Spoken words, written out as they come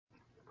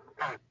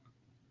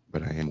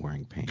I am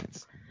wearing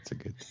pants. It's a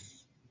good thing.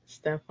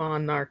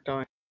 Stefan narked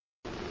on.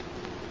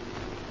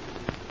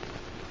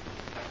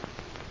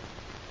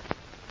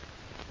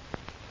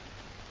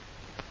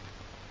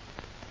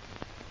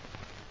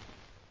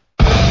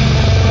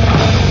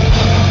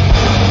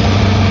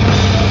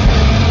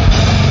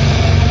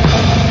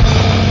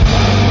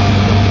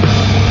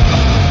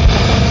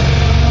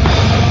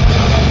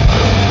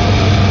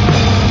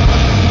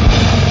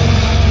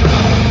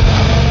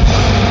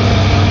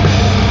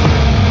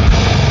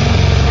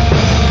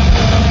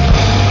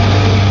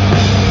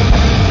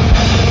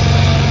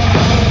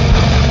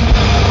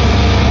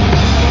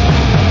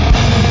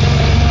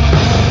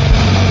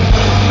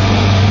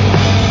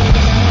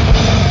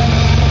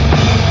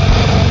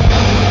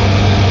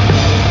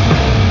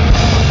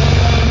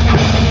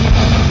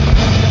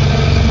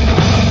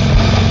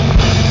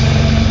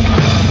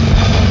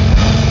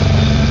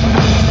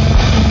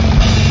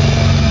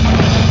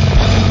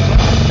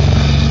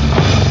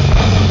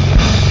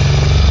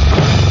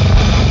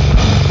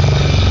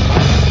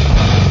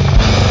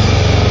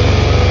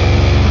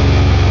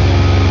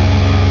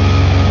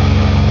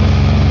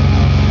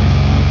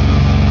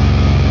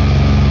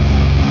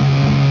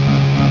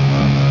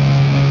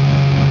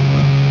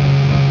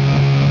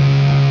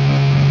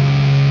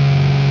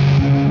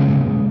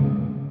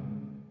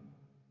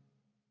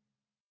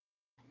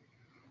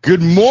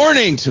 Good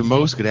morning to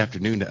most, good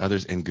afternoon to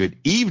others, and good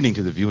evening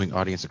to the viewing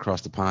audience across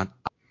the pond.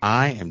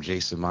 I am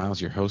Jason Miles,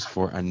 your host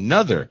for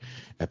another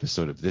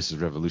episode of This is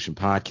Revolution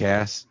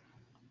podcast.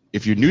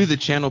 If you're new to the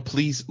channel,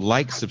 please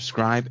like,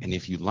 subscribe, and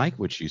if you like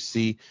what you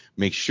see,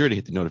 make sure to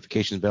hit the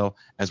notification bell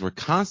as we're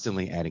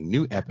constantly adding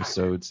new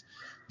episodes.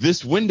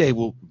 This Wednesday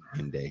will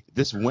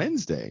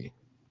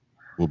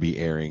be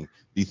airing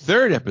the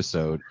third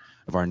episode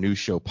of our new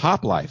show,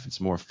 Pop Life.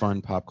 It's more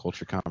fun pop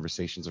culture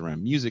conversations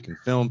around music and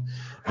film,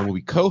 and will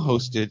be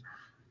co-hosted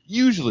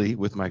usually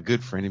with my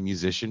good friend and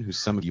musician, who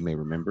some of you may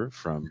remember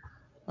from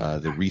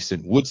the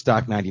recent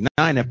Woodstock 99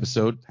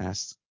 episode,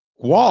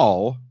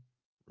 Pasquale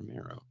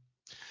Romero.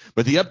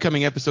 But the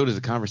upcoming episode is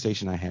a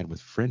conversation I had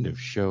with friend of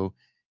show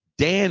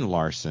Dan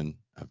Larson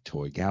of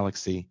Toy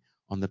Galaxy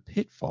on the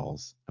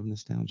pitfalls of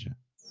nostalgia.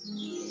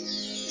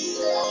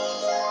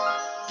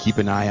 Keep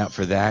an eye out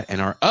for that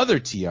and our other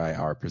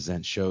TIR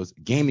Presents shows,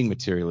 Gaming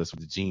Materialists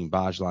with Gene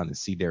Bajlan and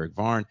C. Derek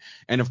Varn,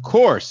 and of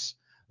course,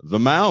 the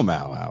Mau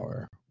Mau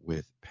Hour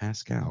with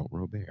Pascal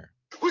Robert.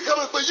 We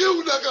coming for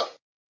you, nigga!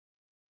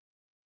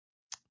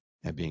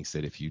 That being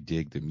said, if you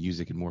dig the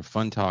music and more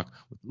fun talk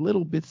with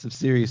little bits of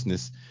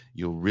seriousness,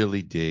 you'll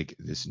really dig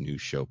this new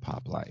show,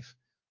 Pop Life.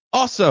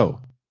 Also,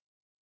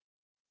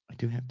 I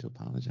do have to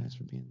apologize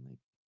for being late.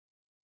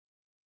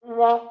 This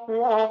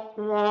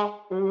is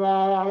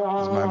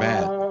my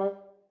bad.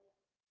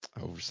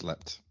 I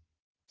overslept.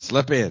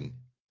 Slept in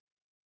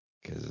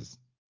because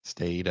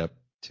stayed up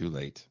too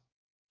late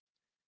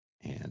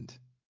and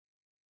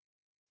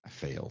I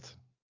failed.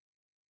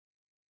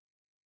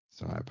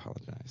 So I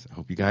apologize. I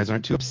hope you guys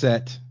aren't too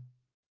upset.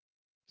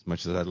 As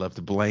much as I'd love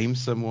to blame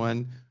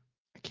someone,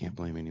 I can't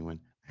blame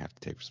anyone. I have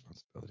to take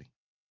responsibility.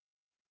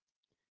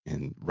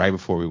 And right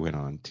before we went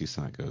on,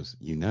 Toussaint goes,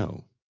 you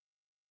know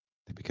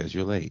that because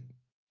you're late,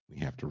 we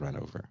have to run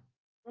over.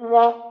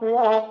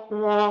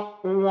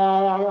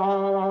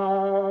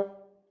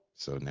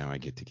 So now I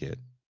get to get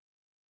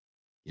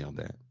yelled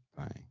at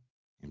by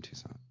M.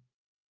 Toussaint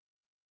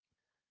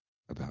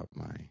about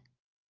my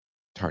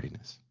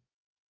tardiness.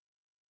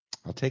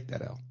 I'll take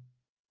that L.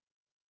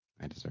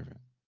 I deserve it.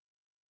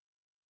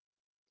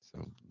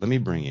 So let me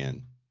bring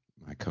in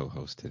my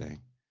co-host today.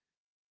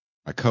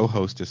 My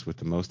co-hostess with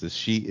the mostest.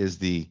 She is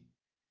the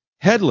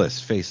headless,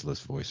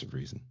 faceless voice of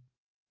reason.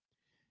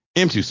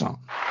 M. Toussaint.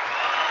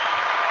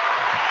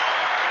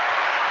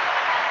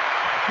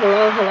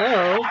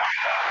 Hello.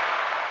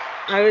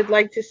 I would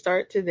like to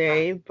start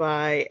today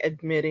by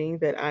admitting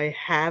that I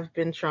have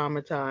been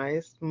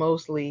traumatized,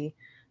 mostly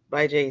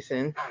by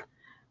Jason.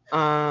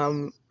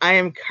 I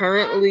am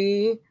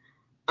currently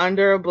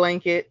under a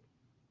blanket,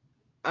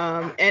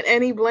 and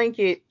any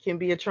blanket can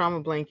be a trauma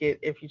blanket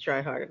if you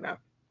try hard enough.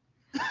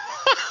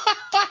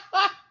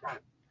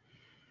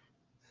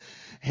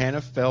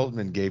 Hannah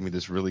Feldman gave me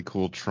this really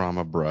cool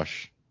trauma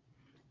brush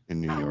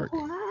in New York.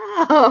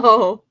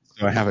 Wow.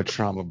 So I have a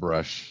trauma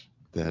brush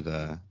that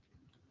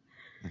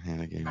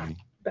Hannah gave me.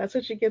 That's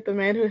what you get the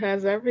man who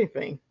has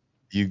everything.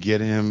 You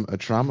get him a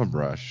trauma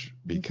brush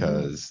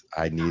because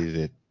I needed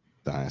it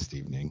last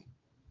evening.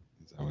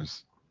 I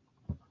was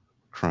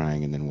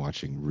crying and then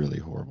watching really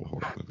horrible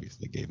horror movies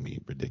that gave me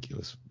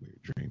ridiculous,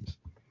 weird dreams.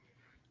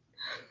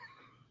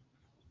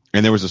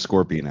 And there was a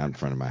scorpion out in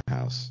front of my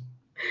house.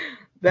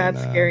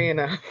 That's scary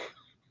enough.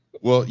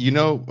 Well,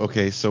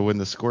 okay, so when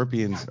the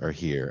scorpions are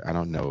here, I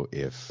don't know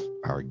if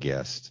our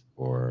guest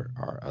or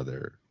our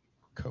other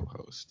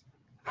co-host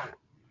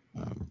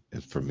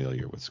is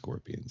familiar with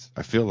scorpions.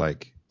 I feel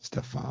like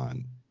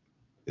Stefan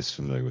is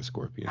familiar with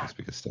scorpions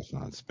because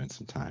Stefan spent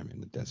some time in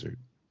the desert.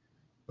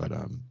 But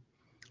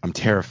I'm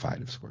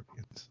terrified of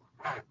scorpions.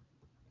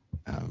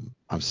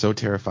 I'm so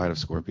terrified of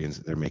scorpions,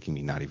 they're making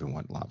me not even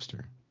want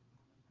lobster.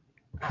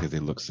 because they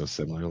look so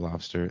similar to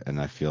lobster, and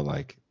I feel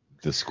like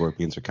the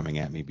scorpions are coming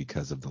at me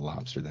because of the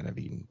lobster that I've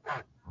eaten.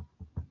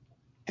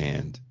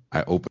 And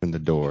I opened the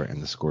door,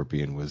 and the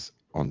scorpion was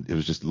on. It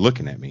was just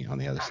looking at me on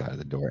the other side of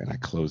the door, and I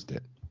closed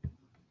it.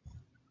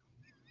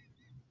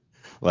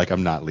 Like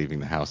I'm not leaving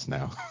the house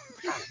now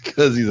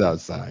because he's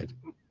outside.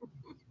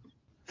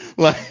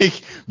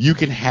 Like you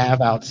can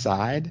have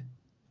outside,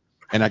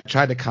 and I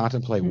tried to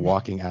contemplate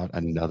walking out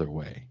another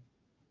way,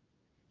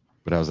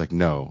 but I was like,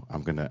 no,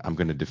 I'm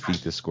gonna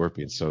defeat this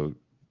scorpion. So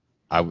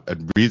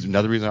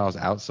another reason I was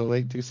out so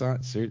late,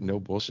 Tucson, no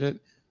bullshit.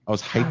 I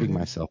was hyping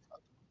myself.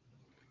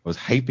 I was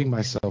hyping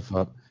myself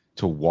up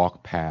to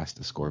walk past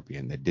a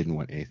scorpion that didn't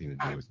want anything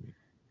to do with me.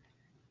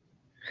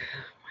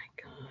 Oh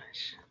my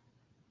gosh.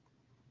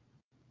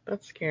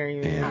 That's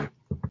scary, man.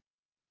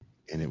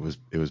 And it was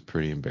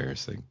pretty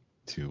embarrassing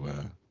to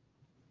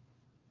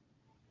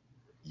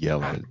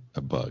yell at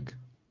a bug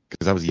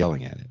because I was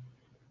yelling at it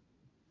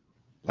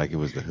like it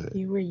was the hood.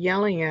 You were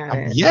yelling at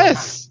it.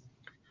 Yes.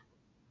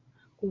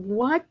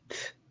 What?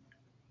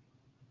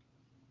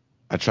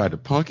 I tried to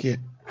punk it,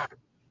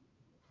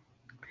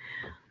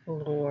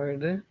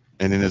 Lord.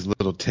 and then his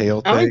little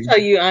tail I'm thing. gonna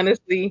tell you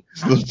honestly,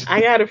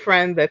 I got a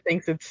friend that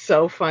thinks it's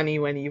so funny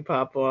when you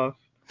pop off.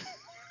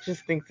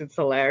 Just thinks it's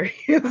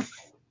hilarious.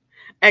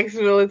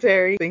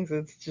 Ex-military thinks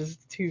it's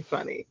just too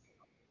funny.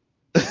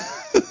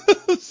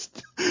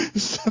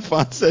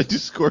 Stefan said, "Do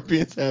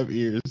scorpions have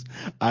ears?"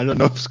 I don't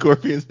know if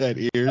scorpions had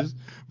ears,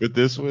 but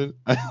this one,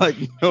 I like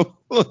no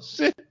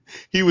bullshit.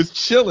 He was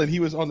chilling. He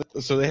was on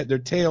the so they had their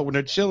tail when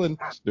they're chilling.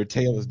 Their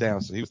tail is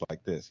down, so he was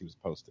like this. He was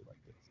posted like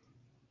this,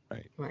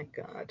 right? My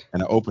God.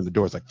 And I opened the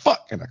door. It's like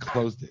fuck, and I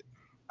closed it.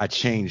 I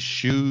changed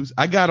shoes.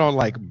 I got on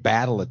like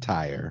battle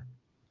attire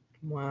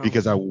Wow.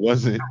 because I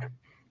wasn't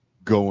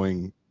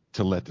going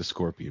to let the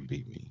scorpion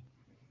beat me.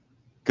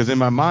 Because in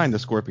my mind, the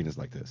scorpion is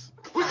like this.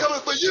 We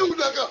coming for you,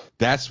 nigga.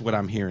 That's what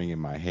I'm hearing in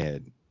my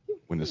head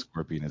when the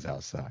scorpion is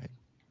outside,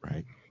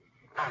 right?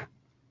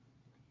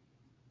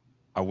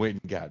 I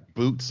went and got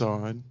boots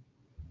on,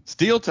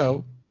 steel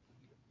toe.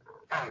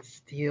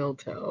 Steel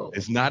toe.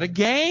 It's not a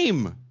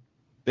game.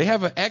 They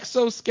have an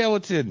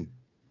exoskeleton.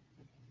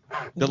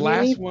 The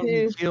last one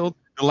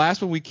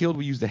we killed,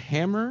 we used a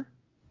hammer,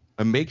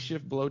 a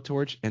makeshift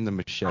blowtorch, and the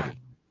machete.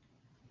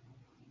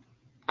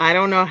 I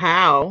don't know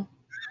how.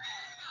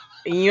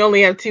 You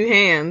only have two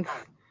hands.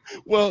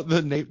 Well,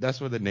 that's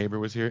where the neighbor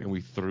was here, and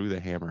we threw the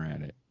hammer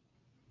at it.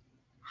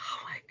 Oh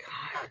my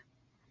God.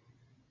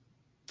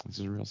 This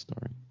is a real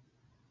story.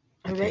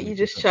 I bet you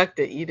just chucked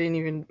it. You didn't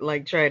even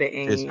like try to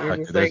aim.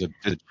 There's a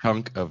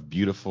chunk of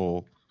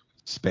beautiful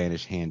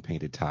Spanish hand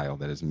painted tile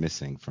that is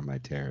missing from my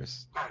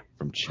terrace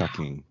from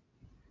chucking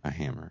a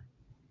hammer.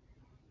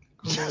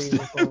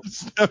 Unbelievable.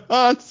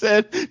 Stefan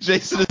said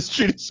Jason is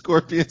treating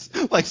scorpions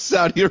like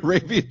Saudi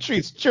Arabia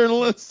treats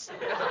journalists.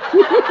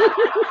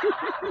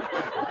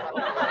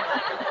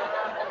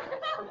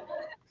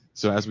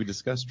 So as we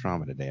discuss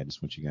trauma today, I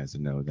just want you guys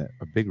to know that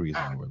a big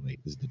reason why we're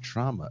late is the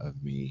trauma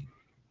of me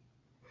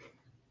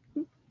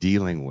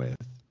dealing with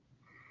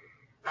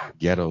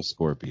ghetto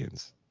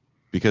scorpions.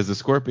 Because the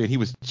scorpion, he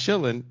was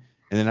chilling,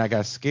 and then I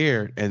got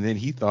scared, and then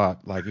he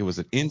thought like it was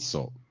an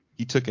insult.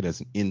 He took it as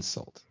an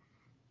insult.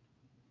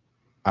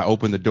 I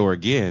opened the door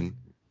again,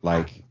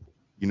 like,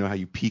 you know how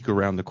you peek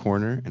around the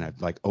corner, and I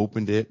like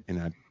opened it,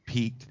 and I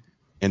peeked,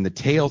 and the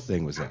tail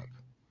thing was up.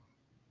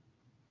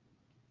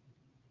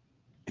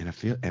 And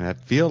I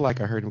feel like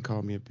I heard him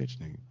call me a bitch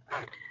nigga.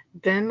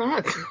 They're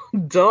not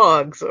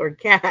dogs or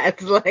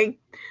cats. Like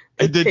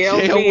the tail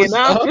being was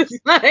up. It's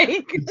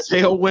like the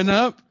tail went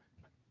up,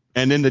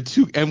 and then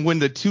when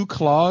the two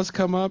claws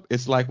come up,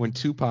 it's like when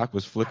Tupac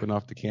was flipping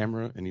off the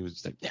camera, and he was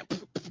just like, yeah.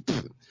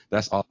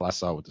 That's all I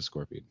saw with the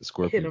scorpion. The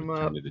scorpion hit him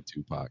turned up. into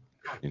Tupac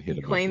and hit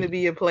him up. Claim to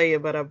be a player,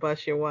 but I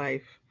bust your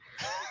wife.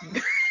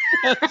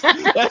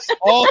 That's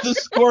all the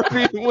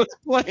scorpion was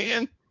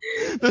playing.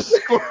 The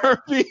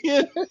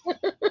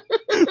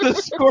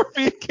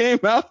scorpion came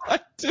out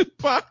like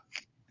Tupac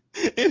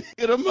and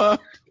hit him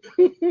up.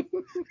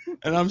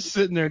 And I'm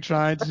sitting there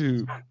trying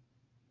to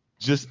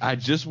I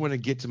just want to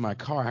get to my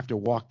car. I have to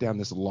walk down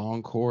this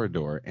long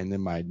corridor, and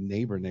then my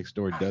neighbor next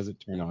door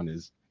doesn't turn on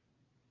his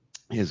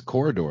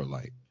corridor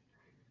light.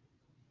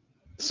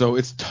 So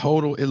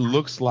it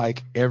looks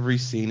like every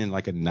scene in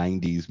like a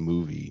 90s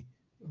movie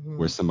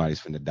where somebody's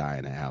finna die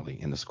in an alley,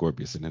 and the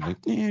scorpion sitting there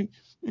like,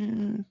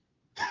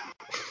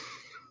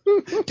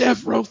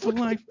 death row for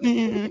life.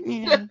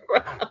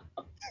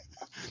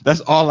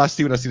 That's all I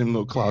see when I see them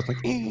little claws. Like,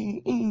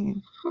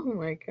 oh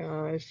my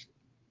gosh.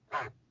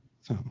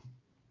 So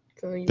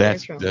you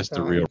that's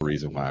the real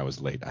reason why I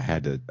was late. I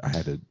had to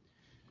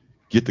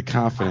get the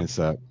confidence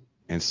up,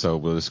 and so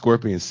with the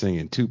scorpion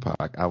singing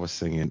Tupac, I was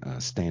singing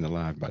 "Staying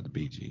Alive" by the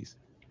Bee Gees,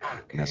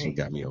 and that's what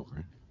got me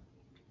over.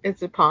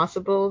 Is it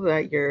possible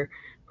that your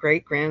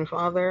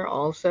great-grandfather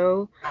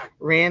also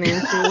ran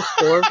into a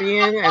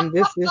scorpion, and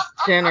this is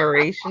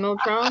generational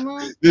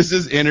trauma? This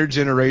is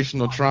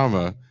intergenerational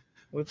trauma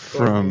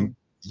from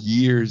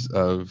years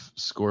of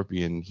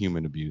scorpion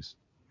human abuse.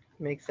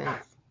 Makes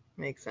sense.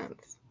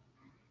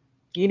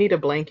 You need a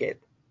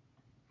blanket.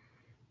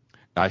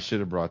 I should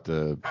have brought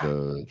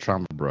the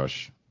trauma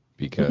brush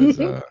because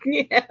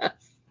Yes.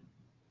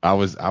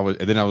 and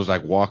then I was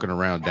like walking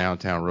around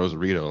downtown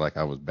Rosarito like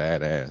I was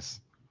badass.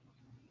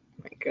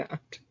 Oh my God.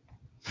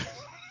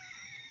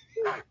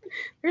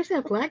 Where's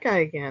that black guy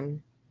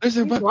again?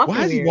 Why walking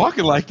is he weird.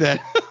 walking like that?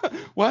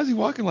 Why is he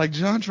walking like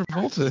John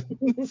Travolta?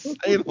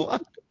 Staying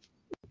alive.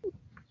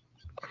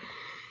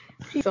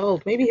 He's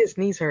old. Maybe his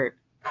knees hurt.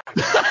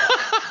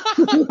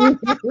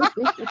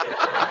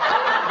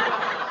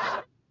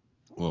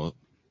 Well,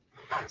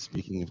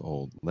 speaking of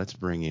old, let's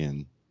bring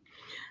in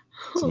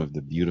some of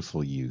the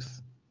beautiful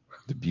youth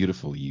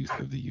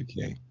of the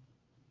UK.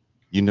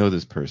 You know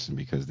this person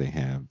because they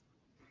have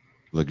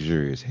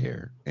luxurious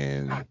hair,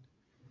 and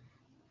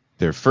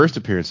their first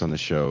appearance on the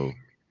show,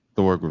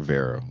 Thor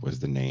Rivera, was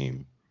the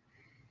name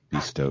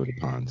bestowed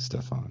upon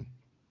Stefan.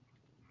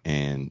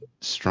 And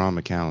Strawn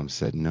McCallum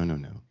said, no,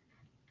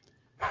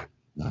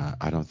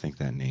 I don't think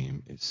that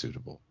name is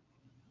suitable.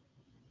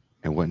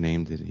 And what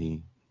name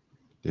did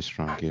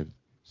Strawn give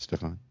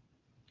Stefan?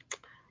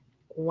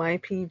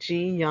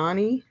 YPG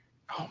Yanni.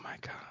 Oh my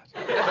God.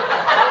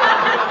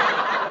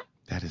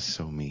 That is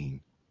so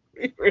mean.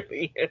 It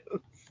really is.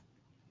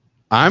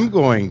 I'm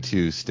going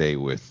to stay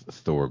with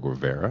Thor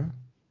Rivera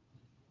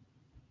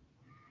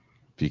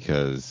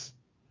because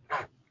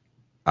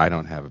I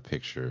don't have a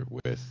picture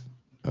with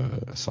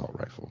an assault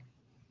rifle.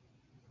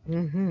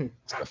 Mm-hmm.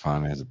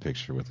 Stefan has a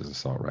picture with his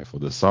assault rifle.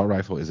 The assault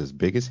rifle is as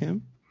big as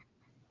him,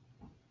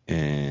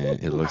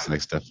 and it looks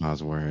like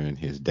Stefan's wearing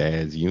his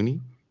dad's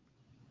uni.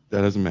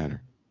 That doesn't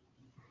matter.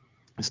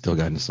 I still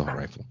got an assault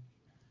rifle.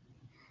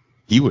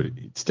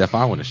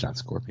 Stefan would have shot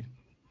Scorpion.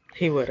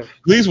 He would have.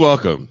 Please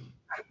welcome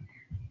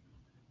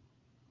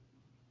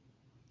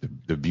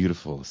the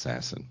beautiful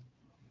assassin,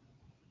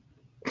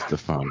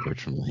 Stefan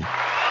Bertram Lee.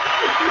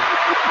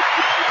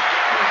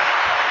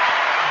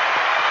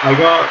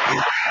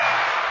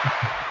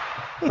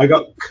 I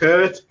got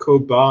Kurt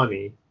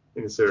Kobani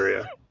in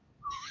Syria.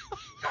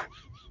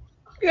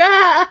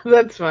 Yeah,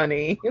 that's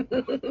funny.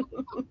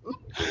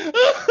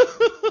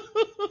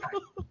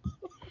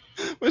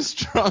 When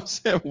Strawn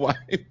said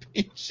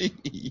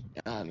YPG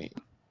Yanni.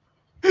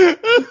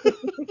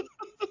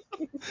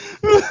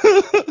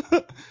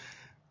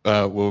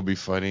 What would be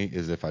funny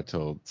is if I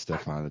told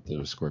Stefan that there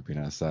was a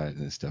scorpion outside,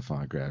 and then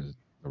Stefan grabbed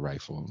a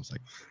rifle and was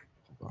like,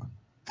 "Hold on."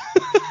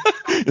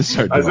 I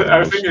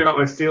was thinking about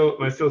my steel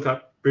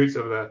top boots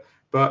over there,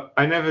 but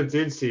I never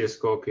did see a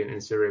scorpion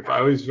in Syria. But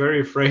I was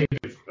very afraid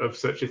of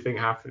such a thing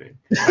happening.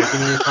 Like, you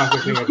know, the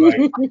classic thing of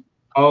like,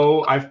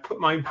 oh, I've put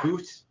my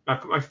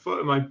foot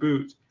in my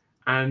boot,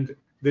 and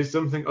there's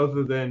something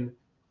other than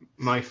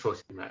my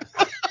foot in there.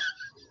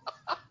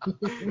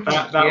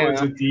 That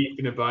was a deep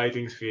and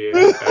abiding fear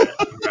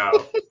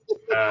throughout,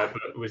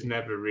 but was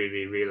never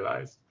really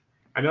realized.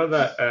 I know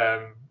that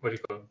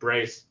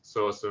Brace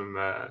saw some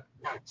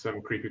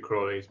creepy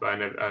crawlies, but I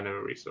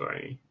never really saw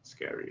any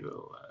scary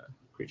little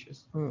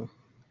creatures.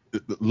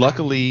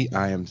 Luckily,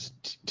 I am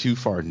too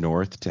far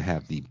north to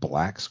have the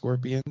black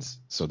scorpions,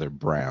 so they're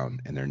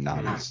brown and they're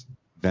not as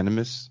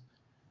venomous.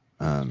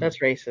 That's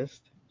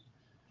racist.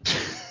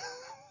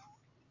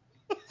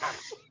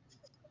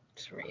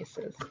 It's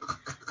racist.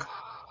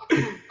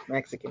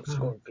 Mexican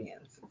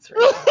scorpions. It's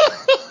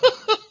racist.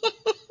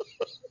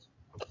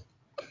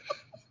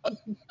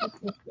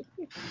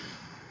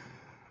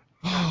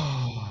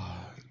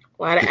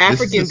 Why the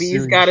African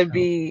bees gotta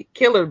be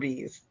killer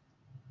bees?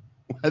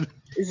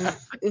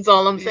 It's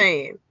all I'm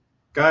saying.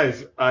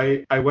 Guys,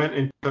 I went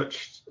and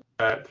touched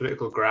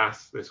political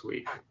grass this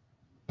week.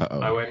 Uh-oh.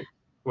 I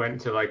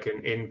went to like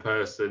an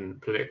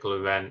in-person political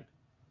event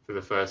for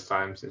the first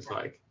time since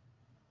like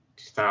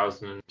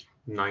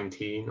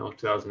 2019 or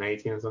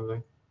 2018 or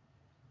something.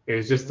 It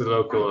was just the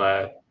local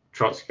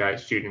Trotskyite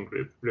student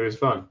group, but it was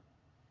fun.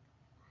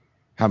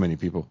 How many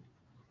people?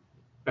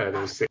 There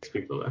was 6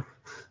 people there.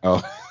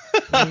 Oh,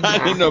 I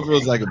didn't know if it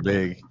was like a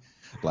big,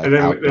 like. And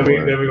then outdoor.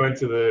 we went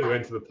to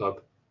the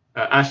pub.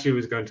 Ashley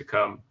was going to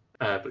come,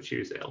 but she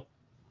was ill.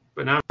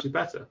 But now she's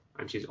better,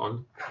 and she's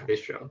on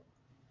this show.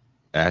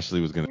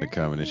 Ashley was gonna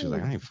come, and then she was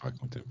like, "I ain't fucking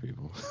with them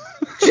people."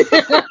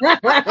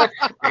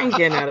 I ain't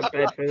getting out of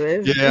bed for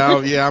this.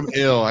 Yeah, I'm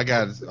ill. I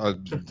got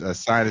a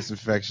sinus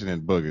infection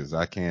and boogers.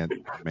 I can't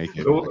make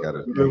it.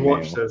 The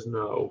watch says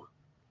no.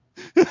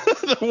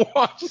 The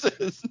watch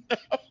says no.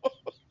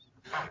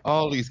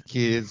 All these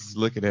kids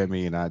looking at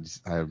me, and I'm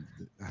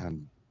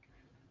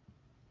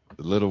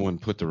the little one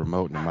put the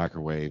remote in the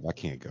microwave. I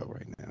can't go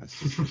right now. It's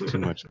just there's too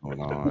much going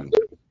on.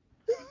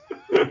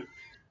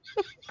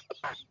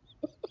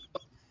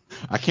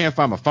 I can't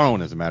find my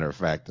phone, as a matter of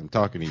fact. I'm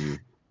talking to you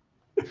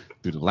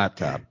through the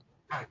laptop.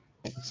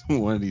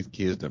 One of these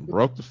kids done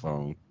broke the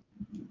phone.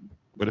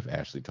 What if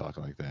Ashley talked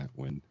like that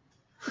when?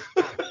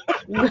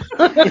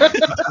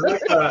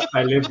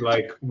 I live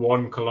like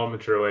 1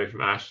 kilometer away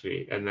from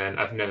Ashley, and then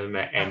I've never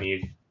met any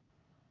of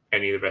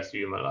the rest of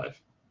you in my life.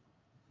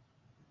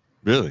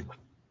 Really?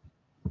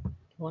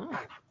 Wow.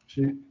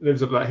 She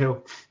lives up that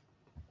hill.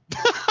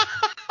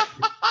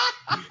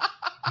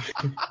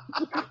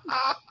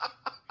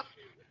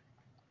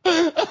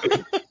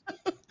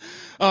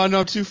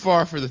 no, too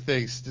far for the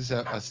things.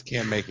 I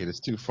can't make it. It's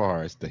too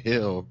far. It's the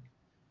hill.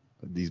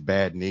 These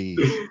bad knees.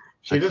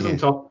 She lives on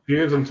top. She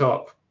lives on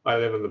top. I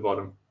live on the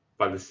bottom,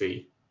 by the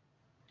sea.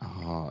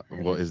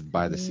 Well, is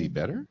by the sea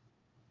better?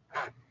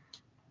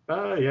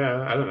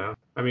 Yeah, I don't know.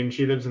 I mean,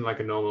 she lives in like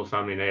a normal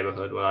family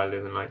neighborhood while I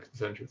live in like the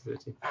central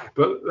city.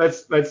 But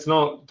let's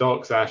not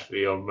dox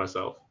Ashley or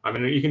myself. I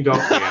mean, you can dox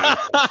me.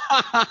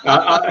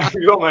 If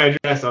you got my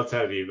address, I'll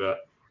tell you. But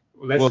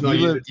let's not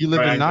use it to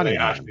live in triangulate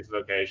Nottingham. Ashley's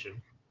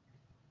location.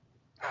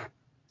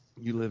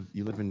 You live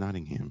in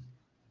Nottingham.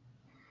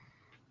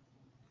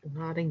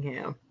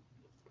 Nottingham.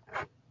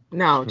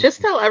 No,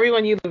 just tell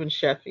everyone you live in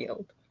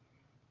Sheffield.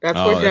 That's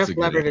where Jeff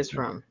Leverett is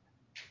from.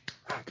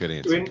 Good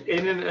answer.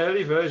 In an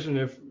early version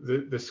of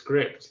the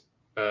script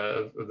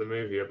of the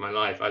movie of my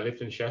life, I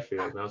lived in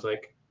Sheffield, and I was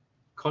like,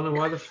 Connor,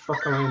 why the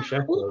fuck am I in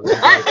Sheffield?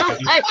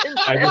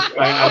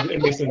 I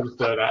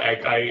misunderstood. I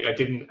got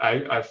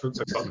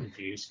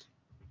confused.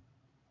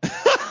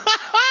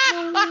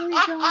 Oh my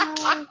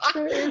God,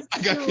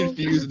 I got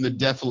confused and the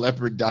Def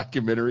Leppard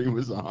documentary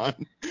was on.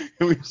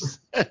 And we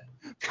said,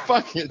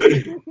 fuck it.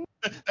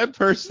 That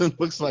person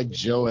looks like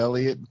Joe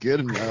Elliott.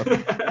 Good enough.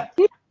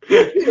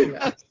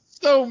 That's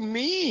so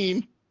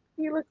mean.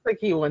 He looks like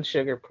he wants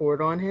sugar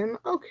poured on him.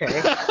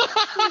 Okay.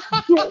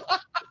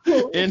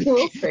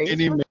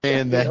 Any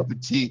man that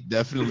petite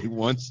definitely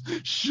wants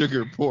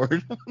sugar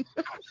poured on him.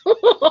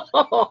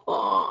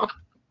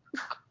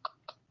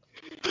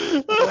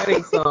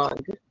 Wedding song.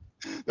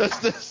 That's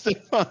the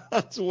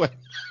Stefan's way.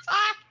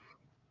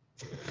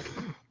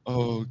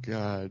 Oh,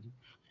 God.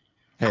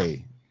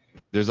 Hey,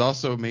 there's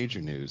also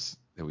major news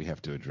that we have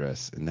to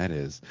address, and that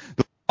is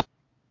the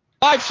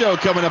live show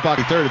coming up on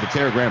the 3rd at the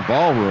Terragram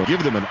Ballroom.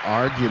 Give them an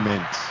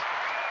argument.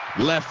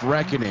 Left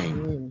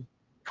Reckoning.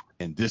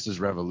 And This Is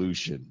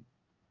Revolution.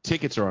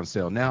 Tickets are on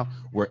sale now.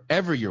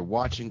 Wherever you're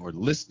watching or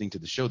listening to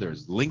the show,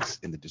 there's links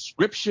in the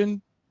description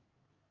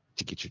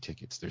to get your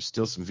tickets. There's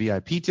still some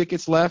VIP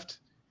tickets left.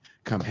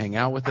 Come hang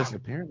out with us.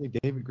 Apparently,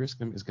 David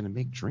Griscom is going to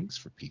make drinks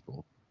for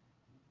people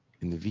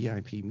in the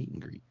VIP meet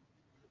and greet.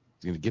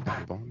 He's going to get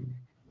that ballroom.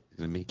 He's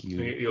going to make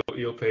you...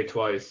 You'll pay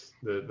twice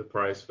the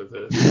price for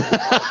this.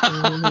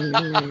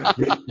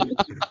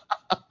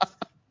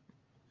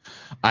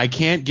 I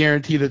can't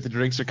guarantee that the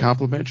drinks are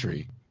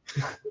complimentary,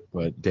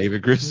 but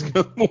David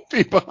Griscom will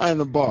be behind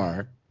the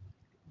bar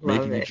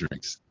making you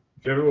drinks.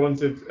 Have you ever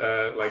wanted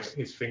like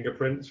his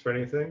fingerprints for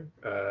anything?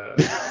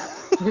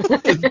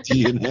 His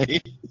DNA.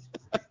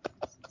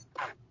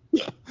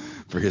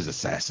 For his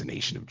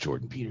assassination of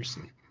Jordan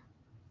Peterson.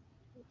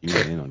 He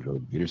went in on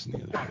Jordan Peterson the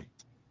other day.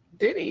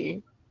 Did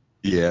he?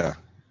 Yeah.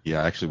 I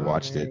actually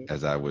watched it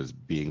as I was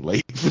being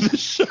late for the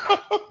show.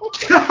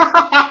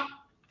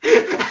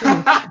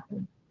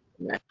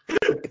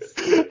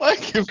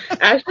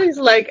 Ashley's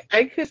like,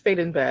 I could have stayed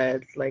in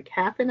bed like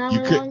half an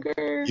hour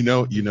longer. You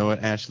know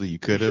what, Ashley? You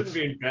could have.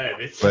 Be in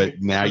bed.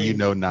 But now you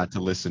know not to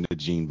listen to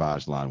Gene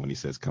Bajlan when he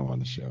says come on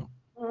the show.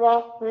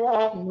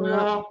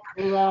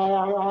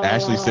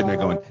 Ashley's sitting there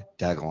going,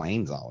 Doug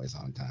Lane's always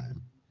on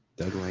time.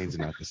 Doug Lane's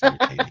not this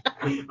entertaining.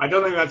 I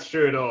don't think that's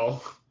true at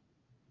all.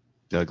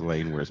 Doug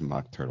Lane wears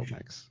mock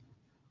turtlenecks.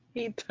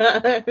 He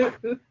does.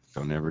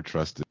 Don't ever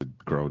trust a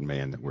grown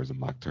man that wears a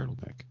mock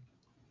turtleneck.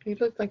 He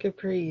looked like a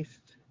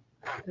priest.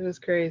 It was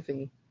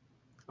crazy.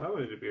 I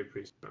wanted to be a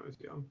priest when I was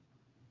young.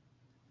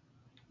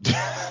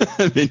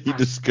 Then you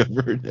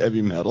discovered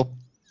heavy metal.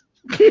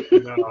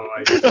 No,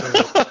 I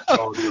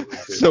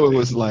just so it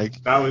was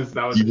like that was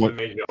the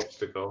major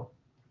obstacle.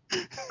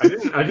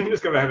 I didn't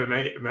discover heavy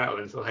metal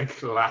until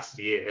like last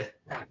year,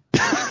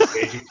 the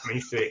age of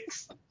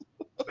 26.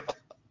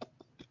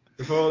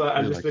 Before that,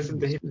 I just listened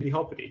to hippity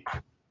hoppity.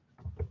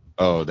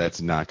 Oh, that's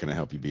not going to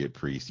help you be a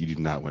priest. You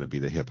do not want to be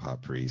the hip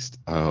hop priest.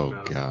 Oh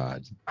no.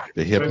 God,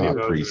 the hip hop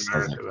priest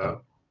sounds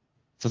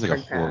like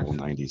a horrible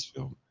 '90s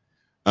film.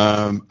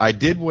 I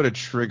did want to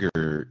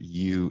trigger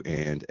you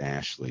and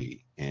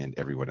Ashley and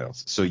everyone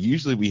else. So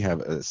usually we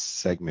have a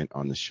segment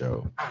on the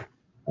show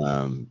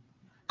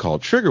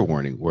called Trigger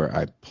Warning, where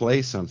I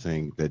play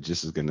something that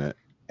just is going to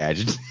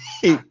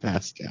agitate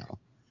Pascal.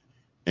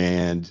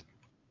 And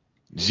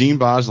Gene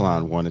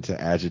Bajlan wanted to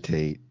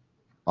agitate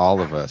all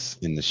of us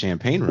in the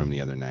Champagne Room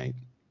the other night.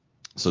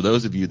 So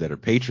those of you that are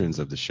patrons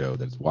of the show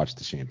that watched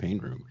the Champagne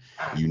Room,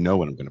 you know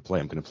what I'm going to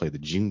play. I'm going to play the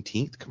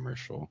Juneteenth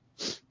commercial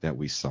that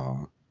we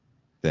saw.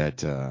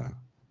 That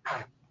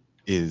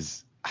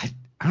is, I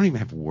don't even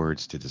have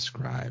words to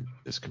describe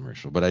this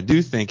commercial, but I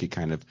do think it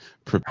kind of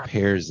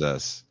prepares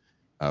us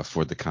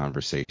for the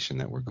conversation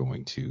that we're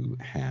going to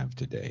have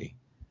today.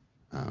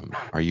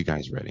 Are you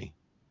guys ready?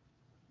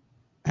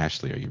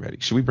 Ashley, are you ready?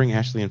 Should we bring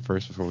Ashley in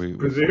first before we?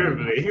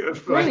 Presumably.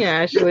 Bring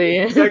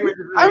Ashley.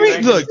 I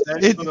mean, look,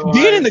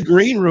 being in the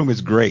green room is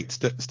great.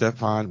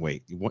 Stefan,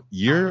 wait,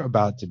 you're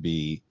about to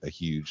be a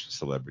huge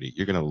celebrity.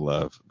 You're going to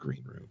love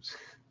green rooms.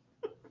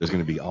 There's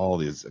going to be all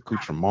these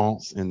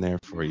accoutrements in there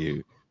for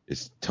you.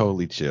 It's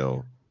totally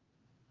chill.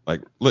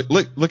 Like,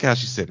 look how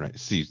she's sitting right.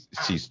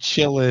 She's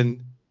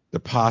chilling. The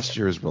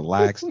posture is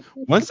relaxed.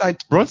 Once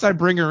I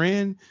bring her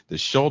in, the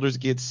shoulders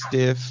get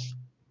stiff.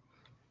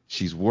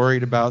 She's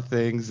worried about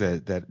things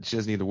that she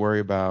doesn't need to worry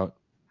about.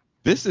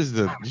 This is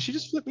the. Did she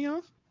just flip me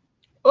off?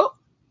 Oh.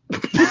 Did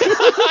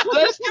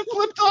I just get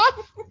flipped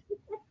off?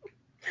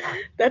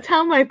 That's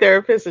how my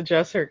therapist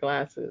adjusts her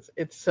glasses.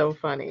 It's so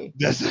funny.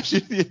 That's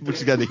actually, but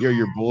you got to hear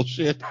your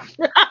bullshit.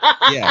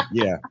 Yeah.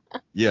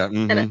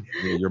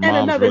 Mm-hmm. Your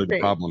mom's really the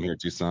problem here,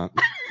 Toussaint.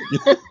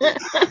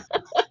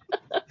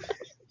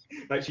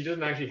 Like she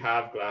doesn't actually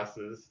have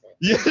glasses.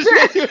 Yes.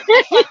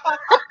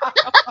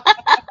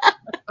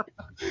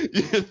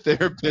 Your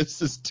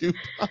therapist is too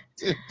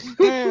positive.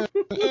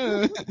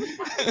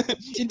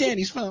 It's your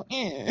daddy's fault.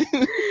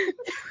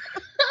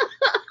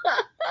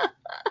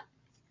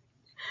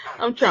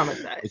 I'm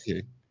traumatized.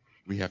 Okay.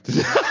 We have to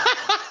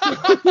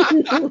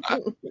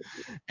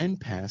and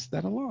pass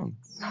that along.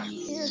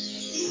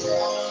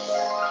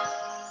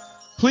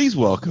 Please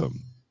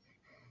welcome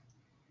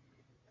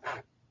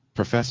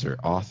professor,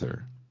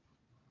 author,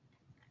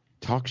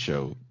 talk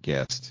show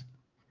guest,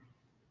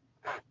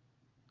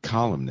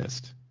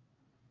 columnist,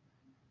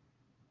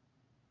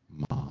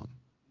 mom,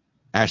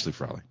 Ashley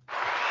Frawley.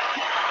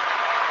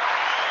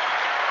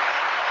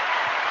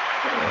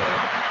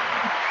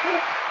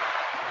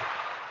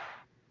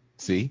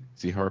 See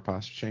how her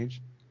posture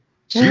changed?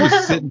 She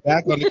was sitting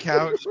back on the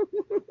couch.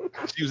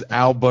 She was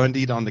Al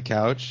Bundy'd on the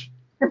couch.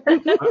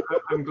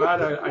 I'm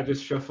glad I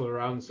just shuffle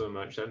around so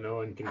much that no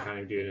one can kind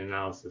of do an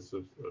analysis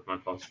of my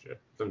posture.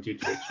 I'm too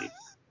twitchy.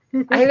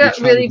 I got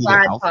really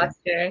bad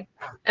posture.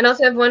 And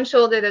also I have one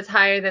shoulder that's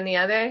higher than the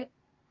other.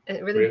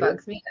 It really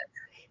bugs me.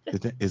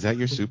 Is that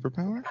your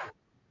superpower?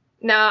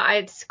 No,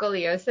 it's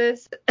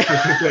scoliosis.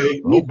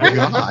 Oh my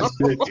God.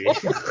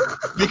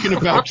 Speaking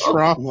about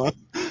trauma.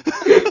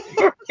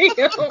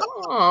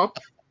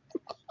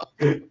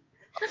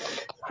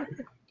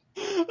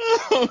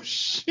 Oh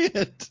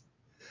shit.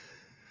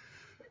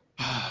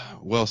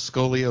 Well,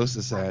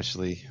 scoliosis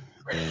Ashley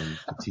and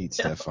petite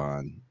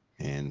Stefan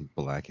and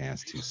black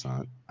ass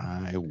Toussaint.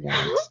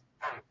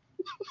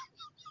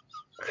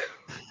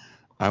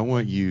 I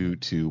want you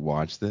to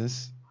watch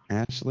this,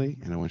 Ashley,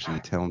 and I want you to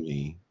tell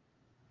me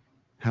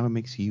how it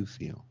makes you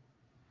feel.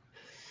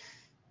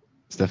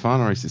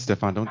 Stefan already said,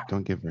 Stefan, don't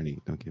tell her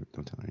anything.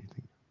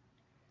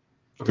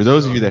 For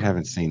those of you that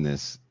haven't seen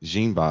this,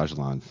 Jean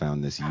Bajlan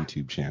found this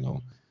YouTube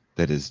channel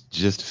that is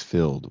just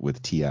filled with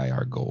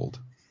TIR gold.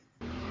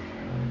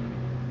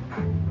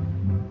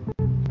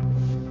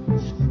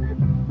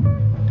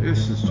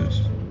 This is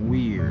just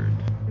weird.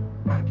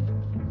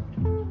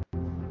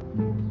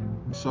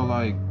 So,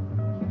 like,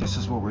 this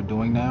is what we're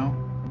doing now?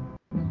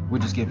 We're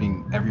just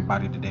giving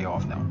everybody the day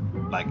off now.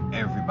 Like,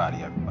 everybody.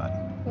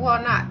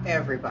 Well, not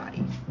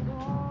everybody.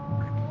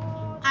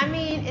 I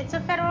mean, it's a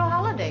federal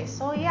holiday,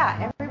 so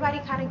yeah, everybody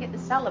kind of get to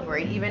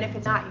celebrate, even if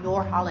it's not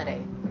your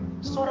holiday.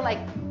 Sort of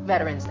like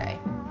Veterans Day.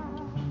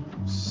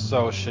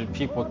 So, should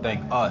people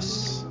thank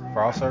us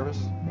for our service?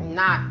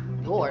 Not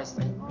yours,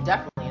 and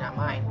definitely not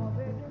mine.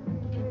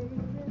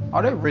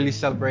 Are they really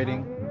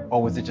celebrating,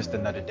 or was it just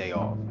another day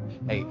off?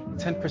 Hey,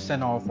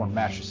 10% off on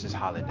mattresses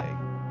holiday.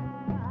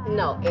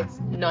 No, it's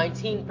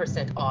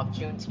 19% off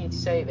Juneteenth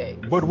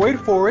savings. But wait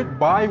for it,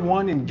 buy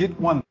one and get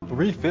one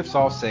 3/5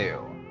 off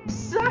sale.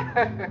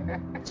 Sir!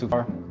 Too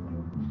far?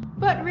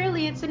 But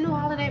really, it's a new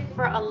holiday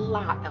for a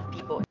lot of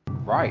people.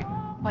 Right.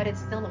 But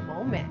it's still a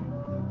moment.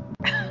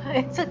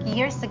 It took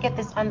years to get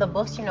this on the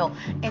books,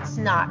 It's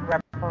not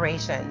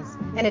reparations.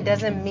 And it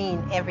doesn't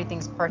mean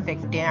everything's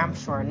perfect, damn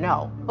sure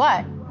no.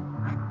 But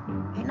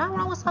ain't nothing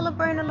wrong with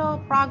celebrating a little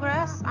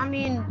progress. I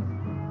mean,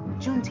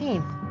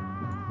 Juneteenth.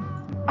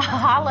 A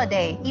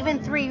holiday. Even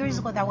 3 years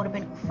ago, that would have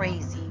been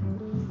crazy.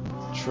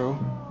 True.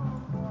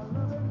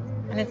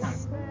 And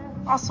it's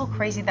also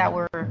crazy that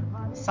we're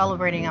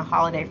celebrating a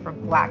holiday for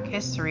Black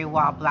history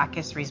while Black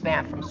history is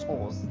banned from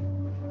schools.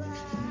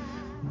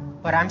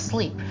 But I'm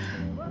asleep.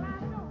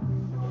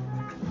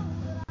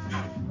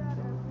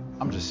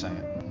 I'm just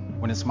saying,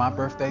 when it's my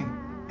birthday,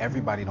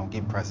 everybody don't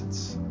get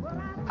presents.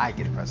 I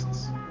get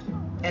presents.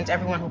 And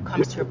everyone who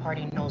comes to your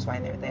party knows why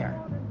they're there.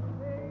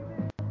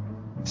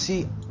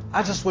 See,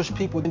 I just wish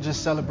people didn't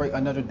just celebrate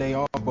another day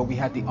off, but we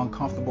had the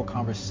uncomfortable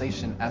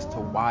conversation as to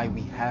why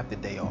we have the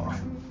day off.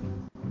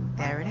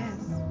 There it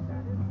is.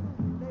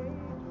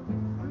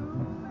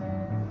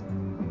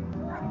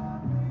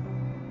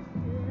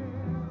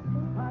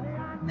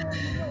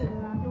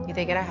 You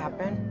think it'll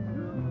happen?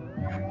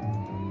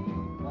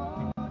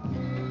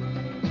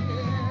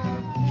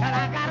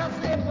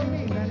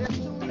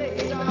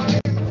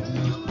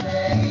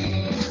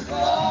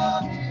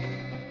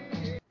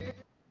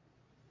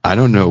 I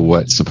don't know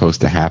what's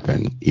supposed to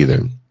happen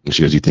either.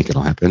 She goes, you think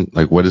it'll happen?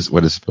 Like, what is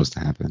supposed to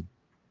happen?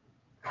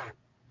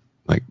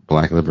 Like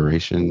Black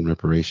liberation,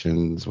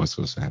 reparations, what's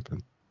supposed to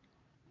happen?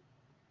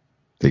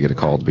 They get a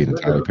call to be in a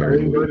Tyler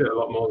Perry movie. I enjoyed it a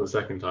lot more the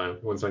second time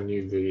once I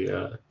knew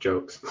the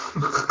jokes.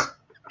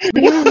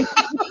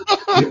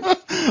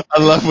 I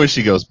love when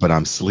she goes, but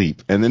I'm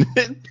asleep. And then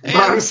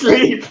I'm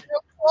asleep.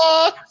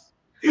 I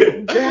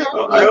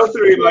also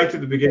really liked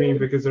at the beginning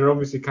because they're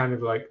obviously kind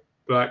of like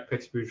Black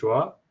petty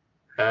bourgeois.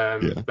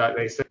 That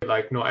they say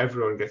like not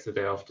everyone gets a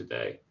day off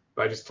today.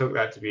 But I just took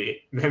that to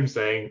be them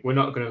saying, we're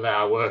not going to let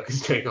our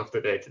workers take off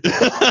the day today.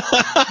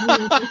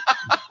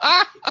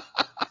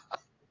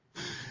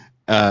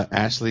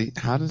 Ashley,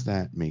 how does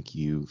that make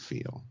you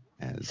feel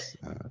as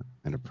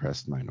an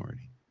oppressed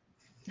minority?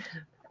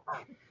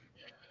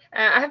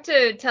 I have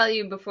to tell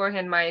you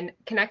beforehand, my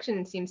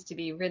connection seems to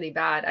be really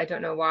bad. I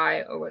don't know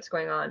why or what's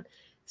going on.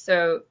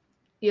 So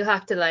you'll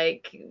have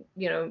to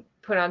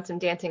put on some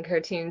dancing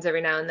cartoons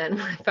every now and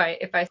then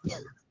if I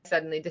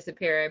suddenly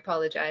disappear. I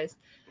apologize.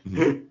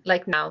 Mm-hmm.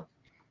 Like now.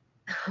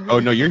 Oh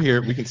no, you're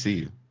here. We can see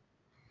you.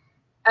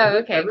 Oh,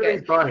 okay.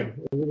 Everything's Good. fine.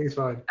 Everything's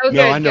fine. Oh, no, good,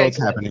 I know good,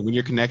 what's happening. When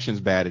your connection's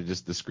bad,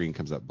 the screen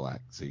comes up black,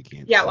 so you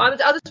can't. Yeah, see. well,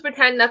 I'll just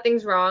pretend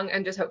nothing's wrong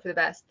and just hope for the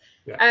best.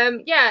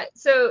 Yeah.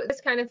 So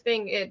this kind of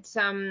thing, it's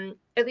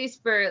at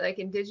least for like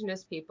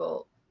Indigenous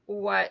people,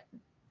 what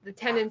the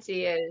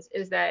tendency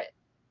is that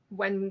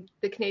when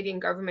the Canadian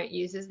government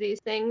uses these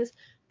things,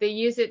 they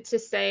use it to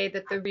say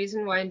that the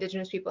reason why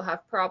Indigenous people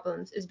have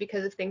problems is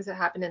because of things that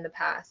happened in the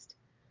past.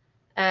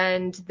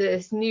 And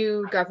this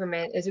new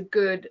government is a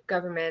good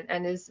government,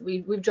 and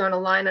we've drawn a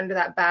line under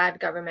that bad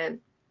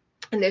government,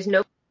 and there's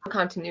no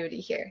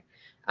continuity here.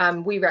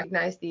 We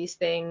recognize these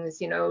things.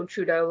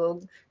 Trudeau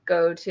will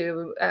go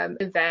to an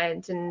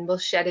event and will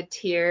shed a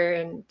tear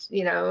and,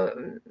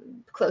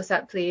 close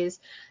up, please.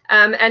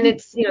 And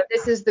it's,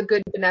 this is the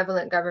good,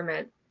 benevolent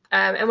government.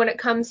 And when it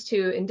comes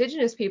to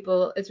Indigenous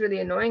people, it's really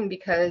annoying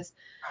because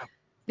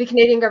the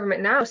Canadian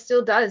government now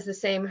still does the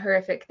same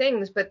horrific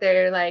things, but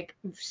they're like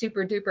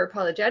super duper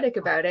apologetic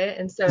about it.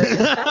 And so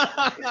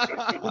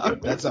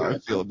that's how I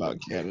feel about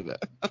Canada.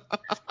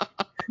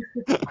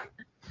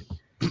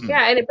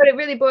 Yeah, but it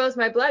really boils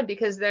my blood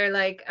because they're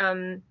like,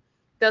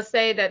 they'll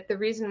say that the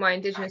reason why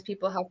Indigenous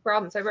people have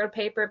problems. I wrote a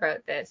paper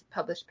about this,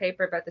 published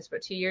paper about this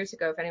about 2 years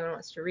ago, if anyone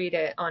wants to read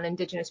it, on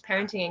Indigenous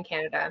parenting in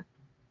Canada.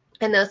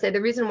 And they'll say the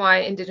reason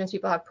why Indigenous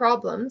people have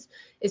problems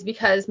is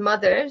because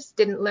mothers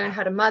didn't learn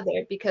how to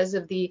mother because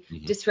of the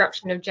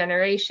disruption of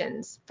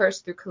generations,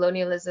 first through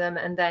colonialism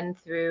and then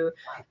through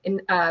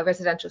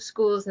residential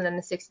schools, and then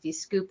the 60s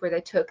scoop where they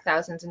took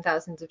thousands and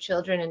thousands of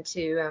children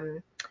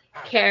into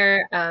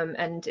care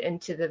and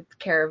into the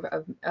care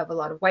of a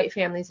lot of white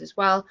families as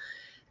well.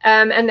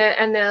 And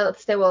they'll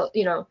say, well,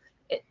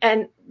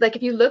 and like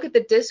if you look at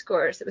the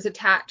discourse that was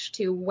attached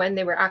to when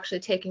they were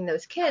actually taking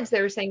those kids,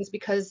 they were saying it's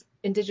because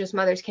Indigenous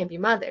mothers can't be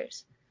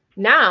mothers.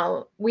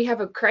 Now we have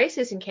a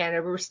crisis in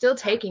Canada where we're still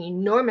taking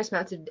enormous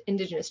amounts of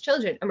Indigenous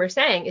children, and we're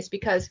saying it's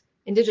because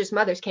Indigenous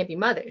mothers can't be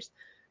mothers.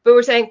 But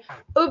we're saying,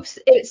 oops,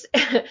 it's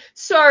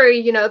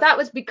sorry, that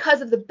was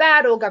because of the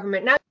bad old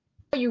government. Now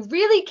you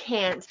really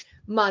can't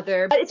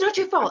mother, but it's not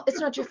your fault.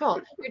 It's not your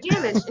fault. You're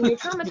damaged and you're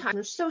traumatized.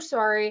 I'm so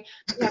sorry.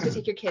 You have to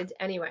take your kids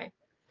anyway.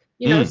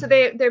 So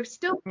they're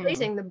still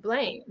placing the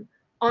blame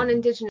on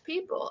Indigenous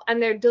people,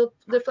 and they're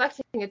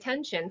deflecting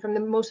attention from the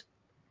most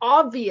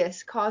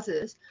obvious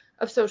causes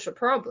of social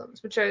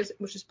problems, which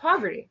is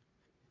poverty.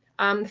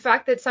 The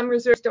fact that some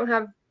reserves don't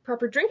have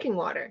proper drinking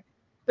water.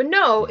 But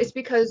no, it's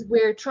because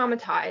we're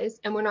traumatized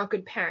and we're not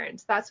good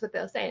parents. That's what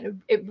they'll say.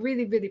 And it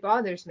really, really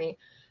bothers me.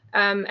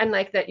 And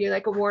like that you're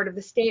like a ward of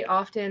the state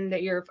often,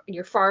 that you're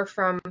far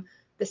from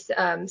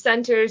the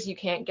centers, you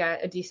can't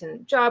get a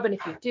decent job. And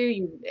if you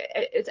do,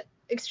 it's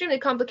extremely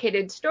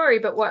complicated story,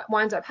 but what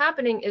winds up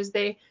happening is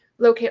they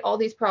locate all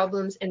these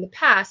problems in the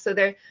past. So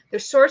their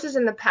sources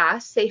in the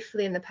past,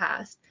 safely in the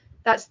past.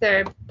 That's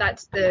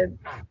the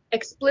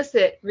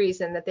explicit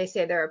reason that they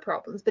say there are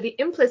problems. But the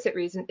implicit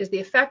reason is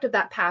the effect of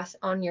that past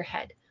on your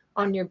head,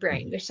 on your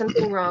brain. There's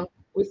something wrong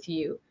with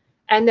you.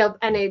 And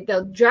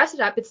they'll dress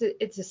it up.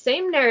 It's the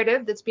same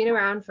narrative that's been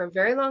around for a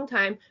very long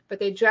time, but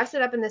they dress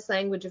it up in this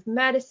language of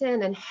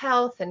medicine and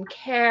health and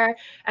care,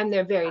 and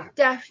they're very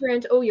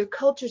deferent. Oh, your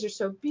cultures are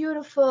so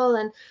beautiful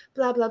and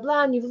blah, blah,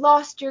 blah, and you've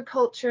lost your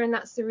culture, and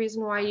that's the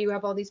reason why you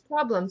have all these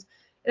problems.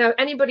 Now,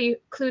 anybody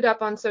clued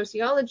up on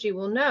sociology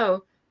will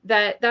know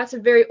that that's a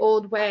very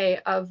old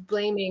way of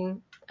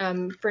blaming,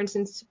 for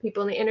instance,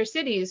 people in the inner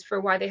cities for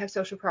why they have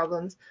social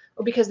problems,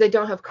 or because they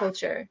don't have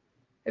culture.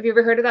 Have you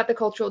ever heard of that, the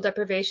cultural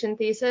deprivation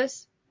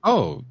thesis?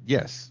 Oh,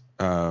 yes.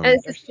 And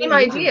it's the same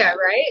idea,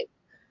 right?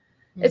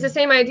 It's the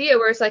same idea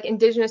where it's like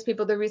Indigenous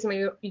people, the reason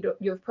why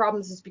you have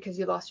problems is because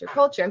you lost your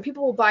culture. And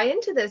people will buy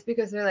into this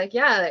because they're like,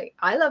 yeah, like,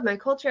 I love my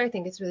culture. I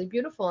think it's really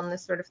beautiful and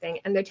this sort of thing.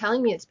 And they're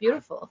telling me it's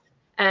beautiful.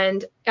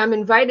 And I'm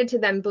invited to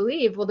then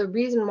believe, well, the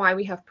reason why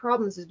we have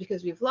problems is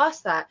because we've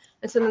lost that.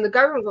 And so then the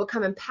government will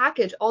come and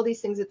package all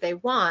these things that they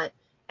want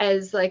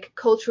as like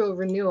cultural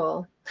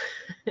renewal.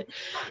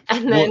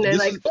 And then they're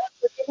like,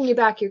 we're giving you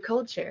back your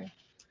culture.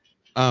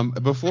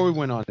 Before we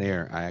went on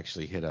air, I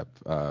actually hit up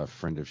a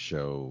friend of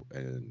show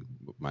and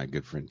my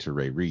good friend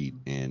Teray Reed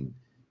and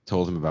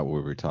told him about what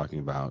we were talking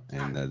about.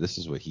 And this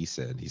is what he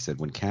said. He said,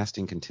 when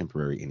casting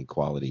contemporary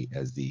inequality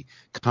as the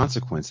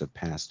consequence of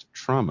past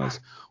traumas,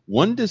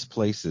 one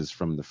displaces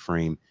from the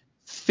frame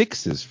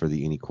fixes for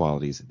the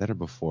inequalities that are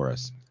before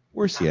us.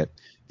 Worse yet,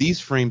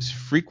 these frames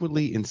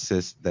frequently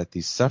insist that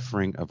the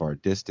suffering of our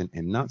distant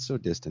and not so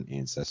distant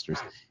ancestors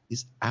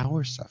is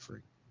our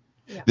suffering.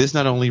 Yeah. This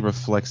not only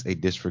reflects a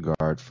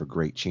disregard for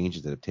great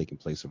changes that have taken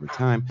place over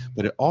time,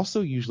 but it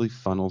also usually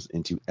funnels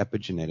into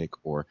epigenetic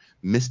or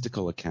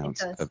mystical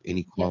accounts of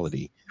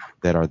inequality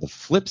that are the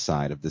flip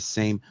side of the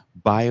same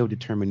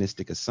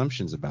biodeterministic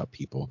assumptions about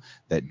people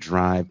that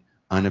drive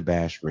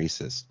unabashed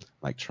racists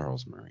like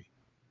Charles Murray.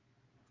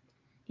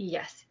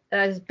 Yes,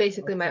 that is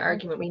basically my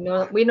argument. We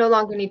no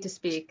longer need to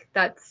speak.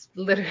 That's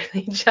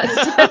literally just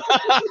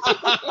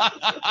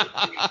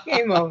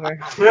Game over.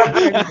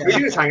 Yeah, we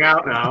can just hang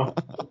out now.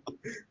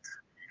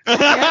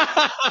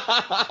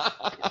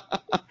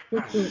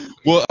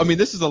 Well, I mean,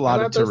 this is a lot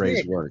of about those Touré's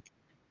Knicks? work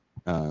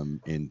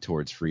in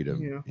Towards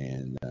Freedom Yeah.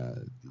 and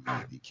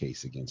the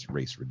case against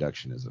race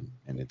reductionism,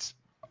 and it's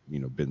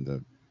been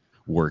the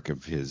work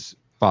of his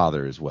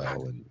father as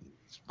well and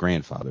his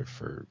grandfather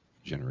for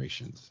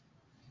generations.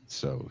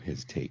 So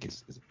his take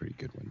is a pretty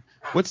good one.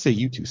 What say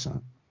you,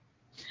 Toussaint?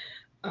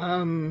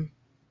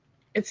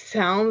 It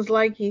sounds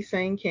like he's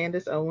saying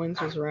Candace Owens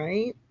was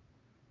right.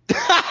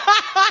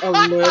 A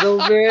little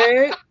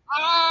bit.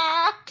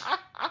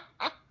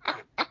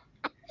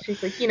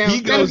 She's like, He none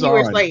of goes you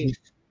are on. slaves.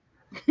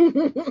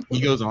 He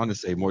goes on to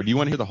say more. Do you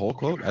want to hear the whole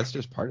quote? That's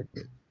just part of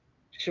it.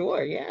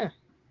 Sure, yeah.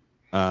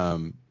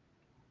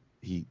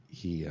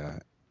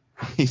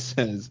 He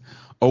says,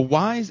 a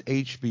wise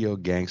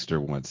HBO gangster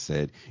once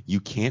said, "You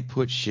can't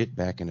put shit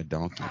back in a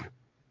donkey."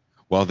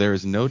 While there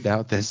is no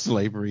doubt that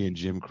slavery and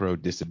Jim Crow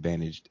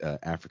disadvantaged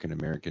African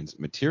Americans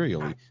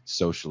materially,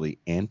 socially,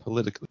 and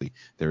politically,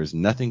 there is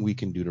nothing we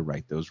can do to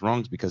right those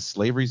wrongs because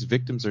slavery's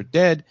victims are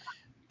dead,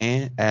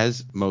 and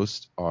as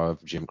most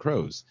of Jim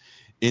Crow's.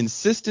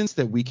 Insistence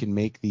that we can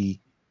make the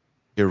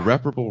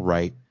irreparable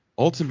right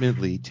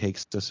ultimately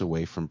takes us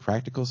away from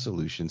practical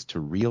solutions to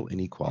real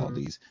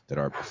inequalities that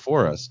are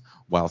before us,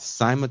 while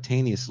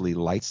simultaneously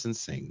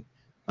licensing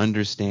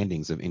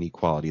understandings of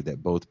inequality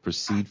that both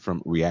proceed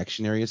from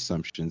reactionary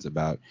assumptions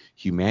about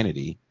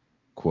humanity,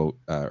 quote,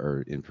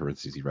 or in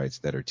parentheses he writes,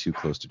 that are too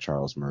close to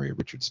Charles Murray or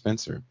Richard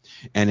Spencer,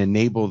 and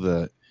enable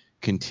the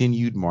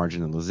continued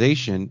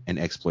marginalization and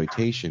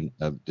exploitation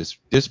of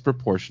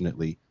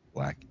disproportionately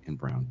Black and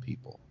brown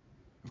people.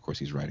 Of course,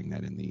 he's writing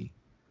that in the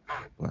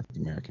Black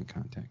American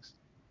context.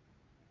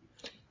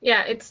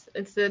 Yeah, it's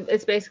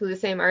basically the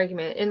same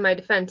argument. In my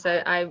defense,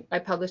 I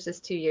published this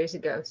 2 years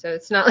ago, so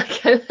it's not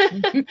like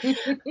I'm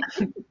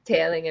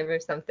tailing him or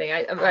something.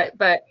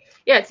 But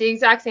yeah, it's the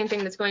exact same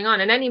thing that's going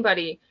on. And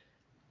anybody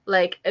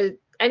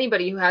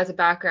who has a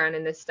background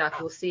in this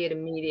stuff will see it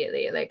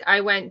immediately. Like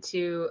I went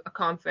to a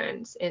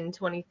conference in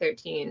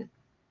 2013,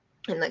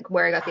 and like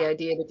where I got the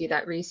idea to do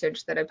that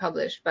research that I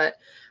published. But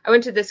I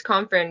went to this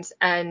conference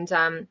and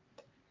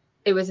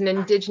it was an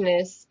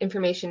Indigenous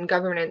Information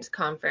Governance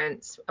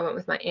conference. I went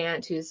with my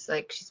aunt, who's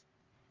like, she's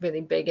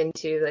really big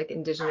into like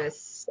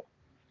Indigenous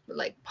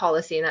like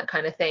policy and that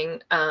kind of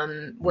thing.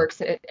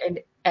 Works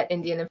at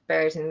Indian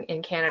Affairs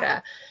in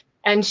Canada.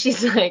 And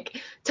she's like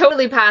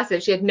totally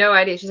passive. She had no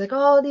idea. She's like,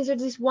 oh, these are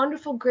these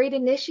wonderful, great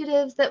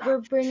initiatives that we're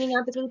bringing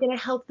up. It's really going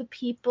to help the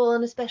people,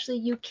 and especially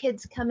you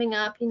kids coming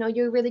up.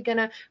 You're really going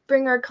to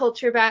bring our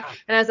culture back.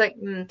 And I was like,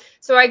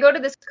 So I go to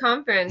this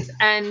conference,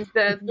 and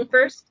the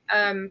first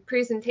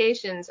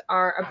presentations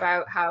are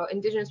about how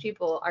Indigenous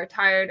people are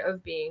tired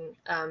of being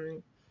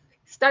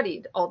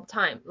studied all the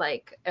time.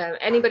 Like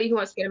anybody who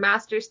wants to get a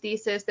master's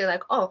thesis, they're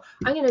like, oh,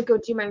 I'm going to go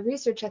do my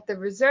research at the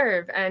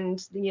reserve.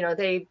 And,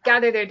 they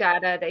gather their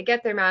data, they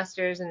get their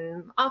master's,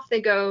 and off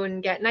they go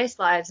and get nice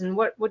lives. And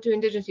what do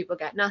Indigenous people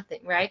get?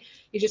 Nothing, right?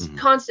 You just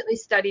constantly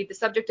study the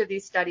subject of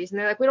these studies. And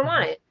they're like, we don't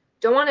want it.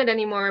 Don't want it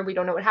anymore. We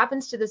don't know what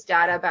happens to this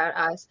data about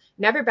us.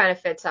 Never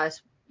benefits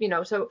us.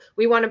 So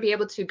we want to be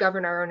able to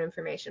govern our own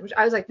information, which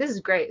I was like, this is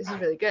great. This is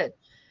really good.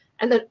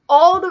 And then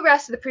all the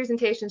rest of the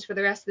presentations for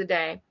the rest of the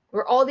day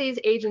were all these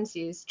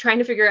agencies trying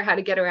to figure out how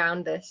to get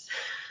around this.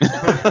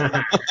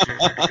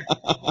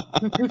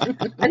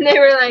 And they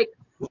were like,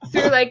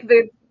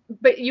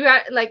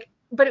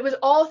 but it was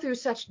all through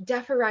such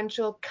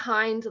deferential,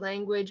 kind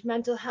language,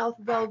 mental health,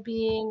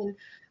 well-being,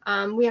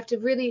 and we have to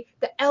really,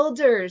 the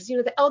elders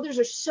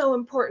are so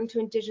important to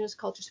Indigenous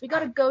culture. So we got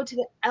to go to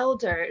the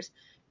elders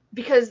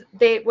because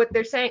what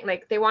they're saying,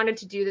 like they wanted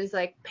to do this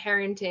like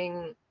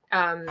parenting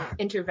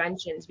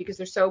interventions because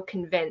they're so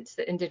convinced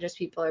that Indigenous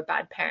people are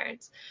bad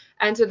parents.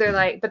 And so they're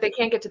like, but they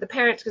can't get to the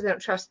parents because they don't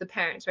trust the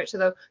parents, right?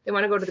 So they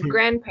want to go to the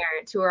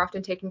grandparents who are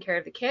often taking care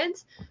of the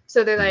kids.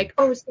 So they're like,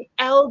 oh, it's the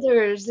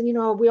elders. And,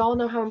 we all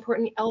know how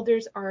important the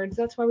elders are. So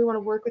that's why we want to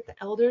work with the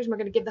elders. We're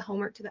going to give the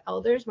homework to the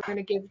elders. We're going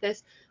to give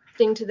this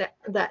thing to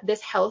this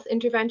health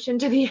intervention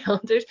to the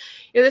elders,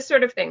 this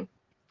sort of thing.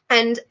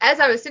 And as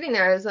I was sitting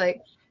there, I was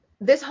like,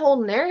 this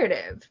whole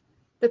narrative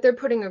that they're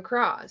putting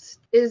across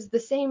is the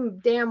same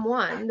damn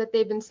one that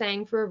they've been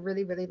saying for a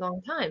really, really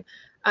long time.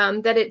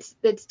 That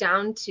it's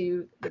down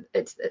to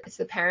it's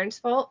the parents'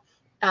 fault.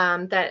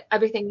 that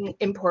everything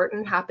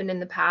important happened in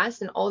the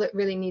past, and all that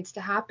really needs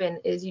to happen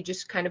is you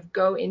just kind of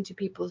go into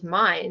people's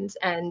minds,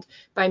 and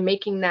by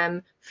making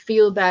them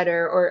feel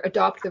better or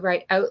adopt the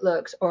right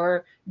outlooks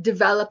or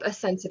develop a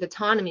sense of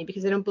autonomy,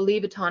 because I don't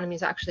believe autonomy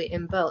is actually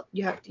inbuilt.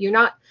 You're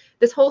not,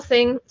 this whole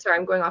thing, sorry,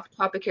 I'm going off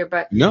topic here,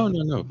 but No.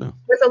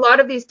 with a lot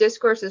of these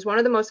discourses, one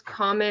of the most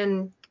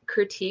common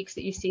critiques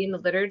that you see in the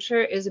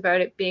literature is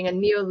about it being a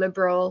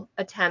neoliberal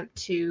attempt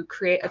to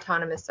create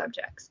autonomous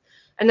subjects.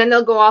 And then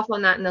they'll go off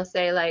on that and they'll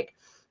say like,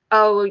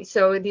 oh,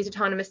 so these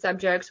autonomous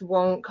subjects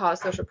won't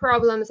cause social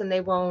problems and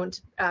they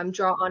won't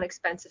draw on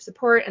expensive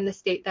support, and the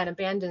state then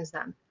abandons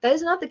them. That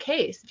is not the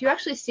case. If you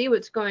actually see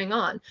what's going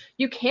on,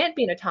 you can't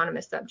be an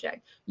autonomous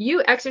subject.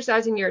 You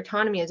exercising your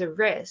autonomy is a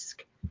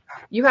risk.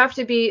 You have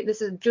to be,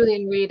 this is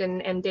Julian Reed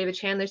and David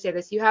Chandler say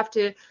this, you have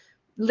to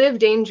live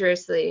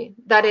dangerously.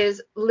 That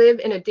is, live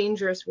in a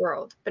dangerous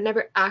world, but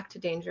never act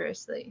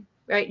dangerously.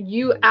 Right?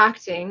 You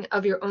acting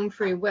of your own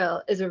free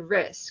will is a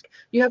risk.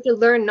 You have to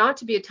learn not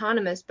to be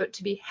autonomous, but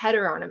to be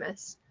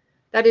heteronomous.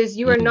 That is,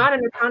 you are not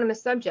an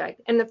autonomous subject.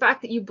 And the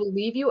fact that you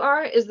believe you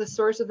are is the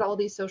source of all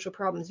these social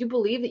problems. You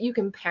believe that you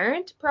can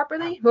parent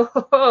properly?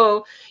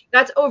 Oh,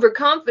 that's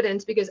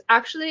overconfidence, because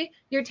actually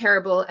you're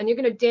terrible and you're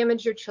going to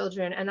damage your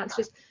children. And that's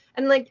just,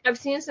 and like I've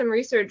seen some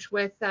research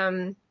with,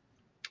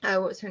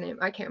 what was her name?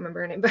 I can't remember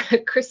her name, but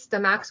Krista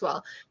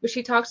Maxwell, where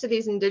she talks to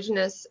these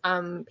indigenous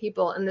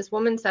people, and this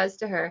woman says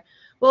to her,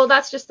 well,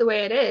 that's just the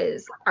way it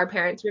is. Our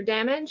parents were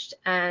damaged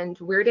and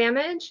we're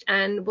damaged,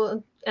 and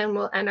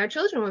our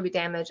children will be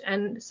damaged.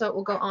 And so it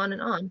will go on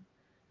and on.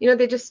 You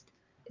know, it's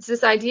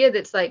this idea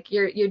that's like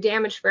you're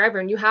damaged forever,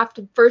 and you have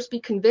to first be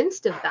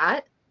convinced of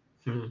that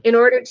in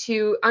order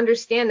to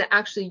understand that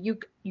actually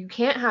you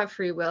can't have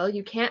free will,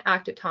 you can't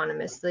act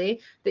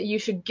autonomously, that you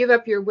should give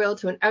up your will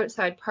to an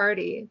outside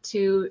party,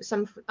 to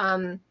some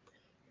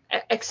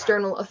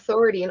external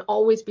authority, and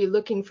always be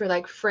looking for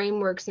like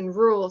frameworks and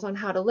rules on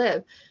how to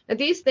live. Now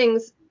these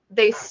things,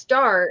 they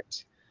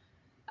start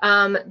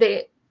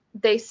with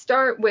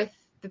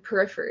the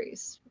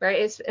peripheries, right?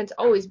 It's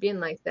always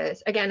been like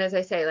this. Again, as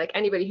I say, like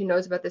anybody who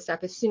knows about this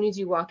stuff, as soon as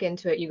you walk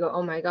into it, you go,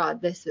 oh my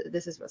God, this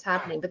is what's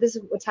happening. But this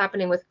is what's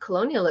happening with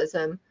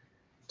colonialism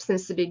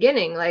since the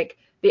beginning. Like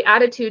the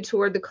attitude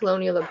toward the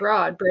colonial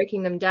abroad,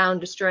 breaking them down,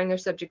 destroying their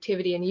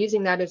subjectivity, and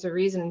using that as a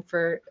reason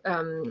for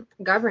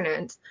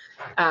governance,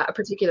 a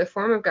particular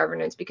form of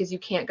governance, because you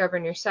can't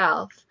govern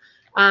yourself,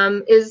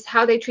 is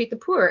how they treat the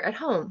poor at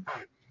home.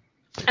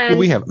 And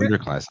we have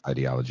underclass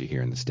ideology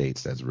here in the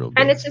States that's real big.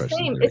 And it's the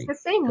same. It's the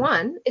same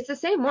one. It's the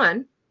same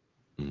one.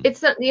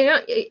 It's not, you know,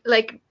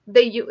 like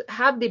you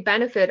have the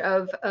benefit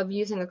of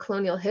using a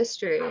colonial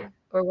history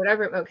or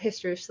whatever,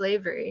 history of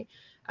slavery,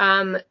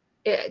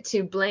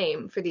 to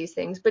blame for these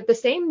things. But the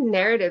same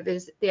narrative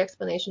is the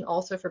explanation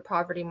also for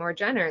poverty more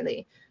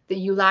generally, that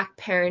you lack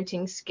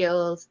parenting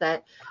skills.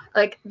 That,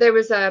 like, there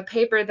was a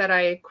paper that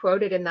I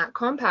quoted in that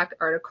Compact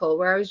article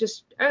where I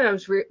was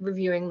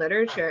reviewing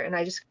literature, and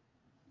I just,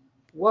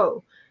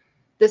 whoa,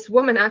 this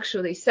woman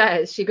actually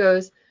says, she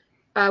goes,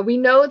 we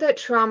know that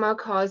trauma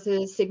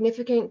causes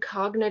significant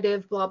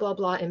cognitive blah, blah,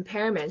 blah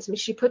impairments. I mean,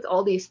 she puts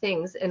all these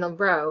things in a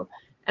row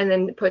and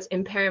then puts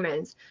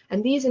impairments.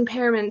 And these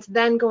impairments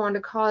then go on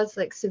to cause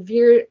like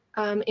severe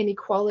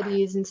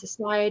inequalities in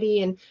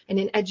society and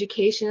in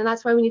education. And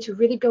that's why we need to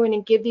really go in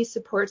and give these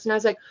supports. And I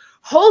was like,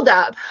 hold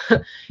up.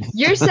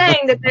 You're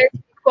saying that there's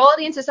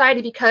equality in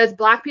society because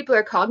Black people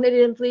are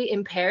cognitively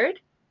impaired?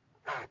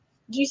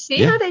 Do you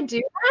see how they do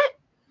that?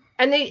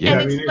 And they, yeah,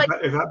 I mean,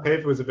 if that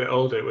paper was a bit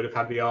older, it would have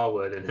had the R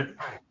word in it.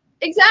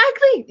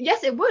 Exactly.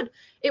 Yes, it would.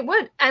 It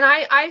would. And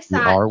I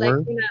sat the R like,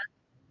 word?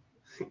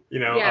 You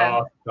know,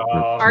 yeah.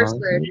 R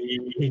word.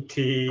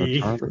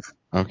 T.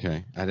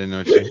 Okay, I didn't know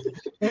what you.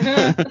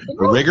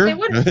 Rigor.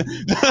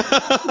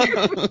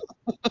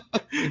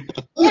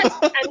 Yes,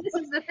 and this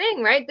is the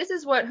thing, right? This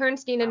is what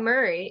Herrnstein and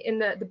Murray, in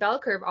the Bell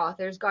Curve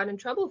authors, got in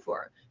trouble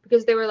for,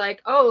 because they were like,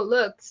 oh,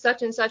 look,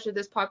 such and such of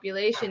this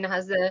population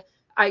has a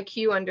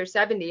IQ under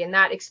 70, and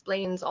that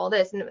explains all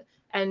this.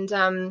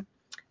 And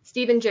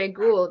Stephen Jay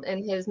Gould,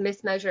 in his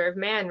Mismeasure of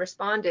Man,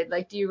 responded,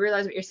 like, do you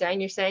realize what you're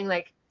saying? You're saying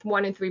like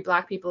 1 in 3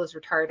 Black people is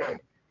retarded.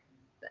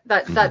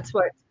 That's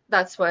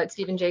what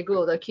Stephen Jay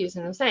Gould accused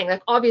him of saying.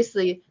 Like,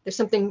 obviously there's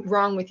something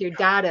wrong with your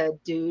data,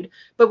 dude.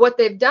 But what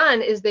they've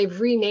done is they've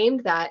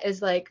renamed that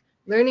as like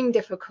learning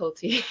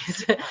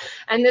difficulties.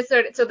 And this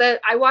sort of, so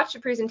that I watched a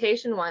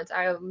presentation once,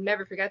 I'll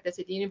never forget this,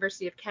 at the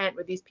University of Kent,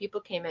 where these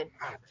people came in.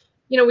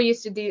 You know, we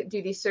used to do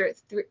these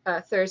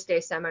Thursday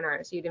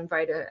seminars. You'd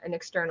invite an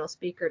external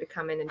speaker to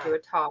come in and do a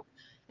talk.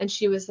 And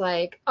she was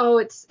like, oh,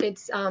 it's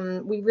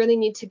we really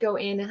need to go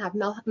in and have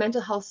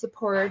mental health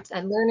supports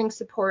and learning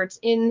supports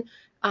in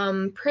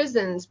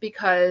prisons,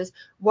 because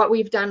what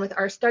we've done with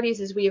our studies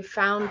is we have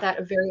found that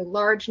a very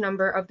large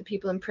number of the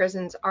people in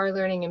prisons are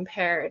learning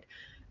impaired.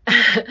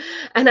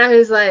 And I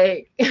was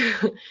like,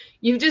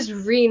 you just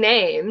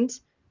renamed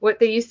what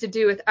they used to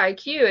do with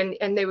IQ,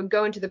 and they would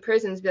go into the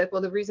prisons and be like,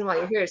 well, the reason why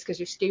you're here is because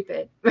you're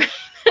stupid.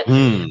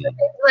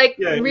 Like,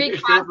 yeah,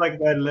 it feels like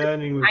their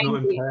learning was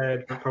not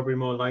impaired, but probably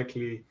more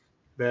likely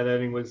their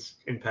learning was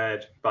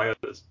impaired by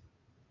others.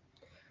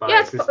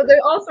 Yes, there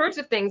are all sorts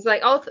of things,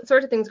 like all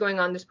sorts of things going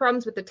on. There's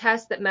problems with the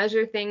tests that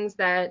measure things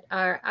that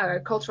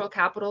are cultural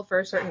capital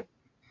for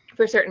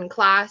a certain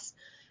class.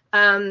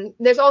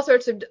 There's all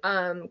sorts of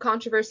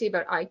controversy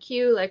about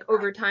IQ. Like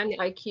over time, the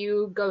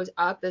IQ goes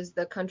up as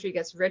the country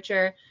gets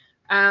richer.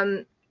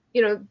 They're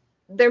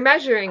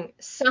measuring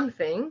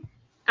something.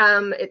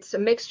 It's a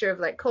mixture of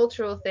like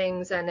cultural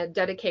things and a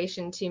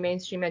dedication to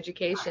mainstream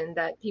education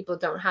that people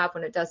don't have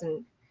when it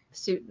doesn't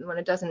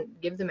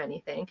give them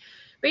anything.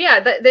 But yeah,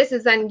 this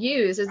is then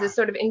used as this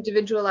sort of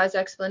individualized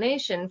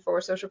explanation for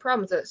social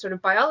problems, a sort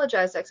of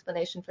biologized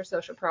explanation for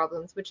social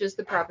problems, which is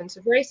the province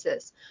of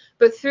races.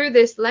 But through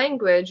this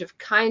language of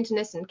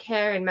kindness and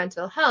care and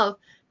mental health,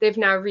 they've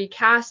now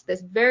recast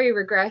this very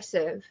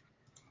regressive,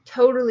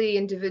 totally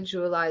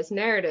individualized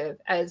narrative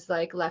as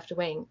like left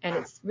wing, and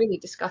it's really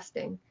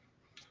disgusting.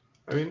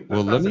 I mean,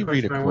 well, let me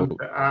read a quote. I wanted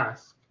to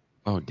ask.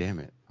 Oh, damn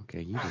it.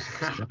 Okay, you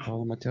just stepped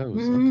all on my toes.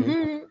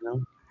 Okay,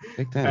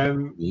 take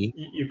that.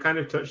 You kind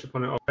of touched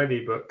upon it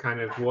already, but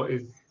kind of what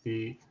is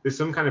there's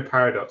some kind of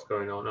paradox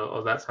going on,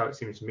 or that's how it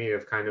seems to me,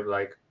 of kind of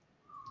like,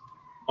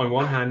 on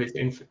one hand,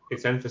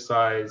 it's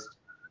emphasized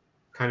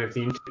kind of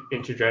the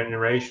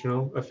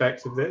intergenerational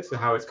effects of this, and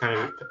how it's kind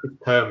of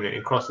permanent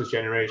and crosses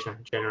generation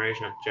after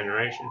generation after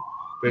generation.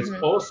 But it's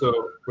also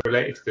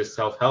related to this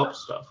self-help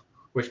stuff,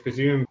 which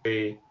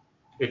presumably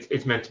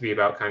it's meant to be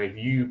about kind of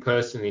you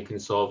personally can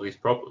solve these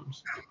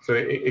problems. So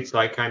it's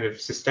like kind of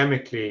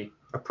systemically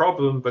a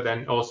problem, but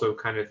then also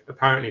kind of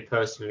apparently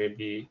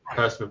personally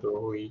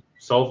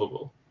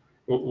solvable.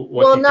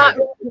 Well,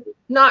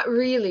 not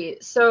really.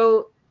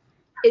 So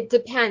it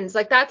depends.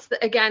 Like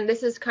again,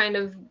 this is kind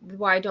of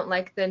why I don't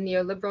like the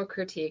neoliberal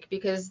critique,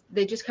 because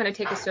they just kind of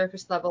take a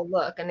surface level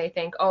look and they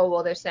think, oh,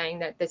 well, they're saying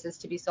that this is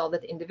to be solved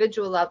at the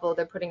individual level.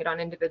 They're putting it on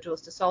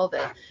individuals to solve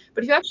it.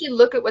 But if you actually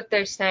look at what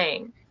they're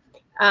saying,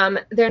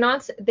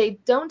 they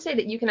don't say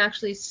that you can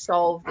actually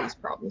solve these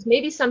problems.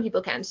 Maybe some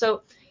people can.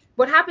 So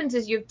what happens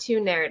is you have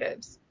two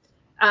narratives.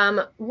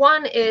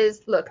 One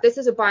is, look, this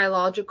is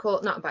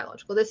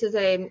this is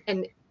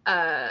an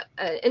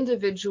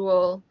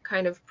individual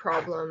kind of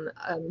problem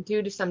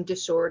due to some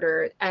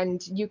disorder,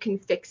 and you can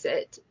fix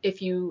it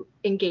if you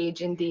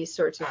engage in these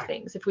sorts of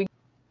things. If we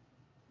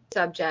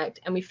subject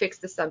and we fix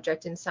the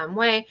subject in some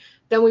way,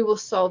 then we will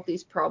solve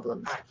these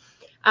problems.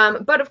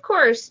 But of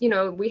course,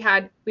 we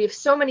have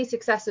so many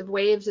successive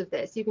waves of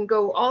this. You can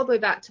go all the way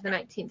back to the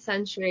 19th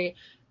century,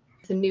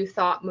 the New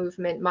Thought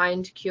movement,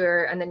 Mind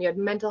Cure, and then you had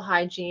mental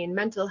hygiene.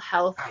 Mental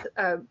health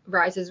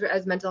rises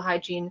as mental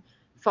hygiene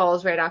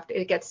falls right after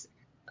it gets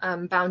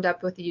bound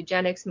up with the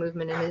eugenics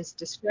movement and is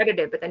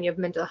discredited. But then you have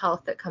mental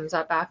health that comes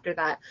up after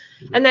that.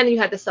 And then you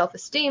had the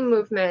self-esteem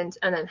movement,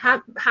 and then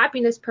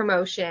happiness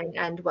promotion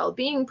and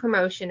well-being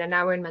promotion. And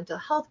now we're in mental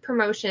health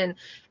promotion,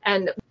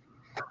 and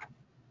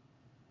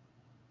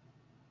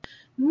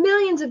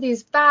millions of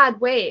these bad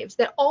waves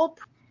that all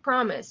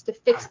promise to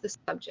fix the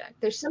subject.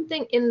 There's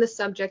something in the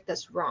subject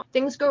that's wrong.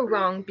 Things go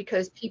wrong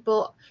because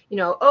people,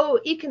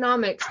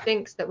 economics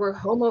thinks that we're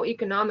homo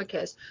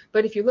economicus,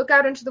 but if you look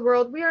out into the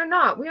world, we are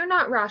not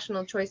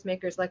rational choice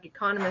makers like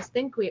economists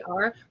think we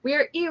are. We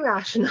are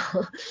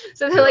irrational.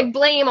 So they like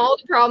blame all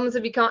the problems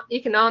of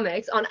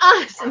economics on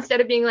us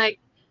instead of being like,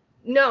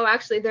 no,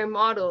 actually their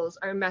models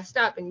are messed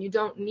up, and you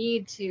don't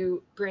need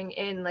to bring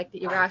in like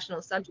the irrational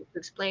subject to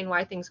explain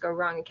why things go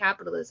wrong in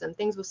capitalism.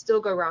 Things will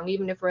still go wrong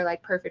even if we're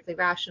like perfectly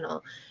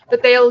rational,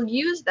 but they'll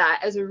use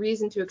that as a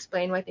reason to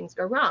explain why things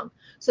go wrong.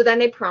 So then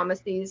they promise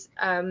these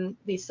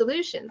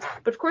solutions,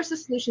 but of course the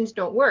solutions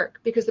don't work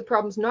because the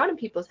problem's not in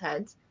people's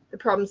heads, the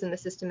problem's in the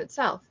system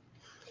itself.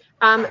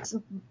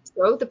 So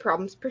the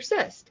problems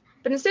persist.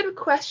 But instead of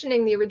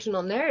questioning the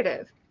original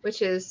narrative,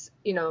 which is,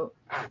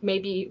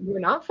 maybe we're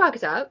not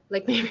fucked up,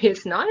 like maybe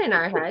it's not in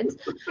our heads,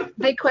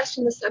 they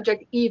question the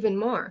subject even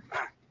more.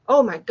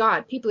 Oh my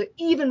God, people are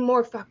even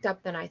more fucked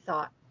up than I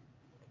thought.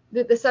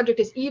 The subject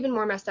is even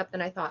more messed up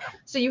than I thought.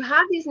 So you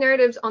have these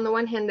narratives on the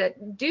one hand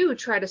that do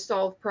try to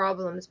solve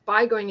problems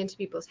by going into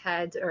people's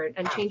heads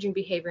and changing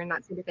behavior and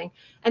that sort of thing.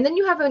 And then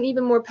you have an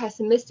even more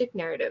pessimistic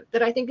narrative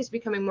that I think is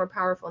becoming more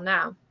powerful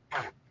now,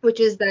 which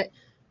is that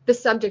the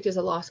subject is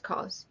a lost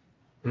cause.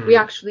 We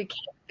actually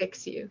can't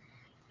fix you.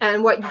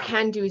 And what you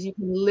can do is you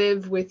can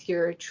live with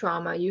your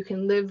trauma. You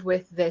can live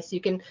with this. You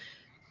can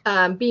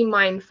be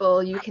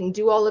mindful. You can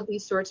do all of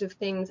these sorts of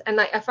things. And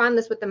I found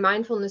this with the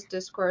mindfulness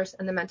discourse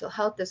and the mental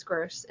health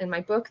discourse in my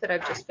book that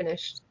I've just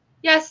finished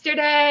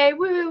yesterday.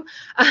 Woo!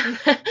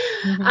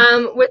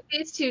 With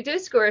these two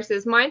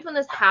discourses,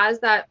 mindfulness has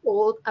that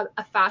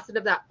a facet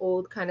of that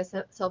old kind of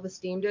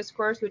self-esteem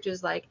discourse, which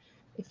is like,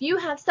 if you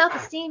have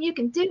self-esteem, you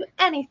can do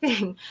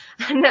anything.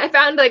 And I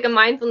found like a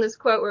mindfulness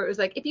quote where it was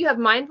like, if you have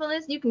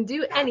mindfulness, you can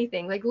do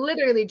anything. Like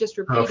literally just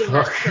repeating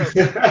that quote.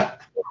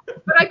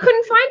 But I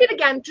couldn't find it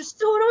again, which is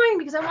so annoying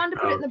because I wanted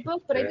to put it in the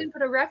book, but I didn't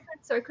put a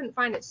reference, so I couldn't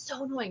find it.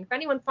 So annoying. If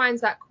anyone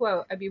finds that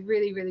quote, I'd be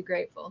really, really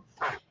grateful.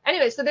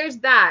 Anyway, so there's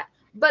that.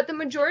 But the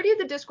majority of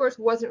the discourse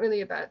wasn't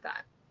really about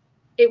that.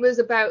 it was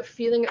about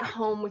feeling at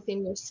home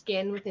within your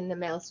skin, within the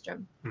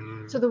maelstrom.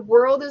 Mm. So the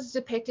world is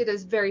depicted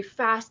as very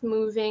fast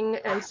moving,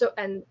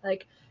 and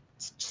like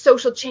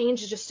social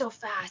change is just so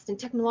fast, and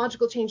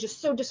technological change is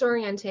so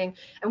disorienting,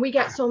 and we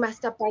get so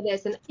messed up by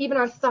this, and even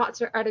our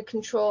thoughts are out of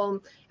control,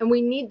 and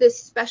we need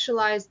this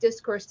specialized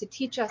discourse to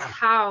teach us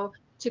how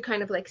to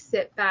kind of like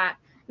sit back.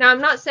 Now,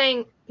 I'm not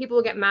saying people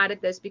will get mad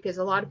at this, because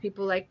a lot of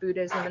people like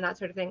Buddhism and that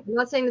sort of thing. I'm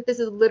not saying that this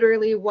is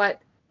literally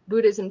what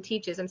Buddhism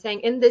teaches. I'm saying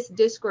in this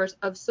discourse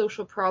of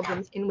social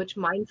problems in which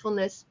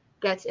mindfulness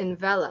gets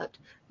enveloped,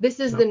 this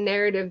is the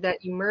narrative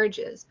that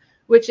emerges,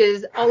 which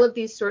is all of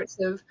these sorts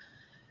of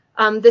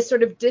this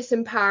sort of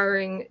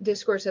disempowering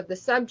discourse of the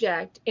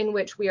subject, in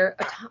which we are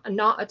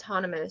not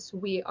autonomous,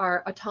 we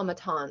are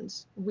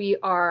automatons. We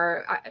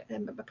are, I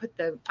put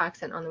the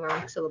accent on the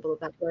wrong syllable of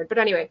that word, but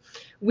anyway,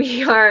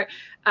 we are,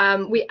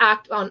 we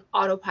act on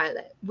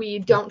autopilot. We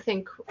don't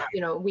think,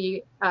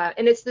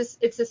 and it's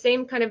the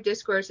same kind of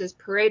discourse as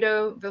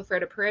Vilfredo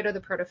Pareto, the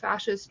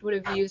proto-fascist, would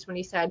have used when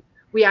he said,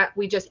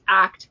 we just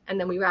act and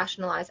then we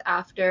rationalize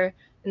after,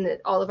 and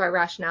that all of our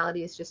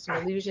rationality is just an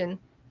illusion.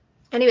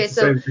 Anyway, it's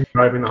the same thing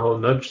driving the whole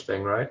nudge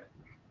thing, right?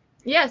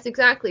 Yes,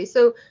 exactly.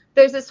 So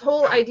there's this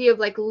whole idea of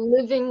like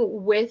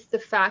living with the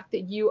fact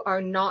that you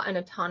are not an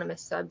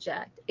autonomous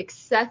subject,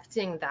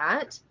 accepting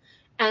that,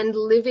 and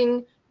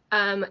living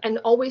and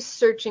always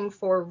searching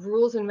for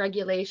rules and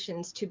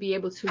regulations to be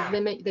able to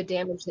limit the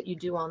damage that you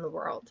do on the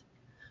world.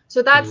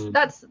 So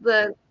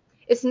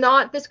it's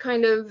not this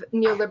kind of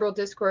neoliberal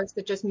discourse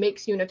that just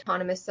makes you an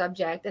autonomous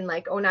subject and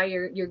like, oh, now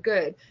you're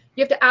good.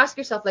 You have to ask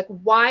yourself, like,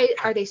 why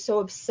are they so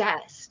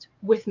obsessed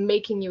with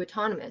making you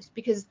autonomous?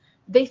 Because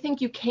they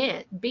think you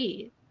can't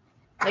be.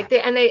 Like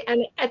and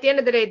at the end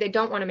of the day, they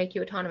don't want to make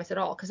you autonomous at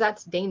all, because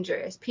that's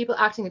dangerous. People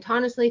acting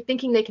autonomously,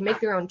 thinking they can make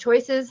their own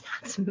choices,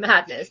 that's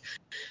madness.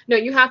 No,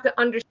 you have to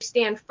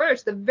understand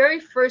first, the very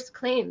first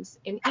claims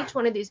in each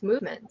one of these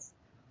movements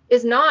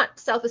is not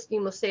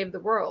self-esteem will save the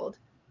world.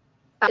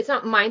 It's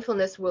not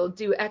mindfulness will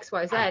do X,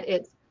 Y, Z.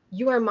 It's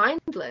you are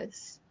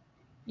mindless.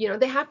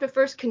 They have to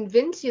first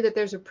convince you that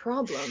there's a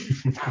problem,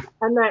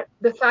 and that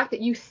the fact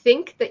that you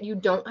think that you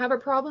don't have a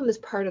problem is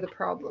part of the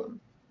problem.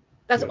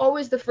 That's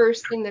always the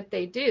first thing that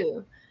they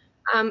do.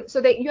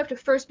 So that you have to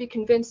first be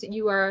convinced that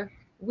you are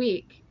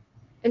weak.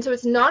 And so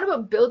it's not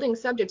about building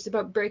subjects, it's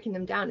about breaking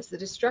them down. It's the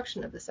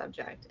destruction of the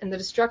subject, and the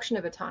destruction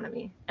of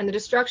autonomy, and the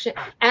destruction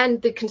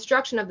and the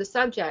construction of the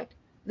subject.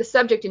 The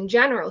subject in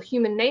general,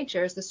 human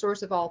nature, is the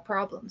source of all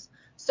problems.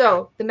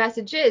 So the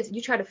message is,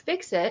 you try to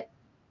fix it,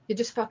 you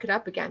just fuck it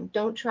up again.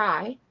 Don't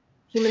try.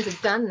 Humans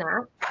have done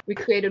that. We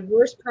created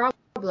worse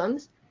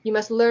problems. You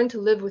must learn to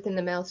live within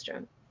the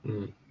maelstrom.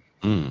 Did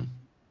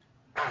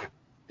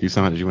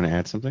you want to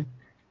add something?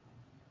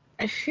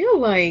 I feel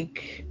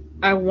like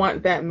I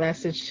want that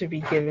message to be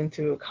given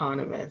to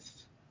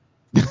economists.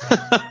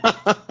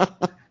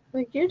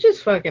 Like, you're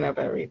just fucking up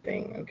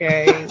everything,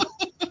 okay?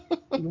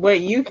 What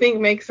you think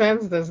makes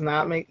sense does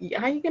not make.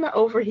 How are you gonna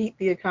overheat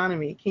the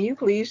economy? Can you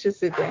please just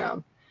sit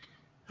down?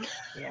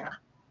 Yeah.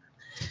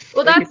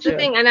 Well, that's the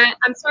thing, and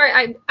I'm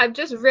sorry, I've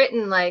just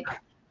written like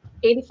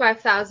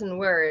 85,000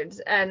 words,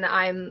 and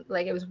I'm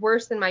like, it was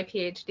worse than my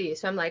PhD,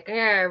 so I'm like,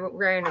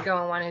 raring to go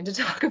and wanted to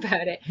talk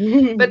about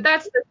it. But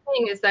that's the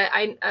thing, is that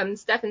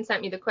Stefan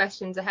sent me the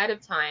questions ahead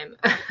of time,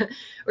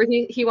 or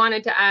he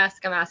wanted to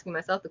ask. I'm asking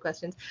myself the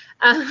questions,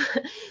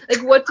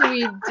 like, what do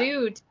we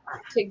do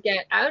to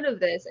get out of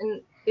this?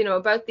 And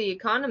about the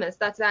economists,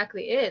 that's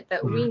exactly it,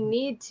 that we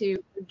need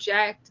to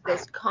reject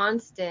this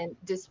constant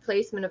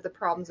displacement of the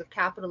problems of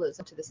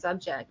capitalism to the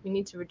subject. We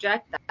need to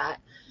reject that.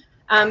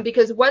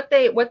 Because what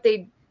they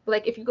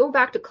like, if you go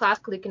back to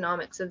classical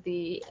economics of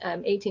the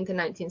 18th and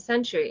 19th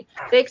century,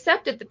 they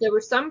accepted that there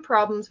were some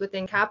problems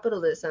within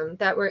capitalism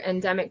that were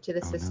endemic to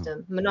the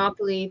system.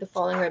 Monopoly, the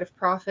falling rate of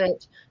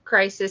profit,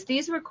 crisis.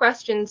 These were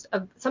questions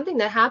of something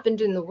that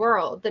happened in the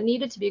world that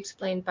needed to be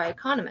explained by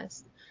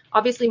economists.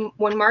 Obviously,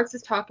 when Marx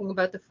is talking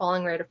about the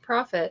falling rate of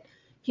profit,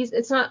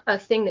 it's not a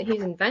thing that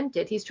he's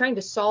invented. He's trying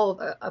to solve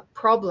a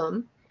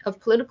problem of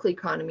political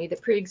economy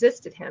that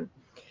pre-existed him.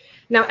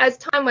 Now, as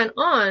time went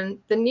on,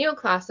 the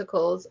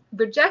neoclassicals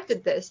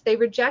rejected this. They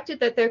rejected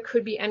that there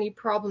could be any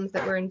problems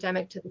that were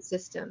endemic to the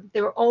system.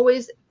 They were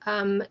always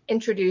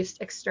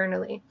introduced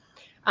externally.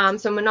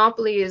 So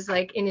monopoly is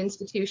like in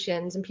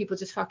institutions and people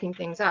just fucking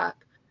things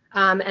up.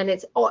 And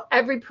it's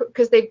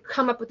because they've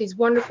come up with these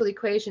wonderful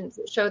equations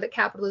that show that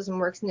capitalism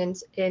works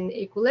in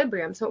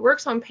equilibrium. So it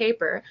works on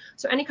paper.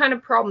 So any kind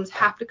of problems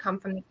have to come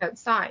from the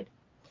outside.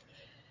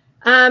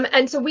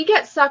 And so we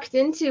get sucked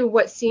into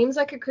what seems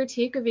like a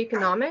critique of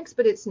economics,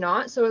 but it's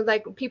not. So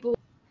like people,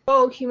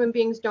 human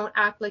beings don't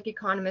act like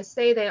economists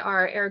say they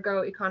are,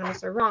 ergo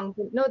economists are wrong.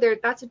 But no,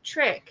 that's a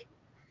trick,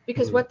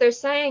 because what they're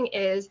saying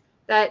is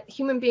that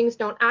human beings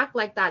don't act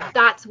like that.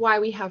 That's why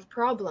we have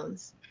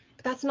problems.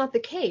 But that's not the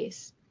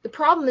case. The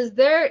problem is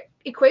their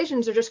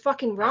equations are just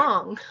fucking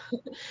wrong.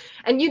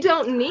 And you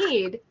don't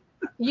need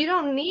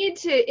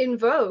to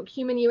invoke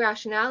human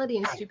irrationality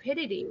and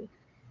stupidity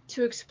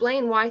to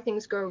explain why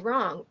things go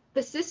wrong.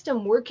 The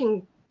system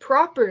working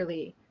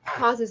properly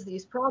causes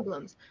these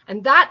problems.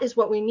 And that is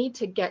what we need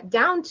to get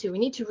down to. We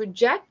need to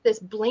reject this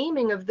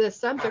blaming of the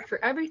subject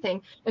for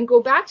everything and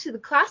go back to the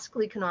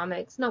classical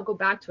economics. Not go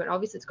back to it,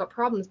 obviously it's got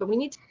problems, but we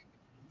need to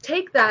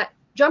take that,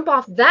 jump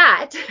off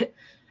that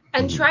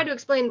and try to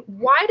explain,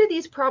 why do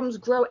these problems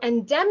grow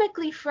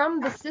endemically from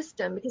the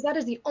system? Because that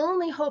is the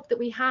only hope that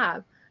we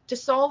have to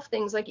solve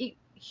things like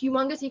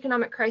humongous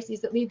economic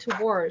crises that lead to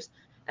wars.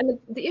 And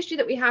the issue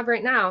that we have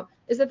right now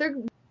is that they're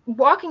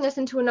walking us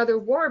into another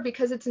war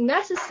because it's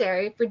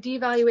necessary for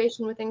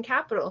devaluation within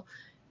capital.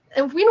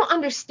 And if we don't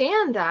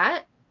understand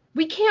that,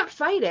 we can't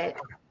fight it.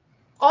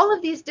 All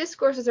of these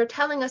discourses are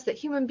telling us that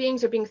human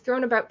beings are being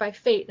thrown about by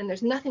fate and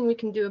there's nothing we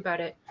can do about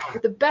it.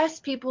 But the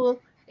best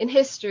people in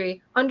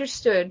history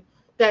understood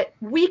that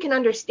we can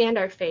understand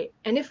our fate.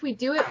 And if we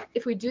do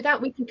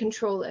that, we can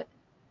control it.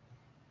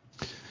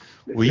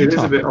 Well, you it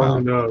is a bit about,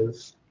 on the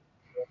nose.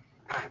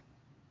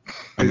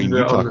 I mean,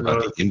 you talk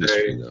about the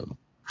industry, though.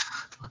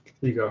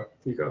 You go.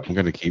 I'm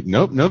going to keep.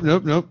 Nope.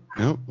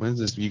 What is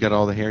this? You got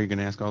all the hair? You're going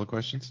to ask all the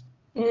questions?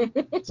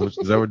 So, is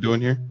that what we're doing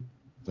here?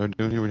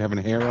 We're having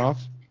a hair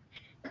off?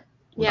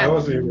 Yeah. I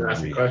wasn't even going to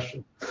ask the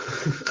question.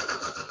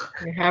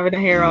 You're having a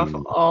hair off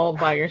all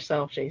by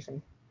yourself,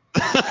 Jason.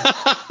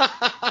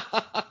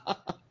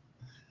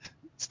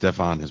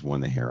 Stefan has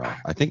won the hair off.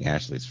 I think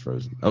Ashley's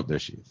frozen. Oh, there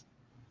she is.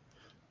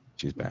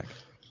 She's back.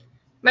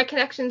 My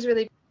connection's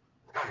really...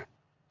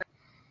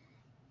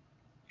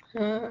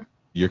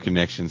 Your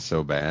connection's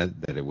so bad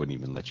that it wouldn't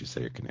even let you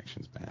say your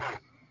connection's bad.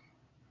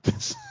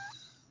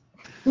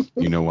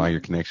 You know why your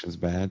connection's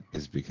bad?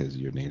 It's because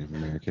you're Native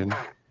American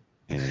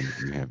and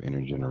you have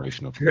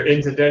intergenerational.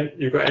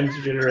 You've got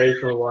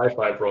intergenerational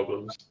Wi-Fi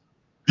problems.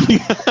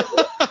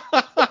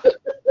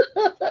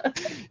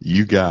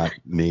 You got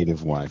native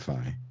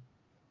Wi-Fi.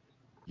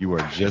 You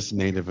are just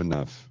native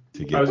enough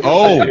to get.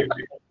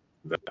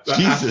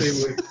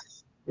 Jesus!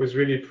 Was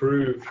really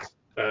proved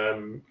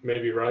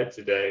maybe right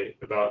today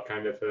about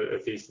kind of a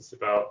thesis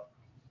about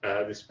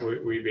this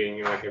we being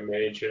in like a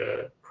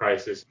major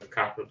crisis of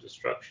capital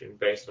destruction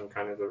based on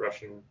kind of the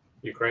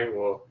Russian-Ukraine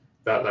war.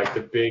 That like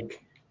the big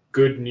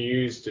good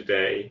news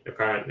today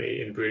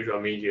apparently in bourgeois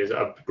media is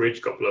that a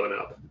bridge got blown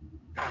up,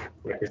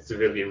 like a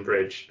civilian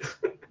bridge.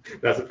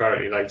 That's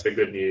apparently like the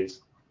good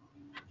news.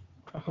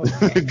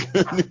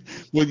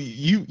 Well,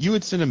 you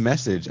had sent a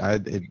message.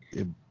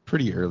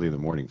 Pretty early in the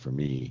morning for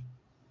me.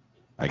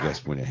 I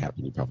guess when it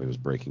happened, it probably was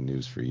breaking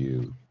news for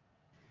you.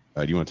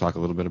 Do you want to talk a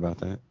little bit about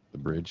that? The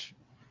bridge.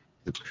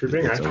 Should we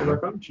bring Ashley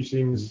back on? She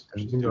seems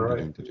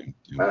alright.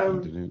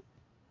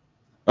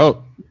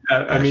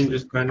 I mean,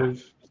 just kind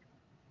of.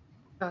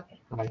 Okay.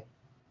 Hi.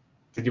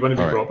 Did you want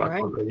to be brought back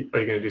on? Are you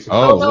going to do something?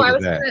 Oh, no,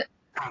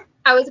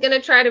 I was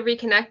gonna try to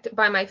reconnect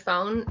by my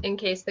phone in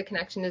case the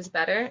connection is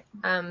better.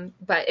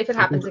 But if it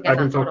happens again, I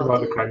can talk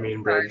about the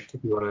Crimean Bridge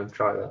if you want to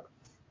try that.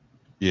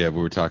 Yeah,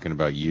 we were talking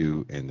about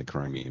you and the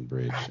Crimean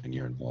Bridge and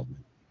your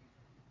involvement.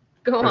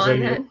 Go on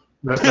then.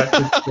 The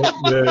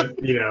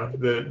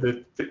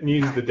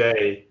news of the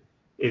day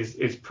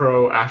is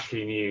pro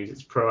Ashley news.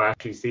 It's pro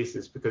Ashley's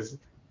thesis because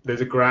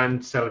there's a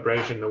grand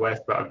celebration in the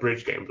West about a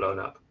bridge getting blown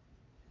up.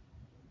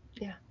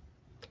 Yeah.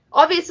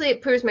 Obviously,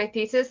 it proves my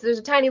thesis. There's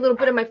a tiny little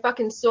bit of my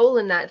fucking soul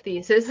in that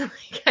thesis.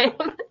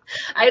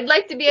 I'd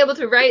like to be able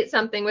to write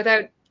something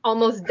without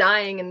almost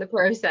dying in the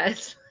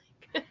process.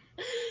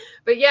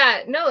 But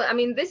yeah, no, I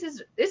mean, this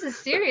is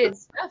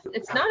serious stuff.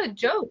 It's not a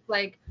joke.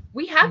 Like,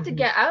 we have to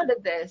get out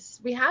of this.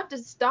 We have to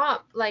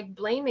stop, like,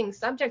 blaming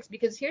subjects,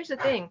 because here's the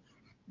thing.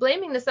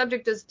 Blaming the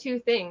subject does two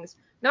things.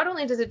 Not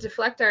only does it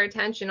deflect our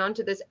attention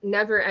onto this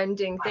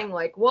never-ending thing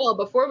like, well,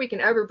 before we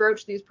can ever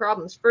broach these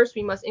problems, first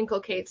we must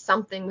inculcate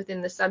something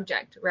within the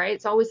subject, right?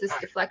 It's always this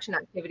deflection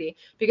activity,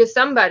 because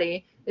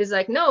somebody is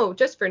like, no,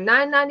 just for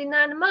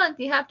 $9.99 a month,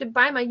 you have to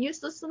buy my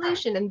useless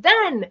solution, and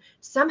then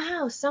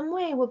somehow, some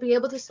way, we'll be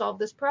able to solve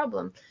this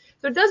problem.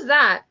 So it does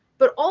that,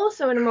 but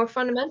also in a more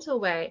fundamental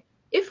way.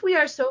 If we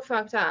are so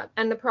fucked up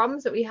and the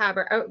problems that we have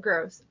are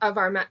outgrowths of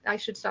our, I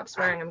should stop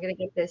swearing. I'm going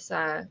to get this,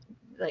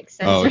 like,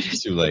 censored. Oh,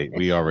 it's too late.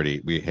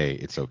 Hey,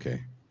 it's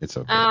okay. It's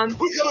okay.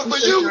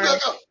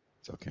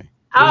 It's okay.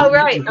 Oh,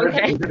 right.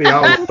 Okay.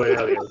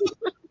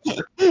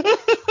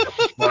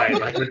 Right,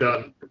 like we're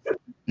done.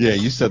 Yeah,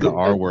 you said the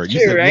R word. You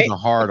said it was a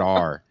hard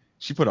R.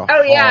 She put a hard R.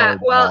 Oh, yeah.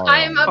 Well, R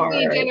I am of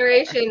the Right.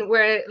 generation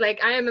where,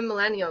 like, I am a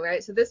millennial,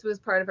 right? So this was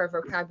part of our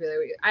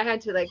vocabulary. I had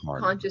to, like,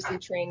 consciously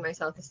train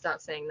myself to stop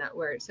saying that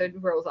word. So it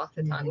rolls off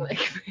the tongue, like,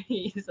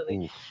 pretty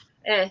easily.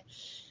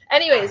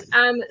 Anyways,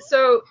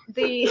 so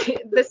the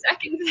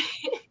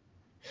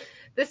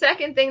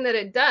second thing that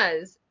it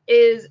does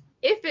is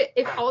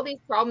if all these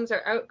problems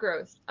are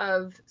outgrowths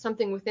of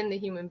something within the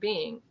human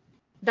being,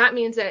 that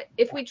means that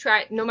if we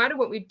try, no matter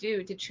what we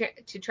do to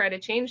try to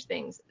change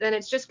things, then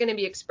it's just going to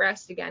be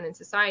expressed again in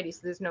society.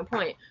 So there's no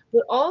point.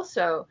 But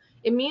also,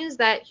 it means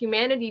that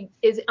humanity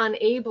is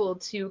unable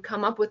to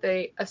come up with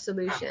a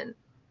solution,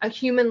 a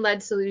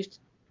human-led solution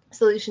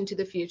solution to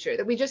the future,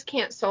 that we just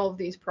can't solve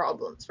these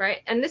problems, right?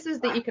 And this is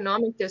the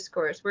economic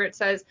discourse where it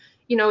says,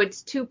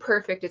 it's too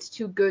perfect, it's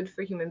too good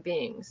for human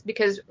beings,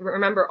 because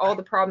remember, all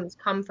the problems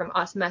come from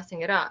us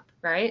messing it up,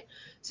 right?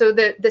 So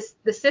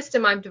the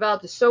system I've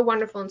developed is so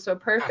wonderful and so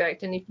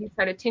perfect, and if you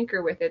try to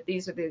tinker with it,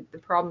 these are the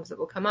problems that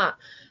will come up.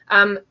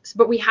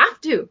 But we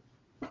have to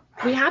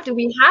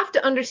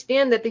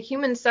understand that the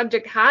human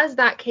subject has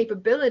that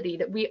capability,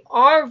 that we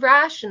are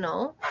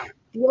rational.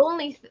 The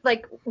only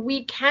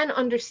we can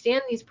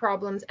understand these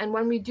problems, and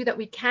when we do that,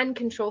 we can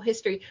control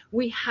history.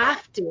 We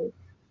have to,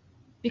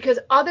 because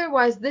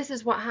otherwise this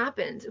is what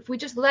happens. If we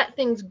just let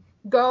things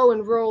go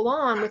and roll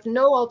on with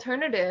no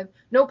alternative,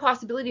 no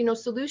possibility, no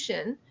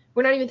solution,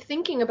 we're not even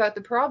thinking about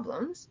the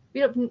problems.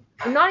 We're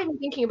not even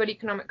thinking about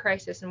economic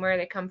crisis and where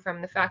they come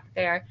from, the fact that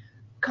they are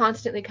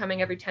constantly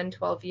coming every 10,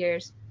 12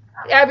 years.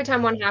 Every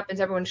time one happens,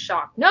 everyone's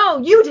shocked. No,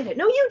 you did it.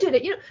 No, you did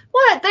it.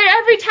 What? They're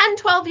every 10,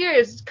 12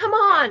 years. Come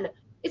on.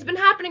 It's been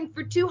happening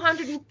for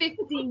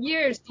 250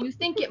 years. Do you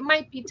think it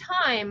might be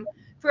time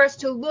for us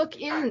to look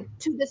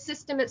into the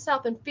system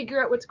itself and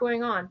figure out what's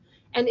going on?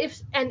 And in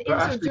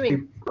so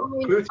doing,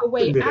 find a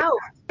way out.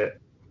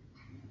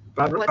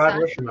 Bad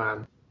Russian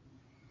man.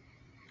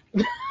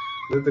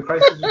 The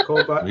crisis is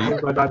called by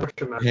Bad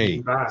Russian man. Hey,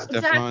 bad.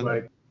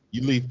 Stefan,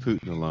 you leave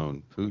Putin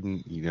alone.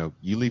 Putin,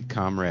 you leave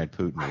Comrade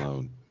Putin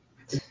alone.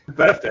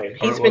 Birthday.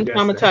 He's been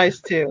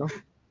traumatized too.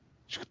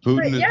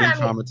 Putin has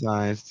been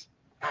traumatized.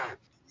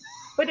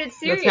 But it's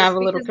serious. Let's have a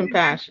little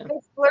compassion.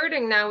 We're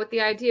flirting now with the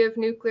idea of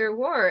nuclear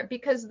war,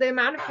 because the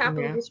amount of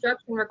capital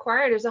destruction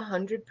required is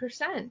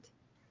 100%.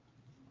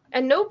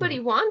 And nobody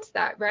wants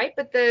that, right?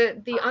 But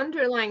the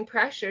underlying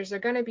pressures are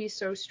going to be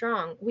so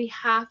strong. We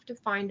have to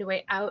find a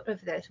way out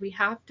of this. We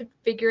have to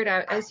figure it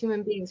out as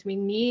human beings. We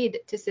need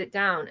to sit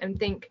down and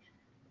think,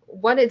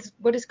 what is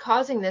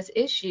causing this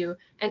issue,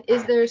 and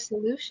is there a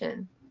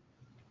solution?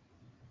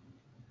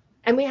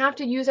 And we have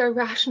to use our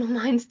rational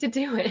minds to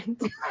do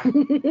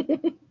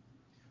it.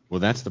 Well,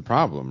 that's the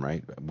problem,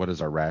 right? What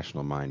is our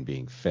rational mind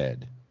being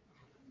fed?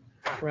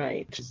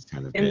 Right. Which has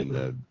kind of been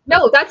the...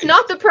 No, that's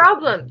not the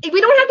problem.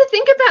 We don't have to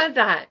think about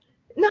that.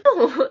 No.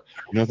 You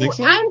don't think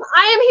so? I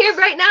am here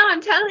right now. I'm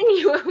telling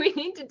you what we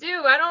need to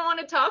do. I don't want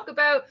to talk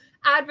about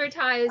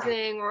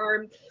advertising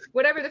or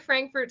whatever the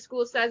Frankfurt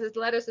School says has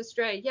led us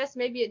astray. Yes,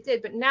 maybe it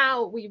did, but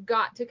now we've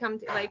got to come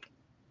to,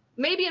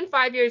 maybe in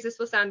 5 years this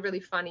will sound really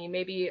funny.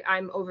 Maybe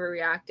I'm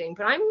overreacting,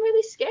 but I'm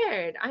really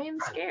scared. I am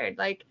scared.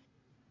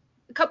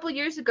 A couple of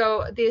years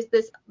ago,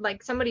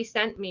 somebody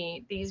sent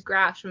me these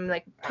graphs from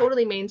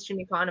totally mainstream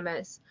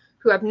economists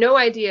who have no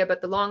idea about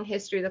the long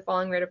history of the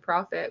falling rate of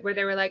profit, where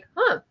they were like,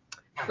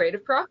 rate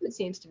of profit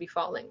seems to be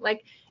falling.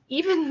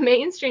 Even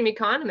mainstream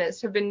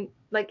economists have been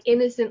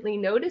innocently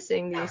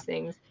noticing these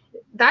things.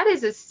 That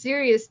is a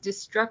serious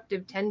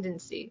destructive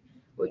tendency.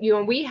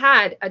 We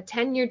had a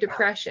 10-year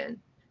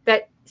depression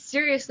that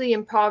seriously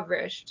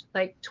impoverished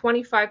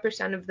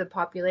 25% of the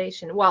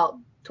population. Well,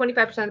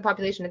 25% of the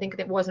population, I think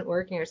it wasn't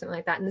working or something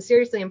like that, and the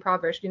seriously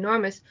impoverished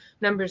enormous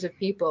numbers of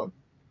people.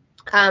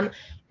 And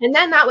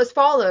then that was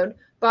followed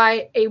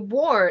by a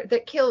war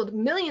that killed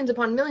millions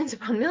upon millions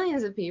upon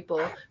millions of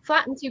people,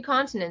 flattened 2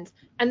 continents,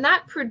 and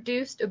that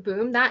produced a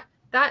boom. That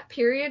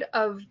period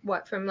of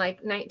from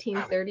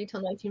 1930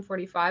 till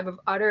 1945 of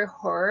utter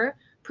horror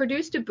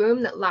produced a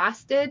boom that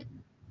lasted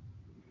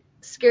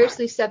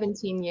scarcely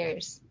 17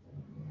 years.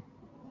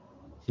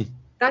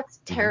 That's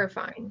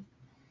terrifying.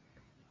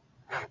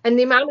 And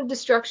the amount of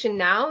destruction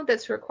now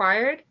that's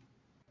required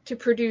to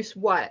produce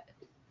what?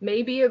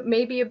 Maybe a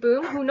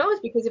boom? Who knows?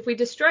 Because if we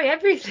destroy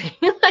everything,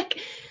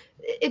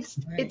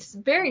 it's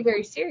very,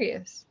 very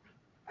serious.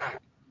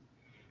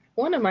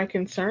 One of my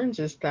concerns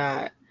is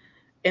that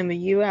in the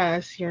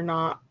U.S., you're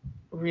not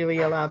really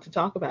allowed to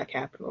talk about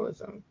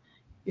capitalism.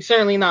 You're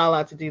certainly not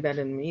allowed to do that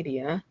in the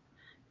media,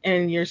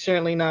 and you're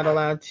certainly not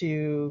allowed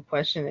to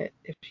question it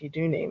if you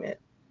do name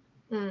it.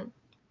 Mm.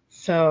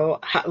 So,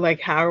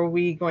 how are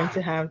we going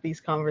to have these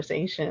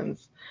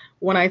conversations?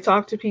 When I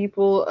talk to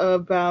people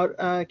about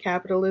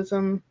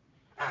capitalism,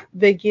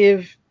 they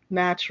give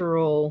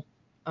natural,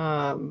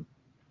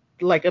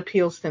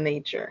 appeals to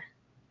nature,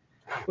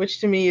 which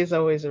to me is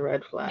always a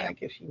red flag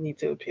if you need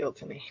to appeal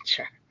to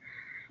nature.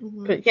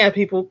 Mm-hmm. But yeah,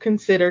 people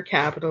consider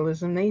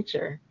capitalism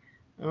nature.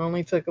 It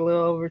only took a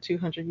little over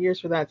 200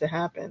 years for that to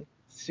happen.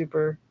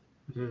 Super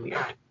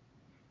weird.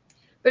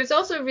 But it's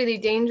also really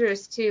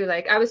dangerous too.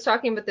 I was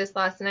talking about this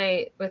last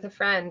night with a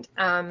friend,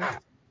 and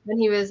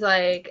he was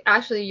like,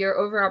 "Ashley, you're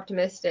over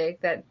optimistic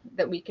that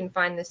we can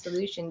find this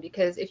solution,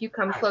 because if you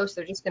come close,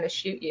 they're just going to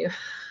shoot you."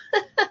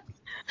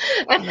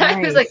 And nice. I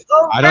was like,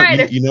 "Oh, I don't.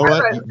 Right, you know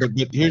what?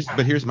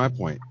 But here's my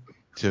point.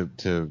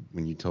 To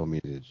when you told me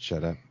to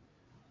shut up.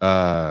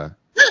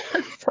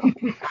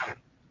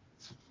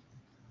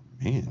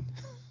 Man.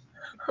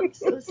 I'm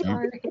so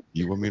sorry.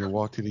 You want me to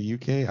walk to the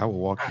UK? I will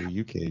walk to the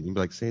UK. You'd be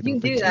like, say it.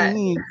 You do that.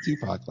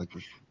 Tupac,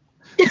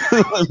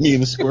 me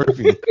and the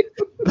Scorpion.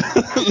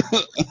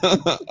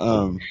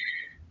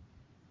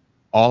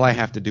 All I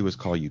have to do is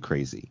call you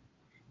crazy.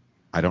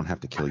 I don't have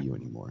to kill you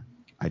anymore.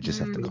 I just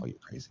have to call you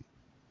crazy.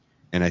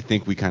 And I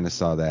think we kind of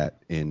saw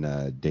that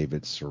in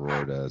David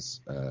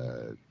Sirot's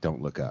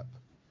Don't Look Up,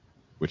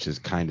 which is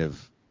kind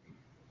of,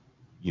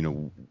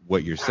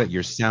 what you're saying.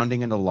 You're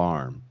sounding an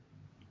alarm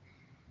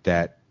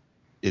that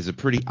is a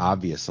pretty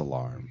obvious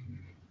alarm,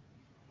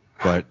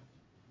 but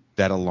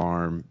that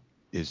alarm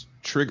is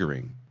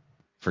triggering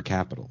for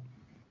capital.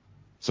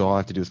 So all I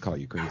have to do is call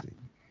you crazy.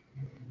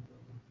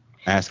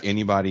 Ask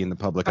anybody in the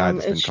public eye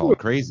that's been called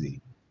crazy.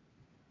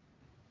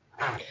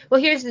 Well,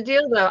 here's the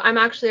deal, though. I'm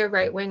actually a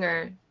right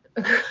winger,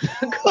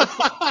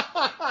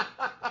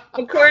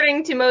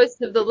 according to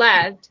most of the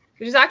left,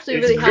 which is actually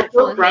really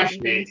helpful and handy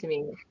thing to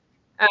me.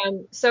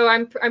 So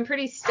I'm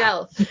pretty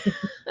stealth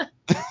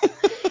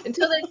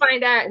until they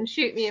find out and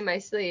shoot me in my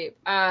sleep.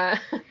 But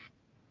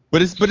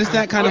it's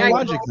that kind of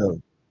logic, though.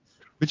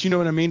 But you know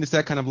what I mean? It's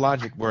that kind of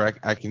logic where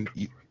I can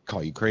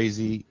call you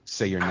crazy,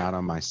 say you're not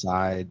on my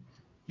side,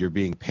 you're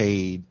being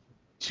paid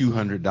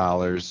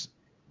 $200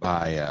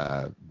 by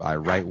a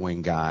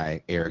right-wing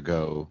guy,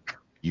 ergo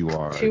you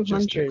are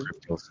just a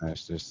crypto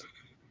fascist.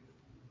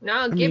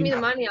 No, give me the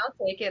money, I'll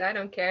take it. I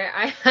don't care.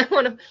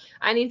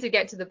 I need to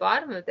get to the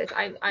bottom of this.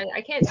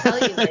 I can't tell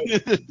you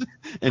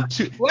and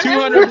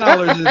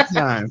 $200 at a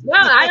time. No,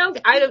 I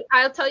don't.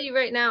 I'll tell you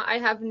right now, I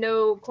have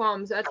no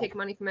qualms. I'll take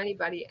money from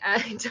anybody.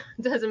 It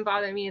doesn't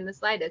bother me in the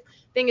slightest.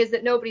 Thing is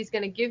that nobody's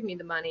going to give me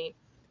the money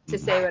to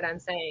say what I'm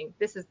saying.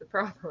 This is the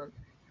problem.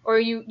 Or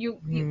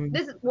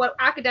this is what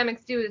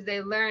academics do, is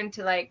they learn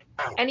to,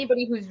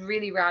 anybody who's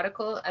really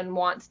radical and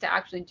wants to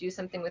actually do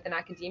something within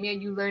academia,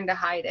 you learn to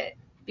hide it,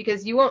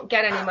 because you won't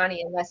get any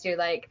money unless you're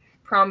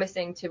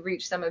promising to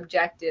reach some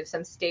objective,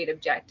 some state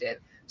objective.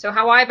 So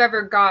how I've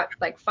ever got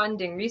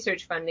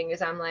research funding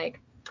is I'm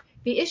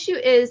the issue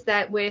is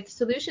that with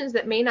solutions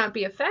that may not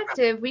be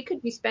effective, we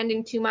could be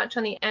spending too much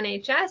on the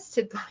NHS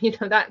to,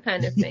 that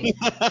kind of thing.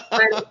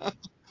 But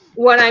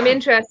what I'm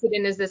interested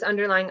in is this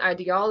underlying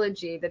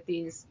ideology that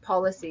these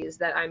policies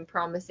that I'm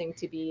promising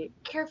to be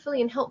carefully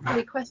and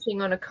helpfully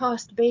questioning on a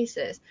cost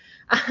basis,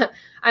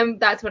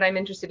 that's what I'm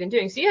interested in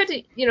doing. So you have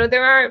to,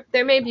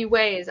 there may be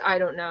ways, I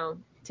don't know,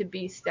 to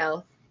be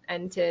stealth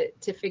and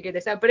to figure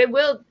this out, but it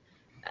will.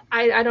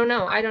 I don't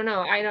know.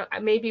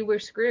 Maybe we're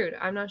screwed.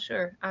 I'm not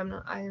sure. I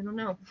don't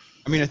know.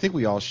 I think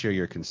we all share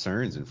your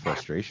concerns and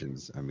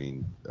frustrations.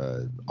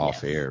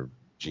 Off air,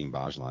 Jean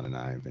Bajlan and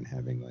I have been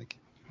having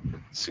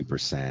super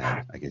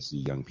sad, I guess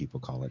you young people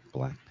call it,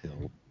 black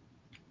pill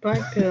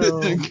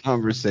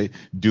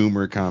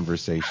doomer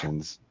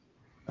conversations,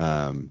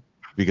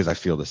 because I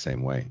feel the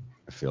same way.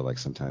 I feel like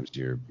sometimes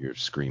you're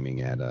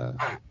screaming at a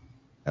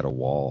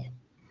wall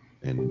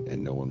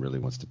and no one really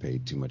wants to pay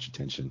too much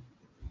attention.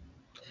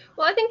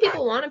 Well, I think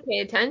people want to pay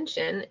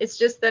attention. It's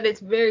just that it's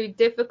very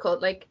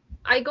difficult.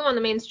 I go on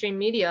the mainstream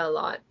media a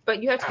lot,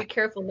 but you have to be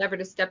careful never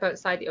to step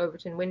outside the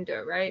Overton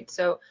window, right?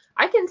 So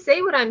I can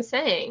say what I'm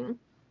saying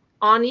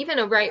on even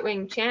a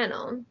right-wing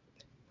channel,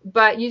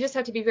 but you just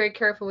have to be very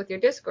careful with your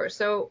discourse.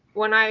 So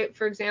when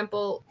for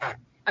example,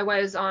 I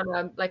was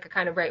on a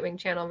kind of right-wing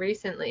channel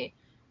recently,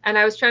 and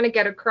I was trying to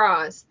get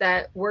across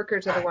that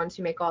workers are the ones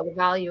who make all the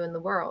value in the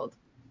world.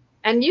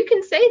 And you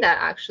can say that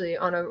actually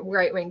on a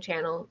right-wing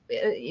channel,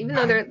 even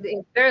though there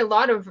are a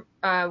lot of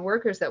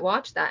workers that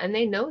watch that, and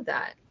they know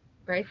that,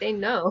 right? They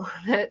know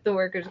that the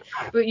workers,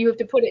 but you have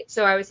to put it.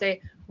 So I would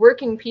say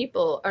working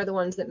people are the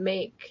ones that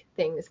make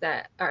things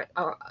that are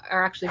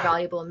actually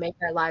valuable and make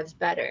our lives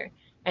better.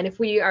 And if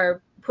we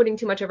are putting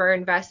too much of our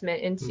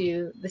investment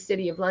into the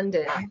city of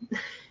London,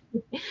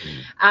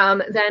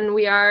 then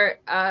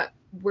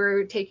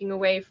we're taking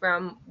away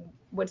from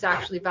what's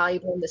actually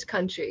valuable in this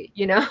country,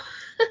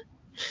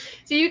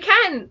 So you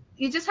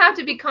just have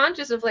to be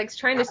conscious of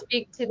trying to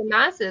speak to the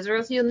masses, or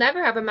else you'll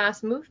never have a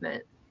mass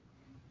movement.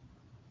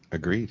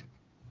 Agreed.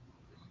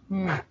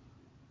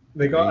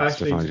 They got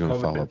Ashley to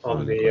comment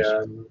on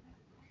the.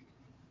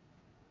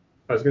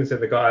 I was going to say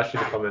they got Ashley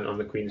to comment on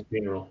the Queen's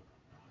funeral.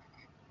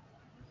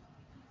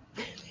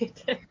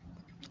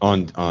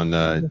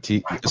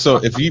 So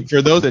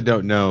for those that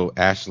don't know,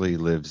 Ashley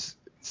lives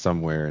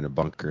somewhere in a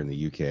bunker in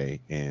the UK,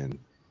 and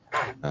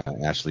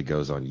Ashley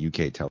goes on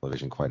UK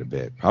television quite a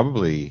bit.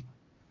 Probably,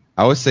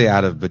 I would say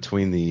out of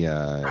between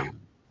the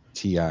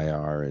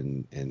TIR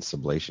and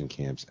sublation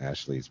camps,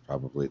 Ashley is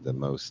probably the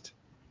most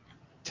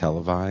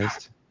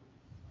televised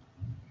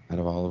out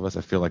of all of us.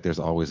 I feel like there's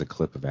always a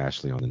clip of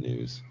Ashley on the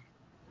news.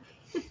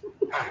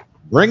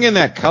 Bring in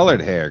that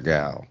colored hair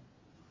gal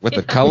with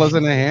the colors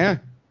in the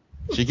hair.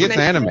 She gets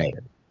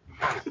animated.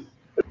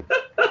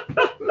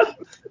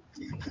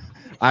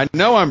 I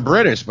know I'm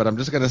British, but I'm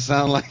just going to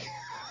sound like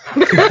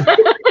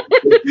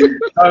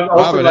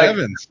Robert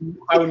Evans.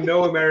 How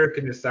no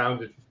American has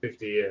sounded for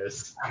 50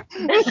 years.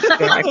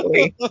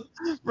 Exactly.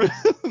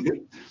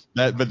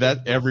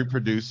 That every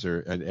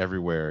producer and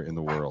everywhere in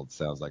the world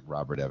sounds like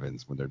Robert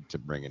Evans when they're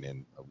bringing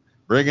in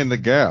the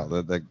girl,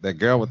 the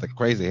girl with the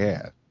crazy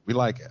hair. We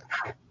like it.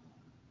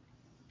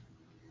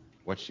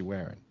 What's she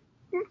wearing?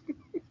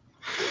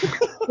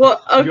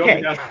 Well,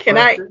 okay. Can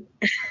I?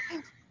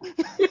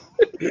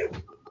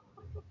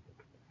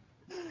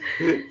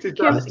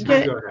 Go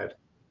ahead.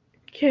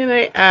 can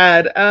I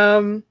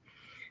add?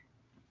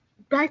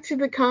 Back to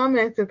the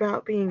comments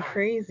about being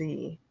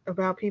crazy,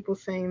 about people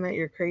saying that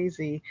you're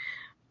crazy.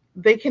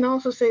 They can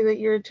also say that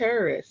you're a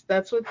terrorist.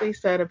 That's what they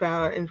said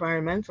about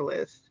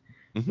environmentalists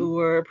who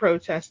were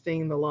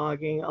protesting the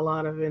logging, a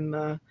lot of in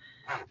the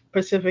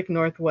Pacific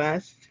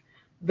Northwest.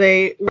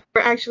 They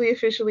were actually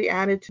officially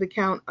added to the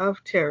count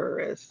of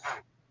terrorists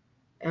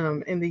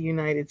in the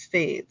United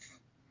States.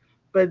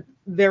 But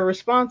their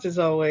response is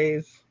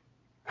always,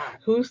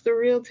 who's the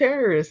real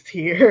terrorist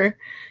here?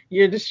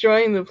 You're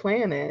destroying the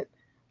planet.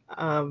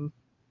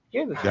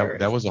 You're the terrorist.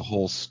 That was a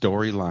whole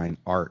storyline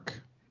arc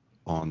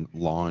on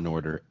Law and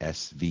Order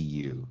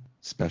SVU,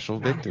 Special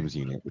Victims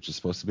Unit, which is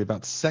supposed to be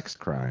about sex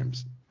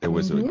crimes. There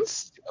was a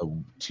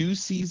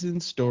 2-season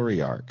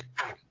story arc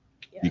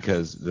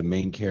because the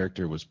main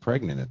character was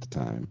pregnant at the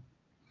time,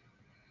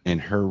 and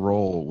her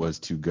role was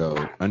to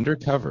go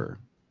undercover,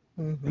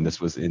 and this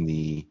was in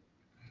the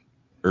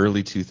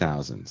early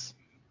 2000s,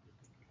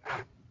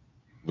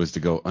 was to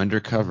go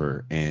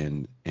undercover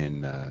and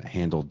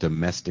handle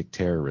domestic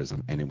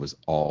terrorism, and it was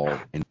all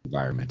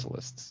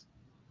environmentalists.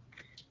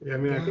 Yeah, I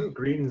mean, I think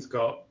Greens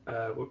got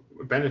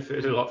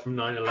benefited a lot from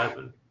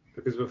 9/11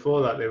 because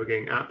before that they were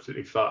getting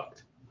absolutely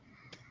fucked,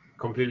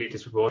 completely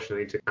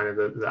disproportionately to kind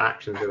of the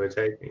actions they were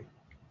taking.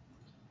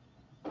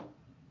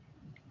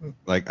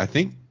 Like, I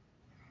think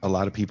a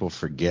lot of people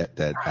forget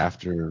that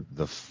after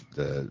the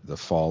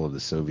fall of the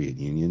Soviet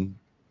Union,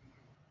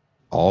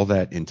 all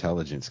that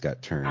intelligence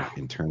got turned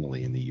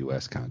internally in the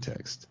U.S.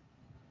 context,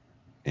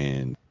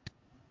 and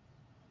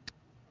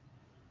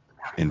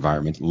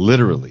environment,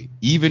 literally,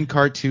 even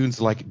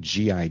cartoons like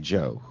G.I.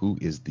 Joe, who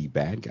is the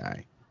bad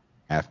guy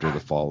after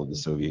the fall of the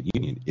Soviet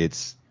Union,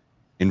 it's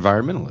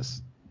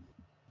environmentalists.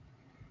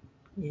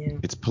 Yeah.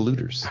 It's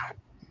polluters.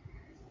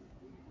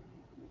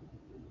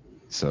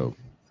 So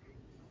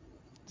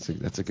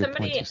that's a good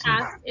Somebody point.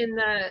 Somebody asked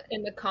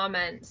in the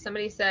comments,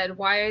 somebody said,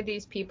 why are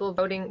these people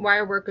voting, why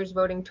are workers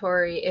voting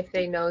Tory if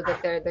they know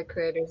that they're the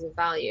creators of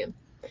value?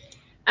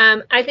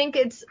 I think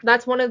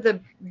that's one of the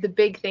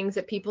big things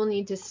that people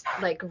need to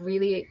like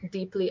really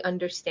deeply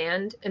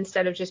understand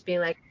instead of just being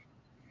like,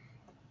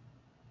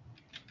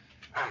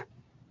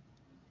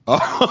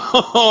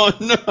 oh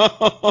no,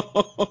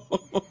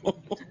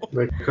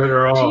 they cut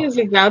her off. She is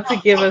about to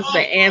give us the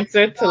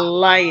answer to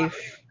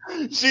life.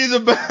 She's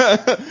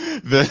about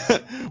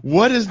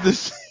what is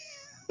this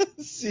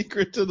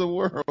secret to the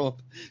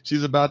world?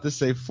 She's about to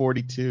say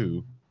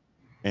 42,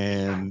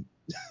 and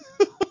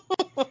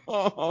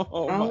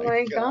oh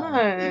my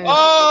god.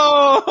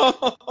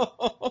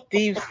 Oh,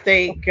 Deep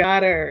State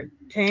got her.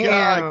 Damn.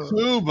 God,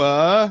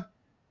 Cuba.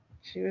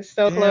 She was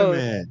so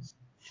close.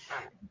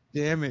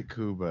 Damn it,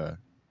 Cuba.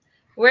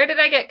 Where did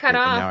I get cut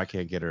off? And now I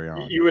can't get her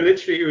on. You were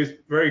literally, it was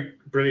very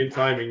brilliant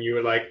timing. You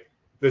were like,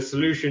 the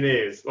solution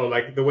is, or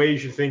like the way you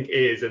should think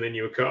is, and then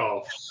you were cut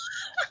off.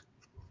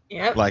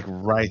 Yep. Like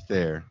right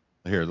there.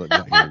 Here, look,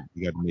 here,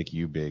 you got to make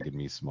you big and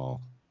me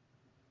small.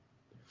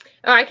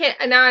 Oh, I can't.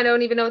 Now I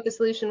don't even know what the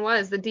solution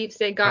was. The deep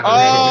state got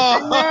Oh,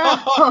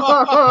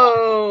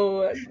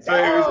 no. So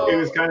it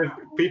was kind of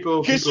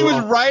people. Because she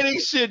was writing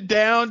shit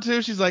down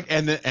too. She's like,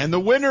 and the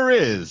winner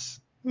is.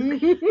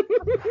 You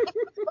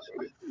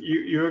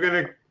were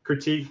gonna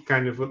critique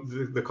kind of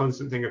the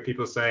constant thing of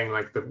people saying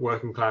like the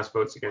working class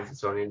votes against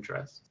its own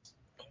interests.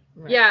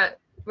 Right. Yeah,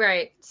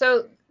 right.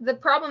 So the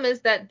problem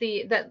is that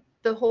the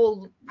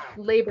whole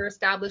labor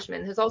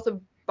establishment has also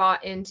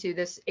bought into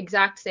this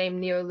exact same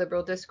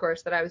neoliberal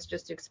discourse that I was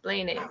just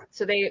explaining.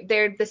 So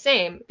they're the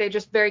same. They're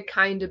just very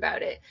kind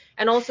about it.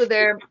 And also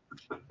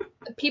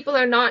people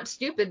are not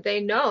stupid. They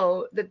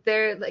know that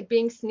they're like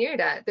being sneered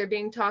at. They're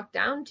being talked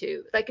down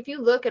to. Like if you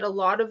look at a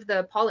lot of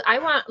the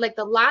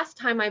the last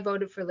time I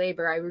voted for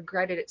Labor, I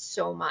regretted it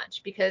so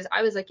much because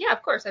I was like, yeah,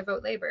 of course I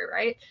vote Labor,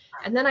 right?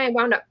 And then I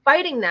wound up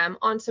fighting them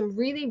on some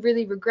really,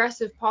 really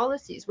regressive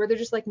policies where they're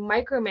just like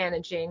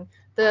micromanaging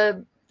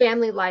the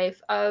family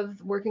life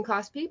of working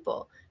class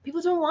people.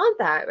 People don't want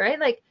that, right?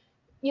 Like,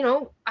 you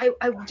know, I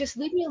just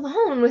leave me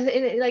alone with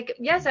it. Like,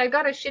 yes, I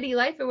got a shitty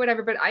life or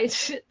whatever, but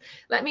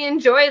let me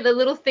enjoy the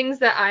little things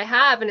that I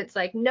have. And it's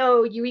like,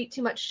 no, you eat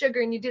too much sugar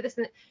and you do this,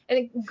 and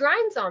it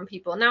grinds on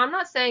people. Now, I'm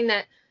not saying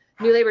that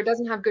New Labour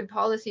doesn't have good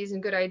policies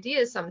and good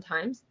ideas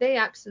sometimes. They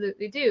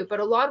absolutely do. But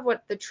a lot of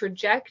what the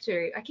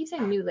trajectory, I keep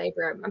saying New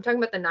Labour, I'm talking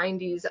about the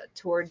 90s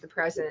toward the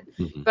present.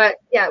 Mm-hmm. But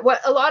yeah,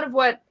 a lot of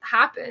what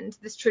happened,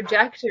 this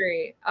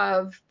trajectory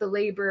of the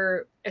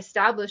Labour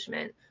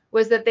establishment,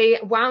 was that they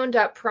wound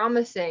up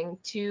promising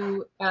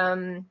to,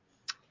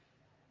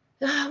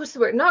 what's the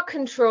word? Not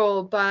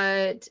control,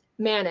 but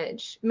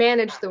manage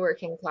the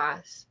working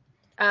class.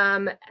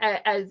 And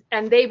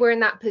they were in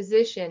that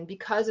position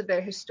because of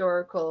their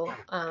historical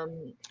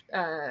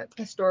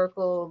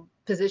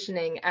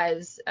positioning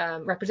as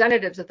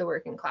representatives of the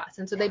working class.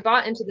 And so they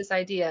bought into this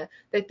idea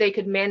that they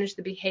could manage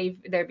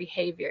their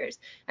behaviors.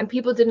 And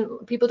people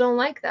don't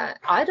like that.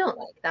 I don't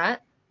like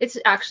that. It's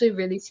actually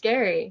really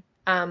scary.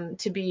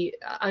 To be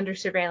under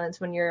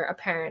surveillance when you're a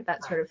parent,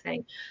 that sort of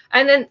thing.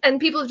 And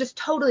people have just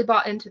totally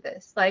bought into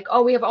this. Like,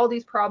 oh, we have all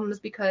these problems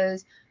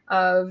because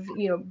of,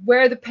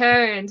 where are the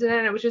parents,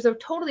 and which is a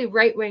totally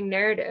right-wing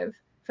narrative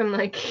from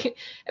like,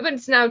 but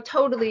it's now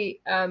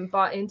totally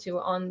bought into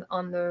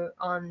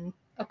on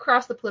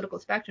across the political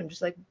spectrum,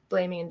 just like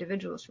blaming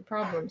individuals for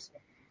problems.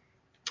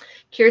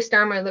 Keir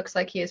Starmer looks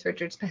like he is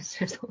Richard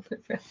Spencer's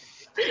older brother.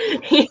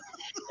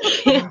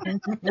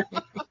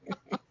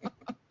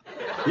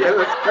 Yeah,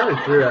 that's kind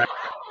of true.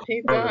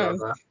 He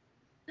does.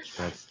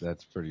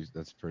 That's pretty.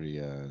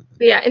 But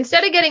yeah,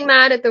 instead of getting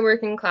mad at the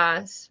working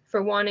class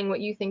for wanting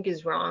what you think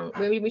is wrong,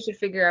 maybe we should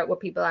figure out what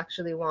people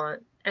actually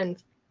want.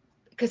 And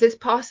because it's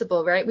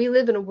possible, right? We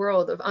live in a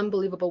world of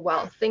unbelievable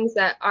wealth, things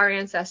that our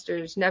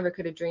ancestors never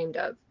could have dreamed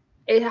of.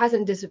 It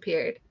hasn't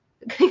disappeared.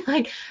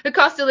 Like, the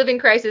cost of living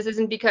crisis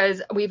isn't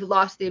because we've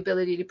lost the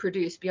ability to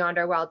produce beyond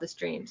our wildest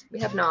dreams. We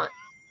have not.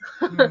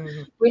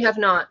 We have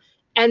not.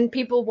 And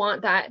people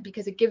want that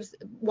because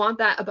want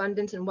that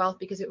abundance and wealth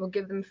because it will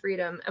give them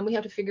freedom. And we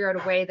have to figure out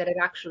a way that it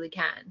actually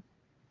can.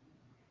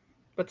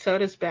 But so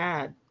does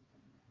bad.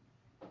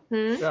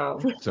 So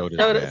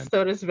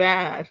does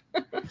bad.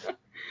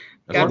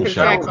 Got to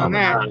protect on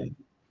that.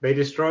 They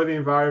destroy the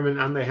environment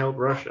and they help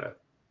Russia.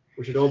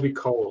 We should all be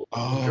cold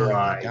and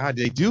dry. My God,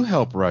 they do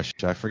help Russia.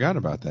 I forgot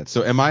about that.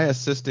 So am I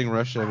assisting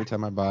Russia every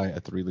time I buy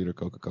a 3-liter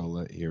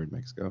Coca-Cola here in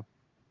Mexico?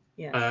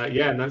 Yeah.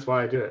 Yeah, and that's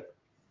why I do it.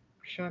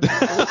 Sure.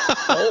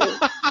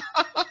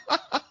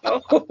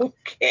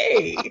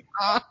 Okay.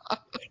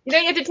 You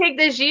have to take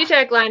this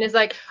Zizek line is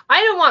like,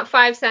 I don't want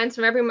 5 cents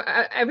from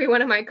every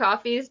one of my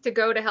coffees to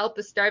go to help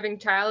a starving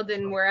child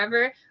in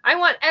wherever. I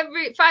want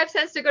every 5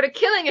 cents to go to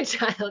killing a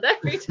child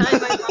every time I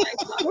buy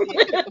coffee.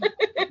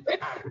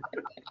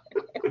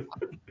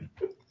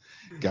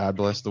 God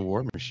bless the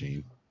war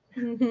machine.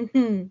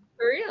 For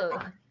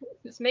real.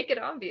 Just make it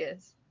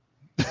obvious.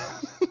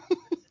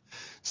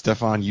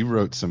 Stefan, you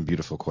wrote some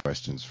beautiful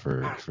questions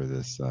for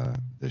this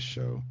this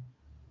show,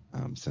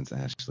 since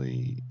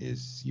Ashley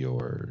is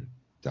your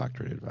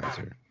doctorate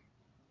advisor,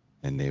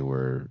 and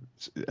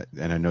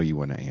I know you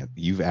want to answer.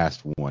 You've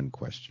asked one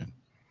question.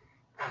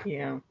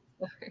 Yeah.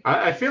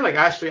 I feel like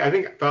Ashley, I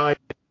think by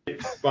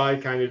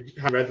kind of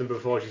having read them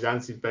before, she's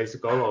answered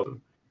basically all of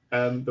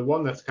them. The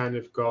one that's kind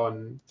of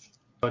gone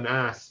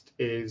unasked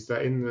is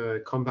that in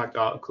the Compact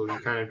article, you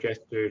kind of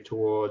gesture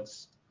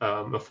towards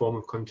a form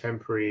of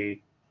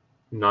contemporary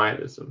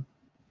nihilism,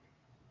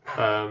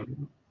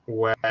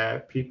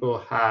 where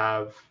people don't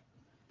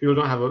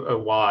have a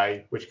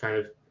why, which kind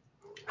of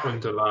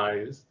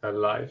underlies their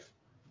life.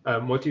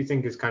 What do you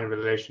think is kind of a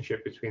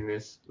relationship between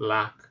this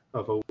lack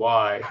of a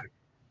why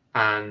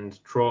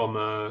and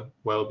trauma,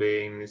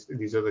 well-being,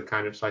 these other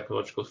kind of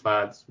psychological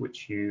fads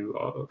which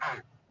you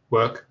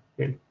work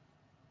in?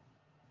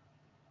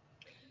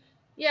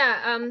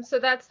 Yeah, so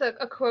that's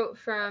a quote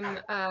from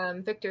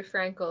Viktor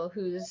Frankl,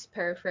 who's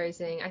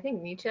paraphrasing, I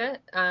think, Nietzsche.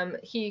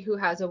 He who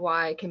has a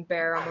why can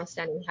bear almost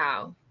any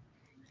how.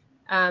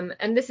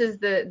 And this is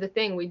the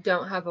thing, we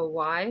don't have a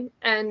why.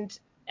 And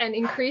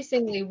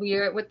increasingly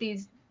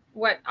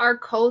what our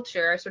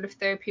culture, our sort of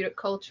therapeutic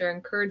culture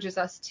encourages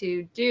us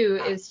to do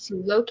is to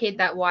locate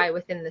that why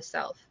within the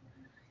self,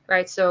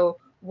 right? So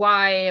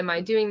why am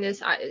I doing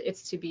this?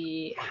 It's to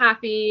be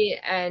happy.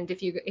 And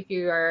if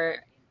you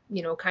are,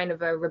 kind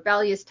of a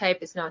rebellious type,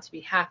 it's not to be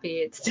happy.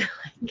 It's to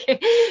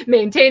like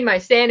maintain my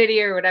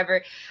sanity or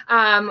whatever.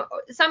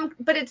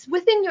 But it's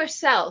within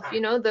yourself,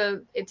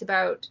 it's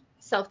about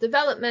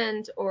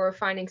self-development or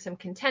finding some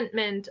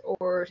contentment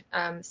or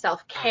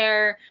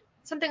self-care.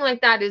 Something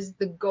like that is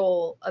the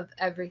goal of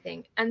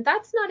everything. And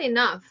that's not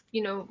enough.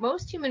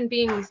 Most human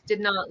beings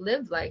did not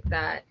live like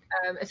that.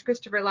 As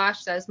Christopher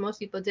Lasch says, most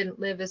people didn't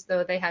live as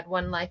though they had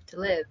one life to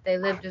live. They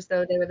lived as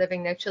though they were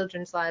living their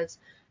children's lives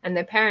and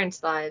their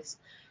parents' lives.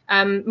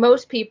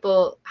 Most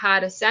people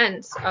had a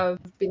sense of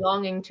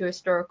belonging to a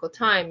historical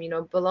time,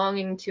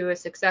 belonging to a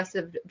succession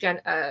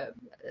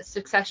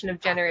of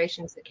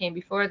generations that came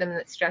before them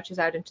that stretches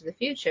out into the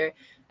future.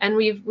 And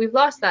we've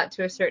lost that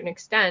to a certain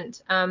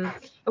extent. And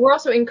we're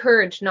also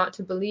encouraged not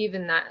to believe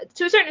in that.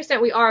 To a certain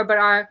extent we are, but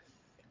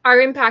our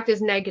impact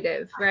is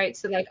negative, right?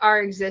 So like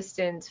our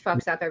existence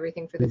fucks up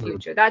everything for the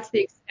future. That's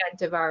the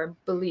extent of our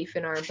belief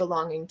in our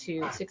belonging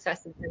to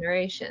successive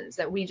generations,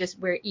 that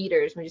we're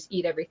eaters, we just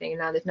eat everything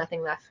and now there's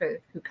nothing left for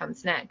who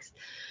comes next.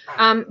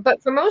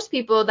 But for most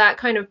people, that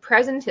kind of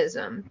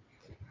presentism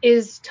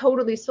is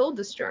totally soul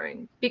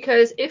destroying,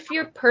 because if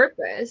your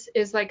purpose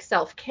is like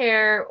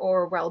self-care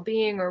or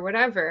well-being or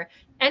whatever,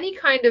 any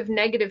kind of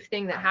negative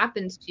thing that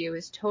happens to you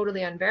is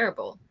totally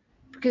unbearable.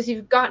 Because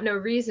you've got no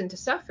reason to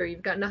suffer.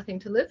 You've got nothing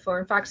to live for.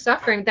 In fact,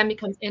 suffering then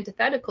becomes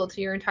antithetical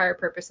to your entire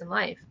purpose in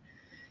life.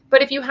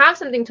 But if you have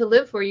something to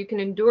live for, you can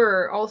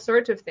endure all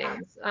sorts of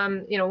things.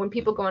 When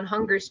people go on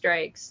hunger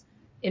strikes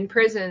in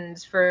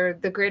prisons for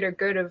the greater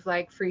good of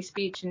like free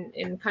speech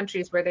in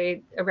countries where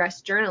they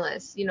arrest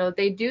journalists,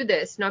 they do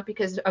this not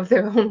because of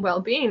their own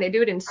well-being. They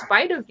do it in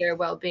spite of their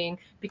well-being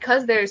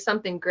because there's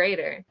something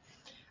greater.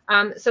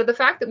 So the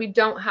fact that we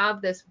don't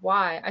have this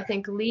why, I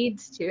think,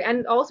 leads to,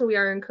 and also we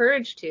are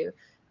encouraged to,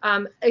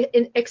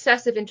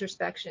 excessive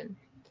introspection.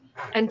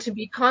 and to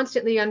be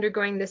constantly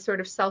undergoing this sort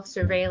of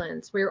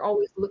self-surveillance where you're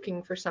always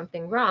looking for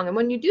something wrong. And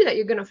when you do that,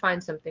 you're going to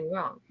find something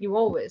wrong. You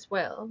always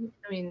will.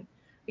 I mean,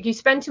 if you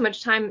spend too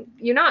much time,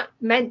 you're not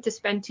meant to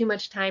spend too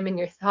much time in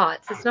your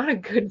thoughts. It's not a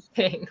good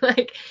thing.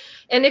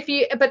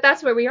 But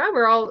that's where we are.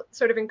 We're all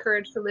sort of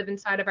encouraged to live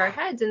inside of our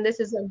heads. And this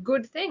is a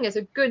good thing. As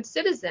a good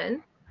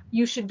citizen,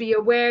 you should be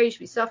aware, you should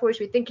be self-aware, you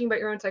should be thinking about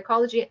your own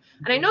psychology.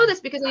 And I know this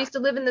because I used to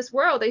live in this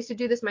world. I used to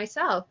do this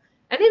myself.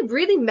 And it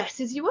really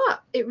messes you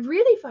up. It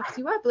really fucks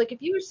you up. Like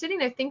if you were sitting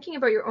there thinking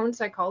about your own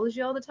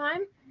psychology all the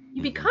time,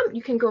 you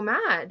can go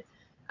mad.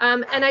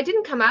 And I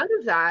didn't come out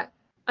of that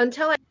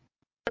until I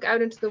look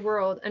out into the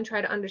world and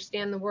try to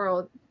understand the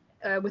world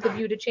with a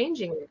view to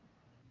changing it,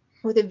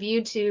 with a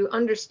view to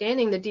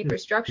understanding the deeper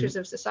structures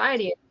of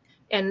society,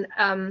 and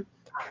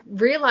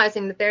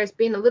realizing that there's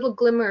been a little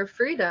glimmer of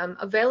freedom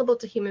available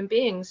to human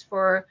beings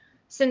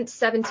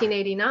since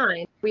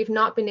 1789. We've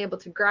not been able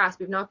to grasp,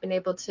 we've not been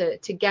able to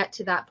get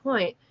to that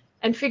point,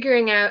 and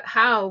figuring out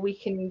how we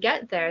can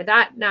get there.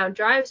 That now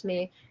drives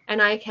me,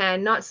 and I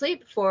can not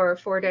sleep for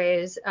 4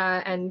 days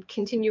and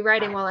continue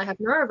writing while I have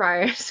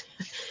norovirus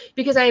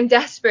because I am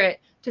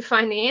desperate to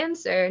find the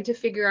answer and to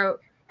figure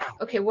out,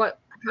 okay,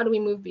 how do we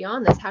move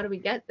beyond this? How do we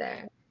get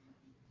there?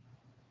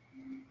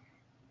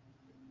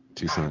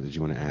 Toussaint, did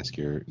you want to ask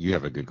you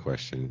have a good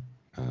question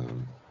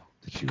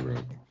that you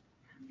wrote?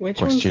 Which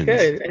Questions. one's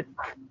good?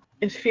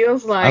 It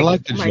feels like I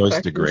like the my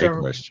Joyce DeGray are...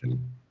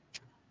 question.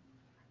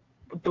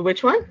 The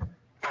which one?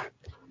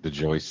 The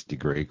Joyce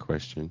DeGray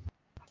question.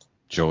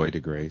 Joy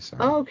DeGray,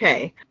 sorry. Oh,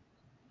 okay.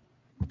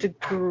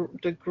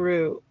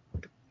 DeGrew.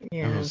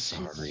 Yeah. Oh,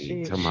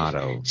 sorry.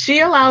 Tomato.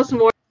 She allows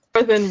more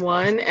than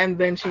one, and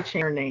then she changed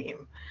her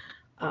name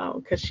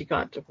because she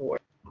got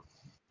divorced.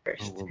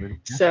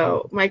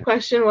 So my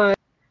question was,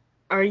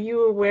 are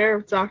you aware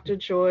of Dr.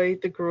 Joy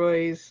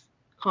DeGruy's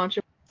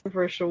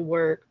controversial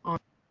work on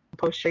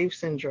post-shave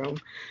syndrome?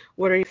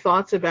 What are your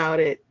thoughts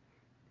about it?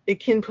 It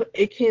can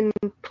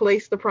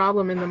place the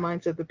problem in the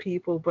minds of the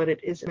people, but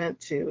it isn't meant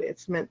to.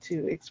 It's meant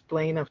to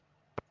explain a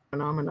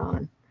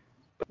phenomenon.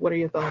 But what are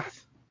your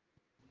thoughts?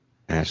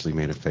 Ashley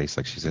made a face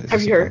like she said, "Is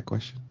Have this you a heard? bad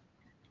question?"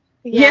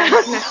 Yeah.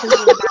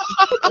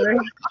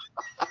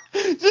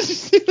 Did you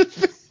see the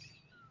face?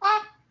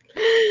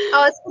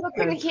 Oh, it's because I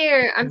couldn't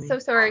hear. I'm so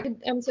sorry.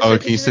 I'm so Oh, sorry.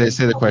 can you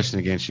say the question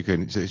again? She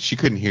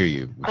couldn't hear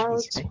you. Oh,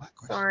 okay.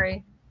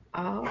 Sorry.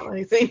 Oh,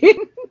 I see.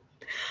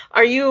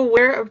 Are you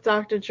aware of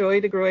Dr.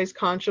 Joy DeGruy's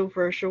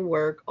controversial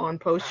work on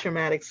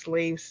post-traumatic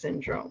slave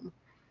syndrome?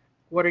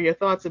 What are your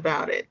thoughts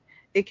about it?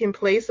 It can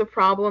place a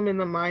problem in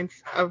the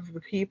minds of the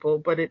people,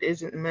 but it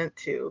isn't meant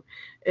to.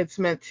 It's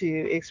meant to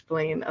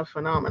explain a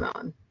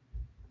phenomenon.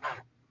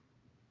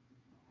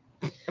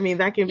 I mean,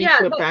 that can be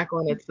flipped back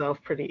on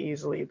itself pretty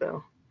easily,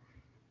 though.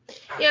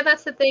 Yeah,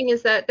 that's the thing,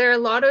 is that there are a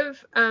lot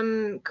of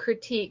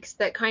critiques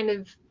that kind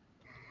of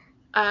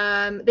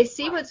they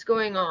see what's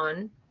going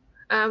on.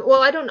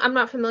 I'm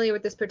not familiar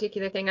with this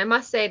particular thing. I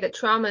must say that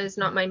trauma is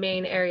not my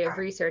main area of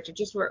research. I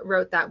just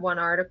wrote that one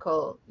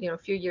article, a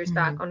few years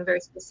back on a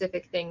very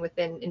specific thing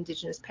within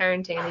Indigenous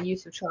parenting and the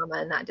use of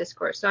trauma in that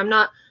discourse. So I'm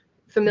not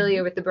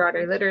familiar with the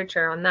broader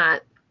literature on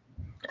that.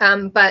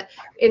 But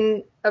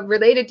in a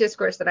related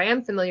discourse that I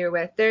am familiar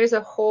with, there's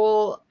a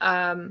whole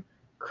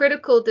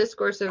critical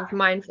discourse of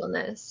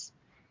mindfulness.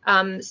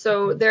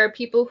 So there are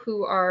people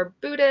who are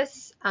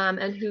Buddhists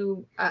and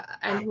who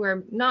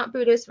are not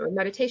Buddhists, or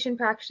meditation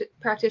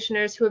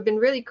practitioners, who have been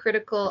really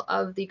critical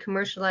of the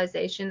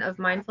commercialization of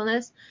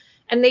mindfulness,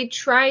 and they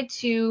try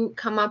to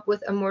come up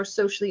with a more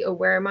socially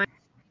aware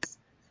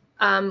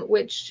mindfulness,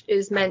 which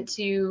is meant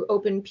to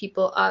open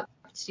people up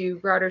to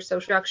broader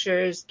social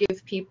structures,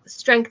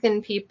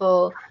 strengthen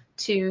people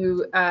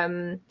to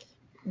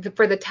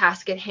for the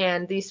task at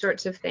hand, these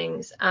sorts of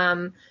things.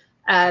 And,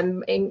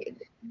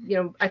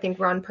 I think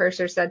Ron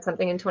Purser said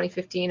something in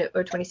 2015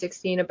 or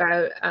 2016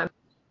 about.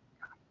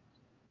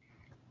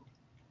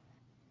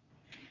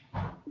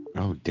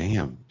 Oh,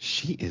 damn.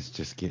 She is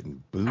just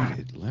getting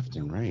booted left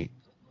and right.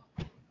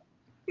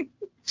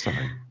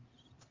 Sorry.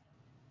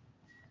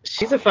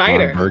 She's a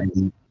fighter.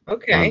 Ron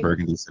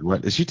Burgundy said,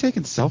 "What? Is she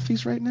taking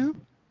selfies right now?"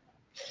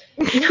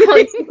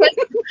 No,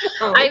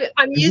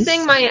 I'm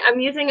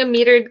using a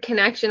metered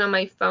connection on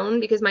my phone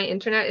because my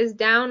internet is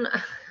down.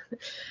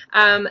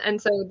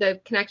 And so the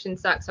connection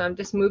sucks, so I'm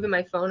just moving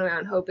my phone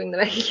around hoping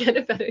that I can get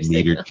a better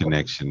signal. Metered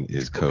connection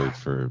is code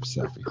for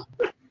selfie.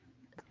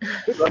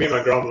 Me and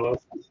my grandma.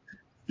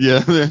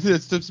 Yeah,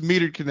 it's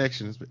metered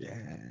connections, but yeah.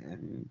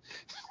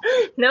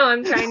 No,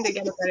 I'm trying to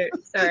get a better.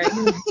 Sorry.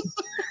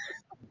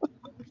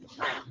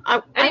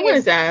 I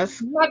wanted to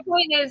ask. My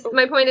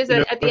point is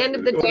that at the end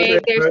of the day,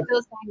 they're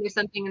still saying there's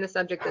something in the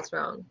subject that's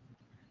wrong.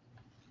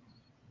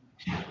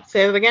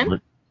 Say it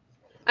again.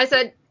 I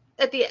said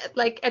at the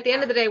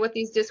end of the day, what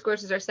these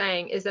discourses are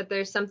saying is that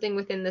there's something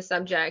within the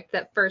subject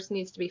that first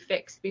needs to be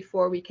fixed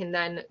before we can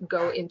then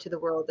go into the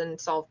world and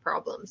solve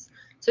problems.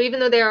 So even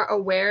though they are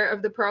aware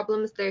of the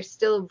problems, they're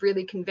still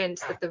really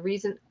convinced that the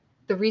reason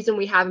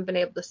we haven't been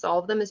able to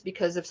solve them is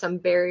because of some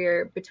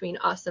barrier between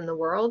us and the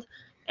world.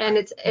 And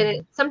it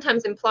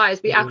sometimes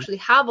implies we actually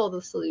have all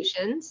the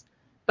solutions,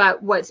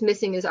 but what's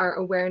missing is our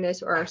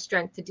awareness or our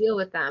strength to deal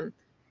with them.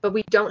 But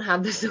we don't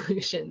have the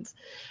solutions.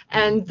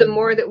 And the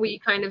more that we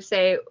kind of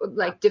say,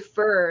 like,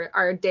 defer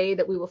our day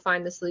that we will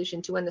find the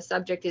solution to when the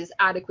subject is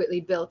adequately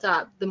built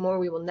up, the more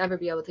we will never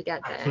be able to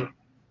get there.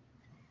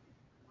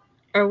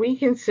 Are we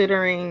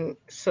considering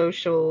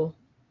social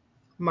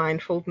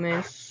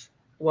mindfulness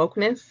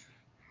wokeness?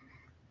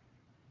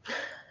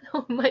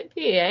 Oh, might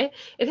be, eh?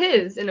 It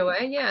is, in a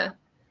way, yeah.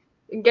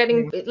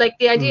 Getting, like,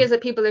 the idea is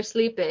that people are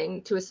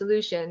sleeping to a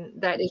solution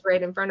that is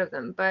right in front of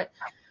them. But,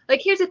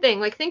 like, here's the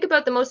thing. Like, think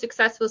about the most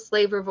successful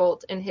slave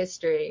revolt in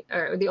history,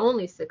 or the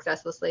only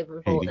successful slave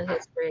revolt in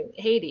history,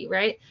 Haiti,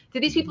 right? Do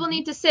these people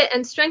need to sit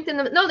and strengthen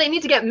them? No, they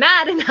need to get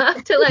mad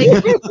enough to, like,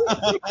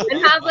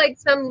 and have, like,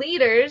 some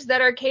leaders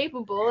that are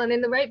capable and in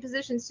the right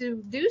positions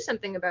to do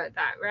something about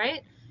that,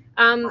 right?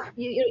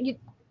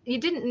 You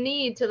didn't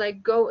need to,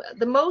 like, go.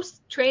 The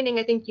most training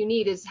I think you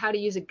need is how to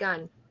use a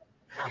gun.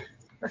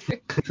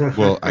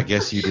 Well, I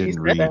guess you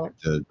didn't read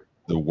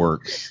the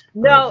works.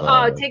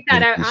 No, take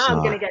that out.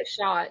 I'm gonna get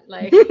shot.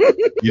 Like, you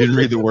didn't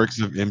read the works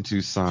of M.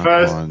 Toussaint.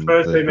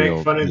 First they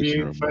make fun of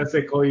you. First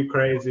they call you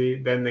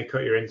crazy. Then they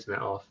cut your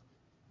internet off.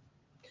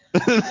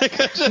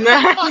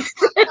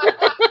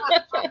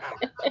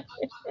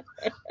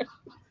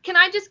 Can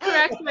I just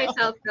correct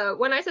myself though?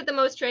 When I said the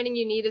most training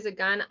you need is a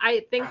gun,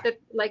 I think that,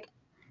 like,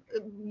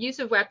 use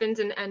of weapons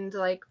and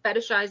like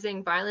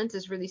fetishizing violence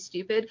is really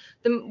stupid.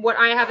 What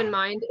I have in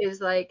mind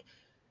is, like,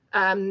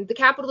 the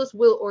capitalists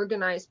will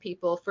organize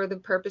people for the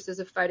purposes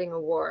of fighting a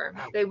war.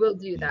 They will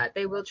do that.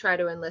 They will try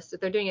to enlist it.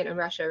 They're doing it in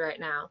Russia right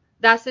now.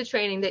 That's the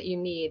training that you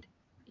need,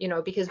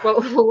 because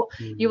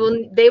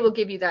they will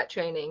give you that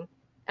training.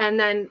 And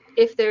then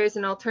if there is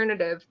an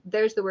alternative,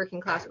 there's the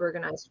working class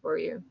organized for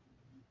you.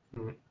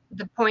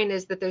 The point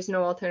is that there's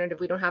no alternative.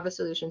 We don't have a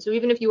solution. So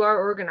even if you are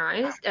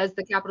organized, as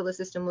the capitalist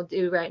system will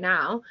do right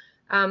now,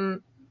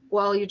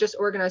 well, you're just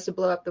organized to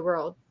blow up the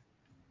world.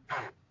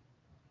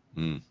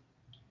 You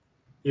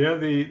know,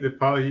 the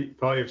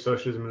Party of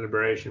Socialism and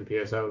Liberation,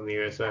 PSL, in the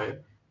USA,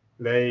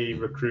 they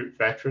recruit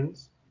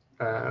veterans,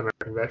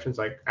 American veterans,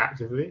 like,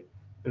 actively,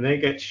 and they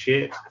get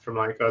shit from,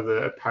 like, other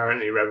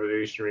apparently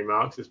revolutionary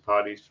Marxist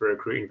parties for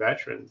recruiting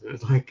veterans. And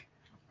it's like,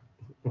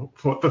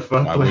 what the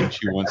fuck? Why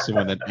wouldn't you want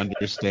someone that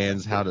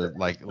understands how to,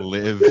 like,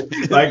 live?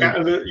 Like,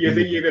 you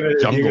think you're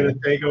gonna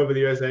take over the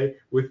USA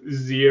with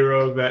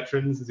 0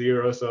 veterans,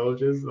 0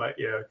 soldiers? Like,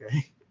 yeah,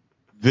 okay.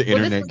 The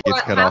internet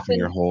gets cut off and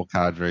your whole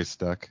cadre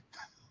stuck.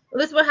 Well,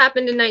 this is what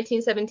happened in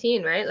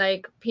 1917, right?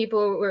 Like,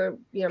 people were,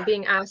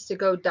 being asked to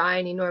go die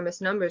in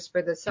enormous numbers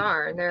for the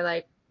Tsar, and they're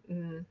like,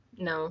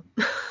 no.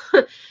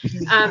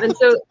 And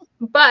so,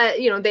 but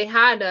they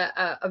had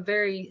a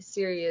very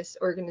serious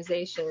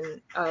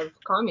organization of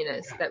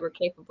communists that were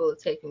capable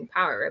of taking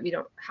power. Right? We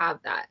don't have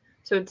that,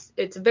 so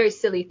it's a very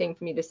silly thing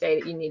for me to say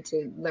that you need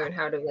to learn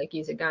how to, like,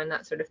 use a gun,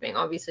 that sort of thing.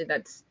 Obviously,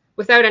 that's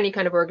without any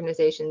kind of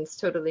organization, it's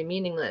totally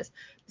meaningless.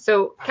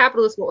 So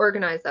capitalists will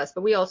organize us,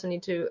 but we also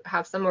need to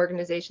have some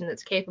organization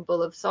that's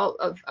capable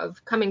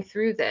of coming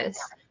through this,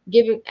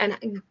 giving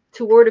and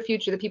toward a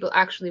future that people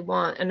actually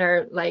want and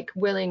are, like,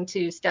 willing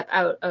to step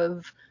out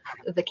of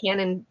the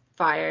cannon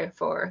fire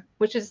for,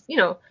 which is,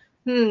 do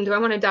I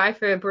want to die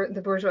for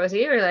the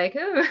bourgeoisie, or, like,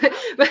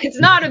 but it's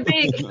not a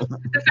big,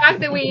 the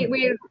fact that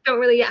we don't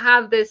really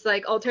have this,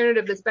 like,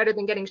 alternative that's better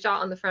than getting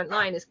shot on the front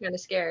line is kind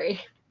of scary.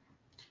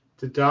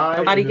 To die.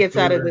 Nobody gets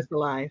out of this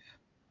alive.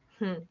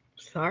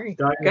 Sorry.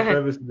 To die in the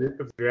service of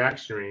the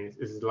reactionaries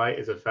is as light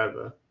as a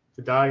feather.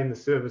 To die in the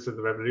service of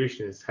the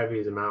revolution is heavy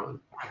as a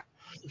mountain.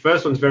 The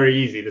first one's very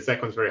easy. The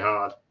second one's very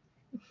hard.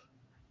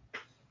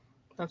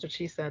 That's what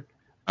she said.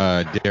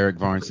 Derek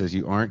Varn says,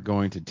 you aren't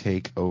going to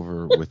take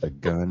over with a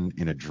gun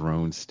in a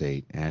drone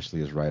state. Ashley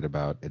is right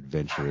about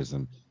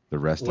adventurism. The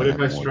rest what if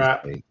I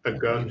strap a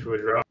gun to a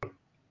drone?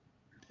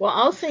 Well,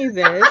 I'll say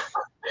this.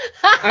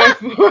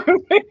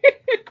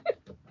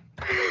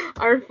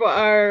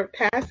 Our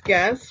past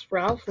guest,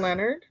 Ralph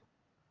Leonard,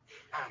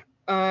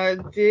 I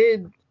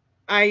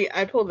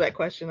pulled that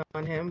question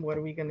on him. What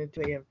are we going to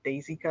do? They have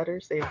daisy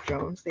cutters, they have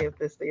drones, they have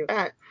this, they have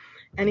that.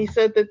 And he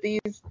said that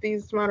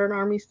these modern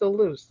armies still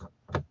lose.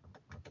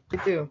 They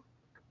do.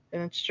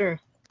 And it's true.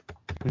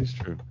 It's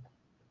true.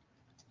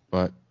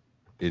 But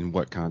in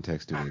what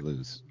context do they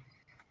lose?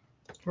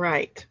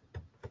 Right.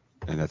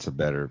 And that's a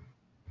better...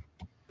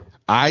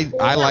 I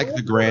like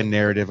the grand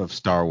narrative of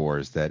Star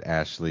Wars that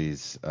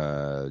Ashley's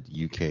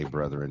UK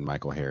brother and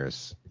Michael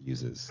Harris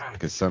uses.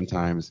 Because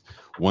sometimes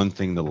one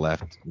thing the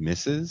left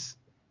misses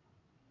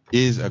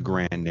is a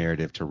grand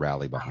narrative to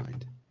rally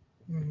behind.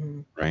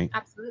 Mm-hmm. Right?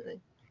 Absolutely.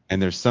 And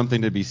there's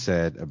something to be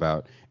said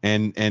about...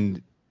 And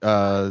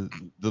the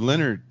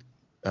Leonard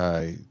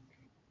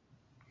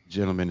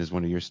gentleman is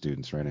one of your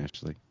students, right,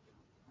 Ashley?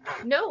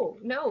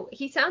 No,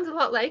 he sounds a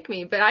lot like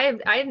me, but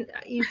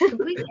he's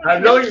completely. I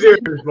have no idea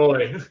whose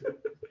boy.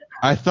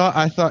 I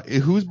thought,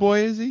 whose boy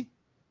is he?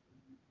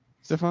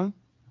 Stefan?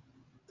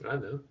 I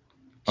know.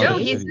 Joe, Oh,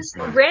 he he's said this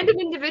was random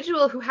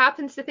individual who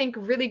happens to think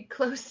really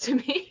close to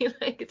me.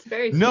 Like, it's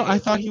very No, I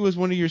strange. thought he was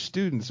one of your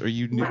students, or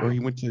you knew, or he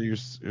went to your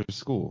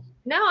school.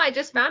 No, I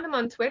just found him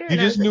on Twitter. You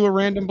And just knew a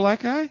random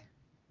black guy?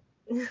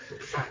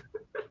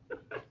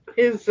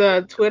 His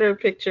Twitter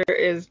picture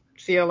is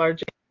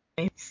CLR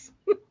James.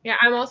 Yeah,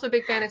 I'm also a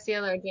big fan of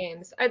CLR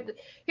James.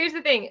 Here's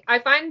the thing. I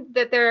find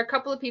that there are a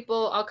couple of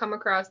people I'll come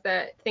across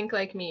that think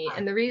like me.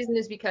 And the reason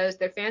is because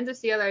they're fans of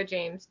CLR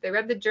James. They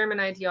read the German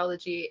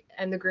ideology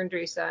and the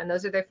Grundrisse, and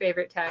those are their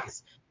favorite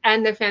texts.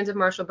 And they're fans of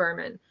Marshall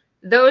Berman.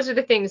 Those are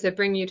the things that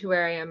bring you to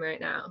where I am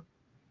right now.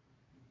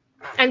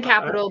 And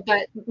Capital,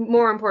 but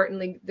more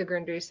importantly, the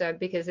Grundrisse,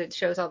 because it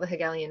shows all the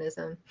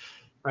Hegelianism.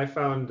 I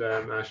found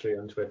Ashley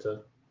on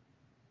Twitter.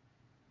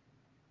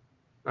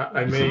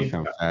 I You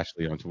found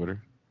Ashley on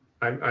Twitter.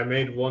 I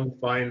made one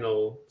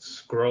final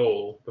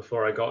scroll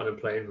before I got on a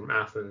plane from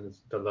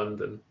Athens to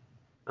London,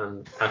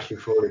 and Ashley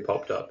Frawley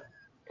popped up.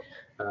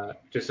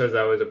 Just as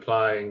I was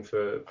applying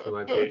for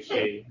my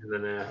PhD, and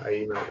then I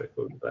emailed her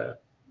called there.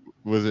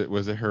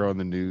 Was it her on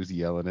the news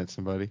yelling at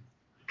somebody?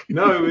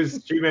 No, it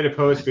was she made a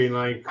post being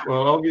like,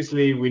 well,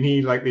 obviously we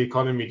need like the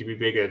economy to be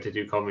bigger to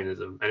do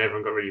communism, and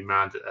everyone got really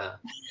mad at her.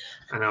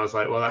 And I was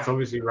like, well, that's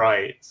obviously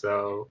right.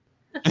 So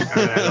and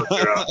then I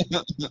looked her up.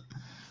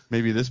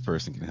 Maybe this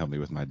person can help me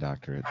with my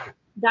doctorate.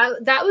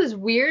 That was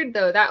weird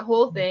though, that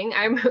whole thing.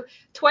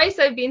 Twice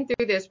I've been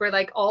through this where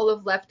like all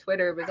of left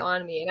Twitter was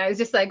on me, and I was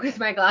just like with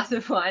my glass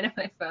of wine on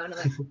my phone. I'm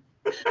like,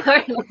 all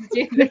right, let's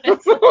do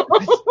this.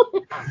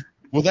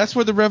 Well, that's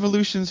where the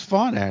revolution's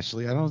fought,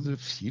 Ashley.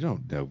 You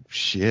don't know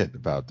shit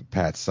about the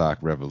Pat Sock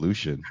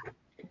revolution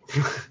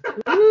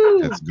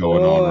that's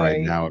going on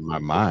right now in my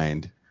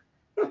mind.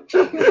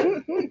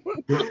 In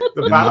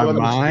my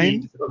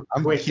mind,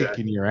 I'm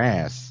kicking your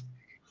ass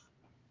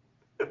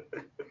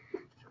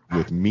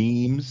with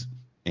memes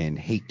and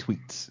hate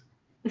tweets.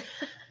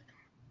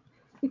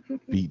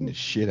 Beating the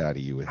shit out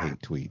of you with hate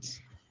tweets.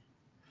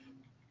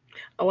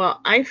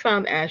 Well, I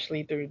found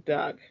Ashley through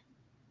Doug.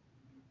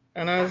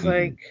 And I was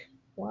like,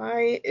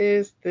 why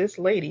is this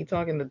lady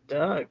talking to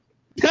Doug?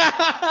 Is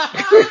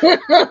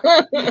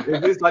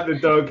this like the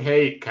Doug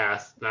hate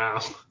cast now?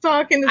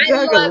 Talking to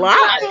Doug a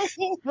lot.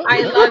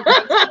 I love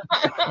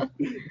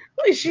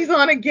it. She's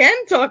on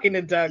again talking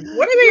to Doug.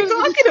 What are they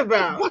talking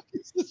about?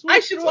 I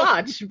should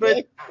watch,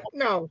 but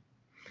no.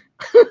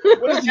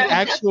 What is the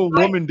actual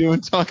woman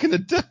doing talking to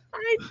Doug?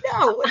 I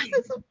know. What's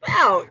this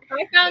about?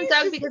 I found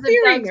Doug because of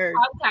Doug's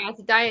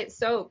podcast, Diet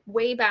Soap,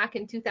 way back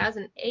in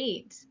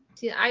 2008.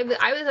 I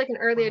was like an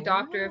early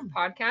adopter of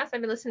podcasts. I've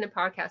been listening to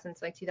podcasts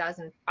since like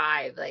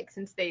 2005, like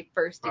since they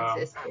first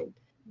existed.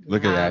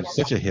 Look at that,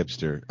 such a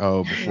hipster.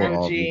 Oh, before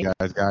all of you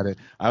guys got it,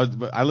 I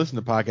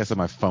listened to podcasts on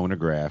my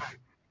phonograph.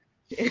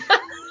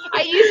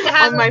 I used to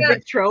have on my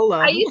Victrola.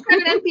 I used to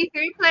have an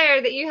MP3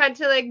 player that you had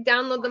to like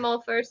download them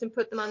all first and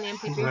put them on the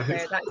MP3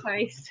 player. That's how I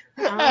used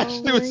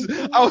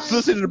to. I was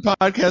listening to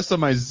podcasts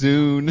on my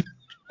Zune.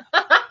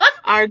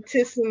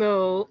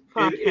 Artisanal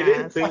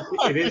podcast.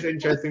 It is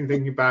interesting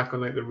thinking back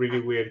on like the really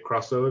weird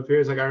crossover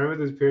periods. Like I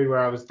remember this period where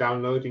I was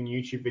downloading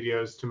YouTube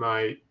videos to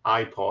my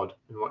iPod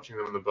and watching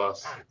them on the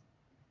bus.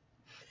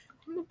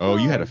 Oh,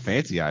 you had a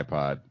fancy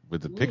iPod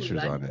with the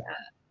pictures on it.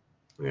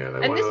 Yeah,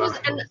 and this was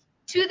and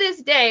to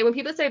this day when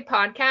people say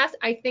podcast,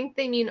 I think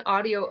they mean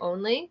audio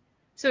only.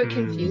 So it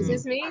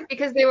confuses me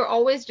because they were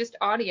always just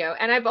audio.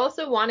 And I've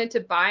also wanted to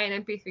buy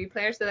an MP3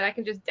 player so that I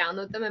can just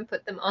download them and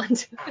put them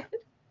onto it.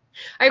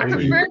 I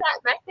prefer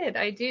that method.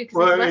 I do.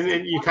 Well,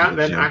 and you can't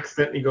then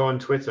accidentally go on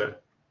Twitter.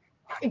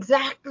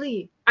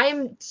 Exactly.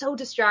 I'm so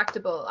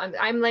distractible.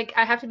 I'm like,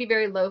 I have to be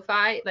very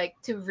lo-fi, like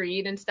to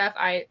read and stuff.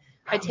 I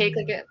take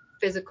like a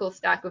physical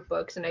stack of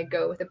books and I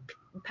go with a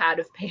pad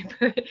of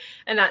paper,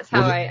 and that's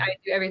how I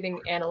do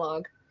everything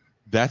analog.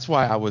 That's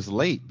why I was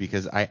late,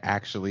 because I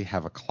actually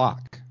have a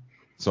clock,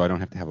 so I don't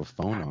have to have a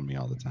phone on me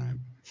all the time.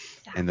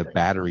 Exactly. And the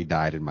battery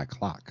died in my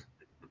clock.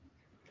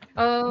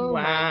 Oh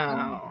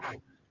wow.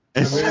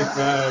 It's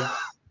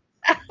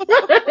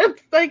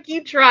like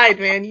you tried,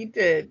 man. You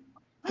did.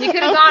 You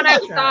could have gone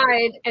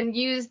outside and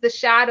used the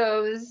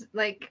shadows,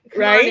 like,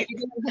 right?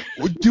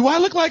 Do I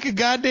look like a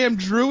goddamn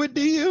druid?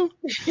 Do you?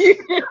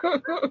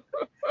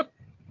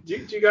 Do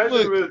you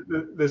guys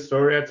remember the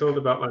story I told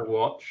about my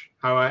watch?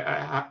 How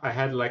I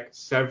had like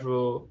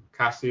several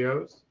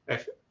Casios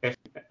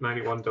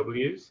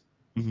F91Ws,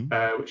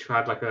 which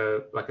had like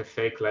a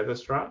fake leather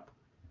strap,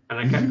 and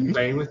I kept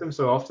playing with them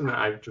so often that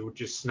I would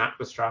just snap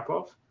the strap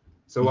off.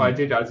 So what I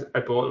did, I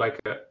bought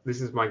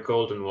this is my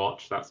golden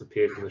watch that's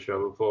appeared on the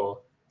show before.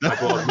 I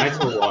bought a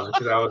metal one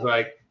because I was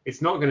like,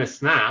 it's not going to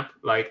snap.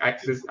 Like I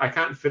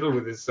can't fiddle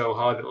with this so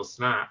hard it'll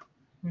snap.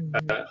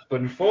 But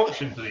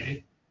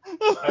unfortunately,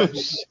 as you can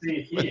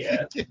see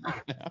here,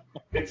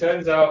 it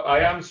turns out I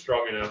am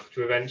strong enough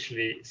to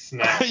eventually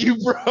snap. You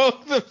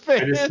broke the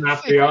fan. I just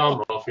snapped the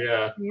arm off,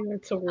 yeah.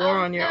 It's a war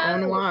on your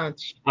own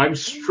watch. I'm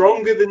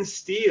stronger than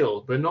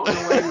steel, but not in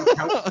a way that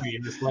helps me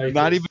in the slightest.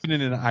 Not even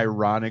in an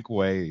ironic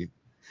way.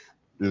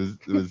 It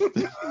was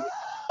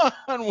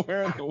on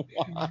wearing the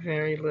watch.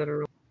 Very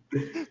literal.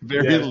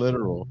 Very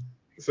literal.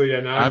 So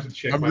yeah, now I have to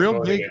check I'm my real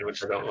phone big. again,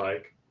 which I don't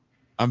like.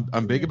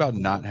 I'm big about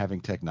not having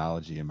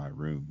technology in my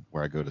room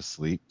where I go to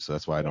sleep, so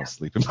that's why I don't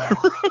sleep in my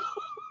room.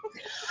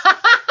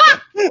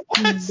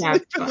 I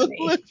sleep in the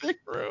living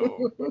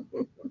room.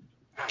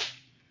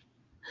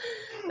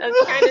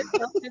 That's kind of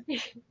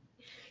self-defeating.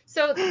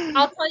 So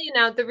I'll tell you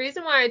now, the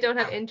reason why I don't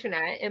have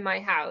internet in my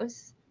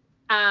house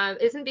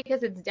isn't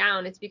because it's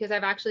down. It's because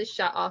I've actually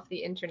shut off the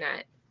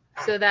internet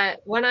so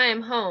that when I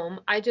am home,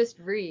 I just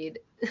read.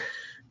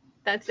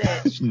 That's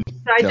it.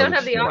 So I don't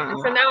have the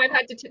office. So now I've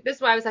had to. This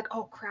is why I was like,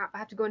 oh crap, I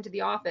have to go into the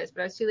office.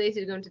 But I was too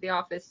lazy to go into the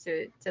office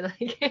to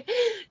like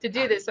to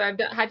do this. So I've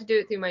had to do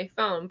it through my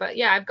phone. But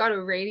yeah, I've got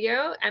a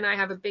radio and I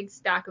have a big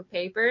stack of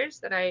papers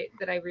that I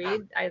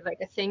read. I have like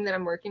a thing that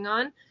I'm working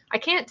on. I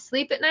can't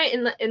sleep at night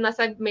unless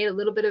I've made a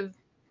little bit of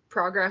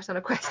progress on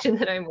a question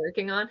that I'm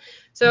working on.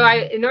 So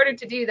in order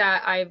to do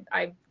that,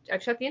 I've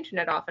shut the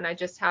internet off and I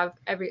just have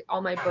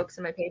all my books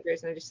and my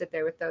papers and I just sit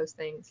there with those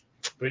things.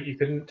 But you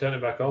couldn't turn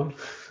it back on.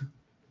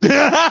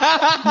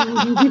 I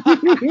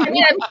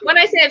mean, when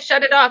I say I've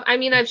shut it off, I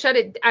mean I've shut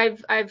it.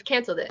 I've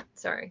canceled it.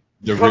 Sorry.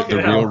 The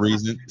real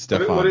reason,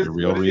 Stefan. What the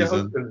real does reason.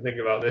 Your husband think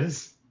about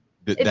this?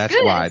 That's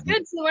good. why. It's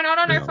good. So we're not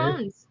on our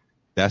phones.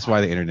 That's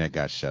why the internet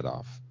got shut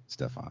off,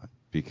 Stefan,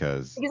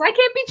 because I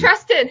can't be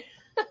trusted.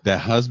 That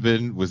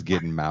husband was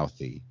getting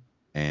mouthy,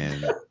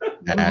 and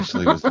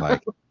Ashley was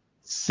like,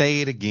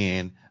 "Say it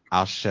again.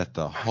 I'll shut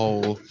the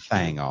whole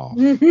thing off."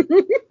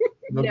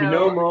 There'll be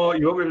no more.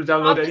 You won't be able to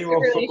download any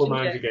more Football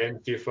Manager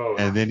games to your phone.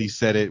 And then he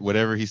said it.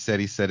 Whatever he said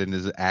in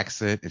his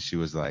accent, and she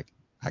was like,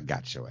 "I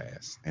got your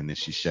ass." And then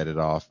she shut it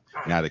off.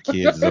 Now the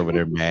kids is over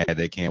there mad.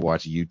 They can't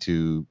watch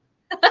YouTube.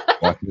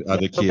 Watching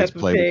other kids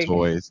play with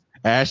toys.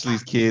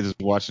 Ashley's kid is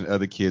watching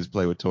other kids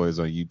play with toys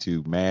on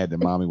YouTube. Mad that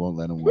mommy won't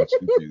let them watch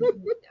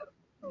YouTube.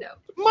 No.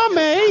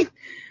 Mommy,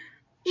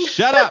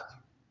 shut up.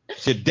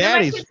 It's your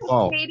daddy's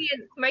fault.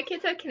 My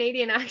kids have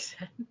Canadian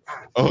accents.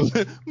 Oh,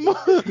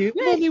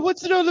 Mommy,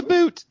 what's it all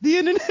about? The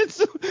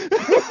internet's.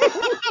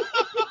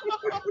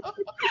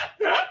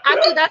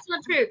 Actually, that's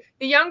not true.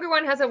 The younger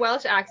one has a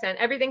Welsh accent.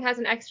 Everything has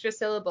an extra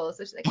syllable.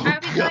 So she's like, "Are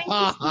we going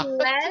to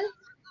Suez?"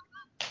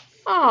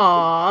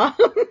 Aww.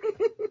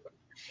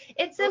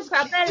 It's a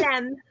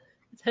problem.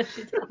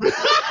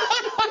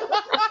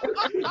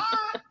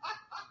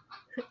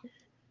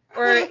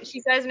 Or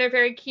she says in her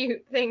very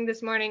cute thing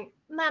this morning,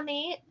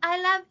 "Mommy,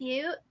 I love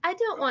you. I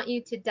don't want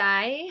you to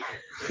die."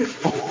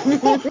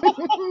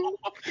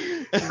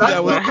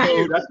 That was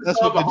code.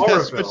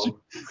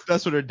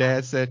 That's what her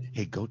dad said.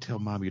 Hey, go tell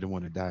Mommy you don't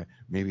want to die.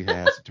 Maybe he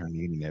has to turn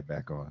the internet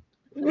back on.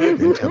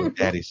 Then tell him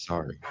Daddy's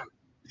sorry.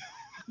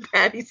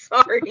 Daddy's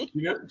sorry. Do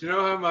you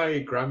know how my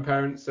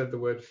grandparents said the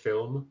word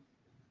film?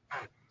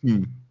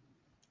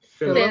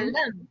 Film.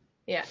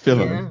 Yeah.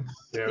 Film.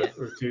 Yeah,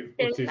 with two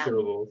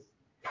syllables.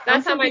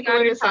 That's how my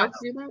daughter talks.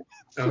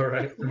 All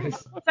right.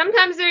 Nice.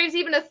 Sometimes there's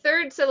even a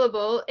third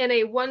syllable in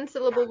a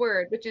one-syllable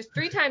word, which is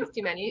 3 times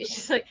too many.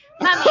 She's like,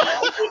 "Mommy,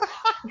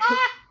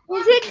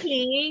 is it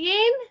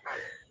clean?"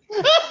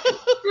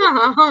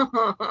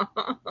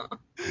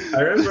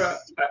 I remember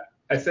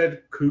I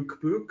said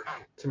kookbook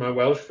to my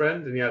Welsh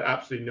friend, and he had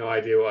absolutely no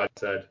idea what I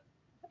said.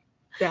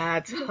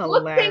 That's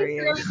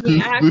hilarious. I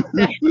have to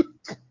say.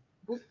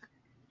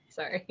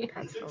 Sorry.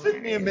 That's It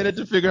took me a minute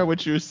to figure out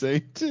what you were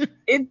saying, too.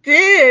 It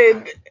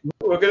did.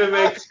 We're going to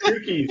make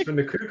cookies from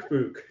the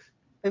cookbook.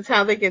 That's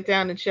how they get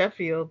down in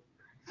Sheffield.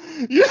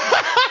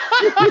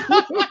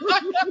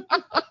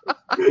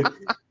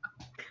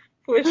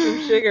 Pour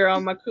some sugar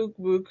on my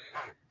cookbook.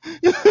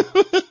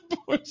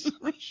 Pour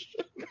some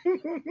sugar.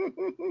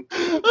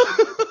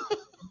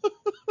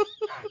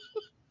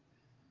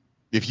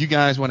 If you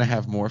guys want to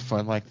have more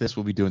fun like this,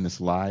 we'll be doing this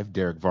live.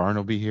 Derek Varn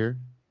will be here.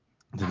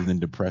 And then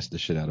depress the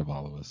shit out of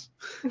all of us.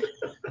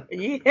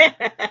 Yeah.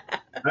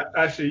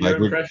 Actually, your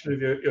impression of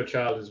your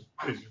child is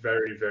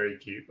very, very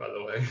cute, by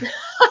the way.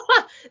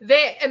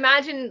 They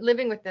imagine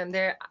living with them.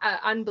 They're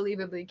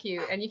unbelievably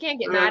cute, and you can't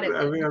get mad at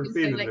them. I mean, I've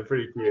seen them. They're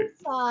pretty cute.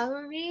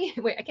 Sorry.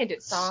 Wait, I can't do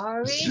it.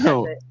 Sorry.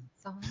 Sorry.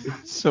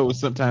 So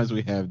sometimes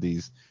we have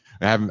these.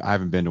 I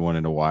haven't been to one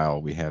in a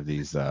while. We have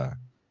these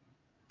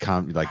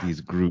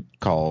these group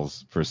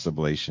calls for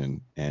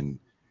sublation, and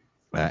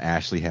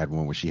Ashley had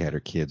one where she had her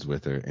kids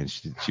with her, and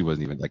she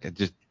wasn't even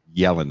just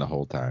yelling the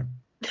whole time.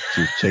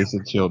 She was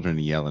chasing children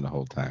and yelling the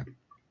whole time.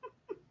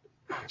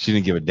 She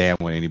didn't give a damn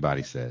what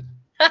anybody said.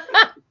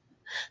 I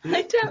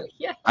don't.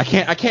 Yeah. I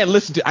can't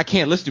listen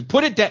to.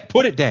 Put it down.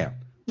 Put it down.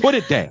 Put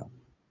it down.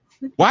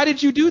 Why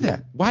did you do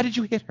that? Why did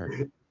you hit her?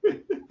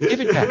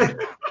 Give it back.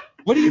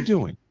 What are you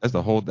doing?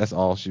 That's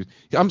all she.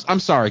 I'm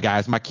sorry,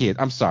 guys. My kids.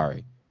 I'm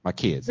sorry. My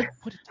kids.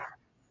 Put it down.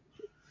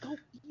 Go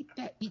eat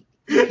that.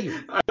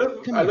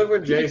 I love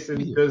when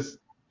Jason does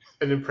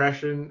an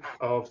impression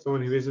of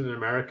someone who isn't an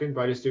American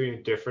by just doing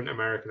a different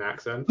American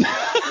accent.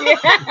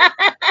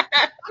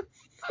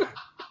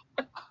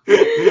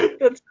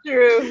 That's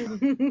true.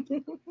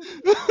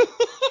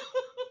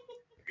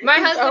 My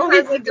husband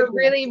has a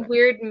really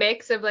weird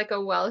mix of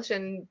a Welsh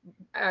and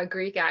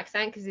Greek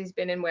accent because he's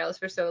been in Wales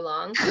for so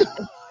long. Does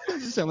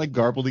it sound like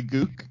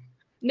garbledygook?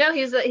 No,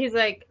 he's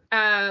like,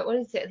 what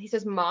is it? He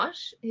says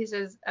mosh. He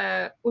says,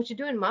 what you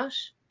doing, mosh?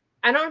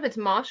 I don't know if it's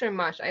mosh or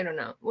mush. I don't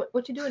know.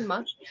 What you doing,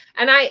 mush?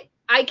 And I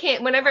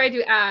can't. Whenever I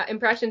do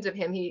impressions of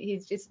him,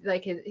 he's just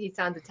like he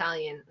sounds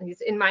Italian.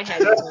 He's in my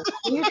head.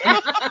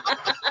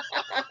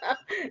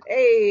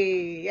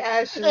 Hey,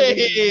 Ashley.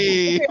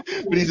 Hey,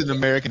 but he's an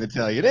American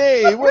Italian.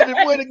 Hey, where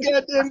the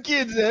goddamn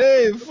kids at?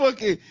 Hey,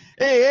 fucking,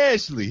 hey,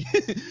 Ashley.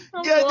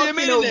 Goddamn walking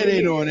internet over ain't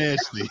here. on,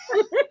 Ashley.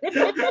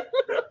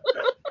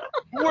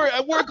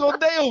 I work all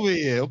day over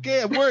here.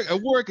 Okay, I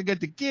work. I got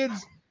the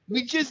kids.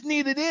 We just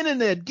needed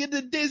internet. Get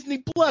the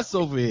Disney Plus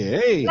over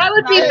here. Hey, That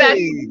would be best.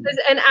 hey. Because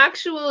an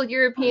actual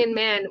European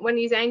man, when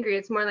he's angry,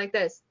 it's more like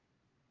this.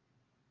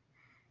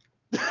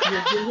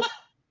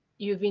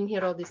 You've been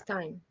here all this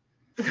time.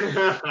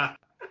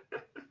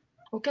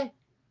 Okay.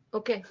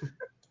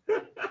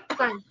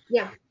 Fine.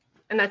 Yeah.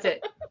 And that's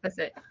it. It's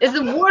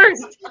the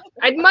worst.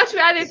 I'd much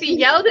rather if he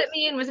yelled at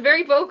me and was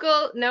very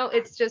vocal. No,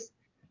 it's just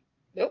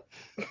nope.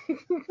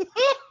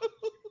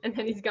 And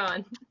then he's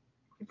gone.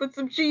 Put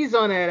some cheese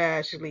on that,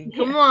 Ashley.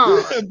 Come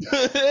on.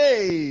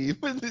 Hey. Hey.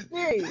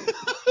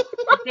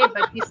 Okay,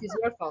 but this is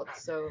your fault,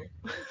 so.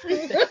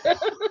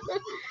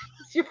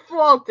 It's your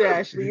fault,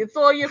 Ashley. It's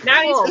all your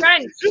Now fault. he's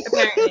French,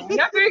 apparently. I'm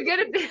not very good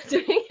at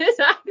doing his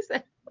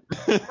accent.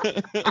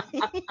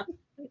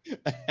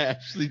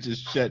 Ashley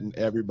just shutting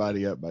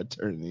everybody up by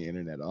turning the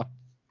internet off.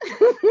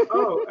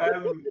 Oh,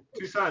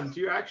 Toussaint,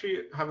 do you actually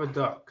have a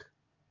duck?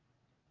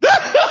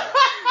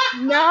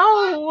 No.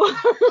 Oh.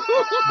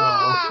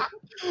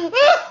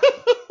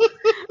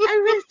 I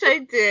wish I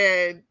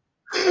did.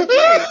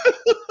 I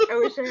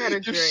wish I had a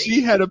If drink.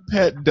 she had a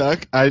pet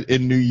duck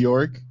in New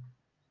York,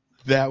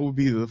 that would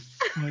be the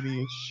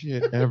funniest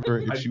shit ever.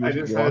 If she I was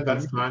just heard walking.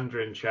 that's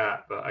Mandarin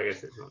chat, but I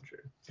guess it's not true.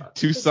 Sad.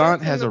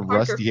 Toussaint has a in the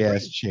park are rusty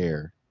ass free.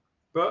 chair.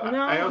 But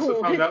No. I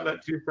also found out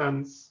that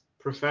Toussaint's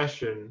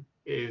profession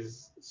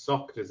is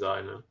sock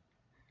designer.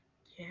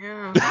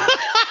 Yeah.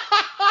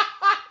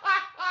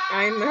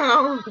 I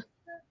know.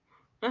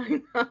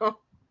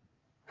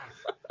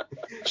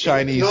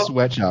 Chinese Not-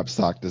 sweatshop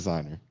sock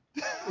designer.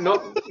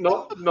 Not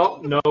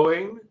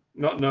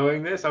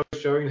knowing this, I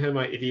was showing her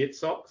my idiot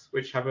socks,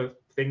 which have a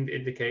thing to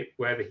indicate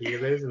where the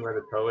heel is and where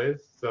the toe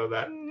is, so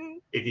that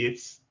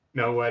idiots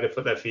know where to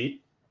put their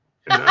feet.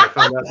 And I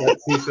found out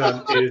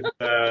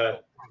that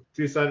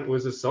Toussaint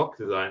was a sock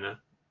designer.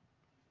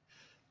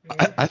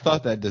 I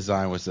thought that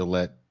design was to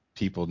let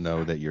people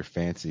know that you're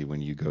fancy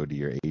when you go to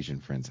your Asian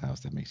friend's house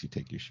that makes you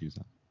take your shoes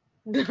off.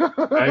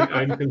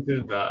 I'm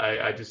considered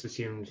that. I just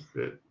assumed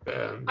that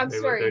I'm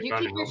sorry, you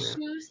keep your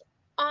shoes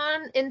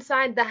on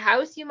inside the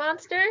house, you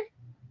monster?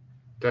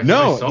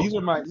 No, these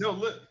are my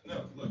look.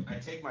 I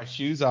take my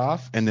shoes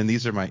off, and then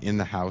these are my in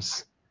the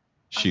house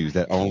shoes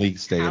that only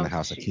stay in the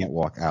house. I can't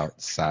walk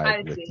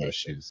outside with those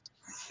shoes.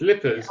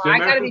 Slippers. I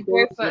gotta be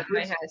barefoot in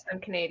my house. I'm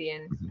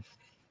Canadian.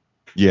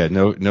 Yeah,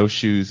 no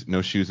shoes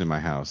in my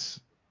house.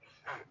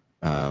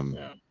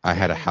 I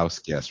had a house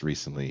guest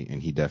recently,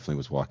 and he definitely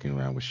was walking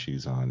around with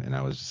shoes on, and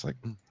I was just like,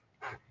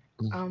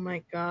 Oh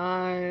my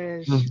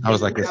gosh. I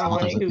was like, this.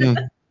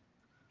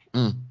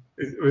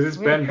 Was this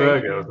Ben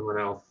Berger or someone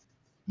else?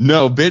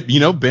 No,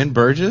 Ben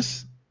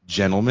Burgess,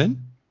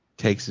 gentleman,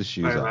 takes his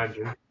shoes off.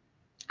 Imagine.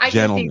 I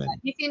Gentleman. can see that.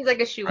 He seems like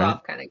a shoe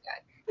off kind of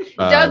guy.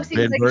 Uh, Doug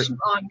seems Ben like Bur- a shoe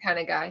on kind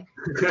of guy.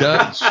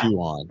 Doug shoe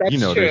on. That's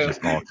There's true.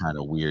 just all kind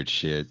of weird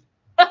shit.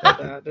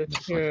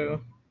 That's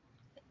true.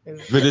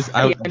 But it's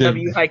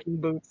PNW hiking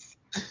boots.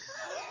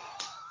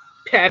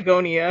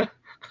 Patagonia.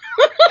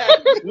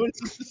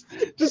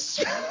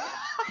 just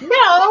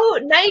No,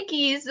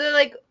 Nikes. They're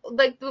like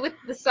with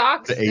the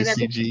socks. the and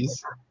everything.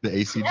 ACGs, the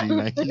ACG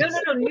Nikes.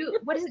 No.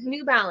 What is it?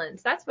 New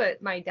Balance. That's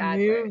what my dad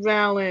New wears.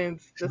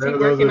 Balance. Does he Those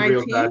work in are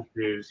real IT? bad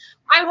shoes.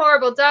 I'm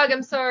horrible, Doug.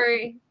 I'm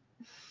sorry.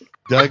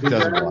 Doug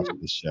doesn't watch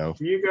the show.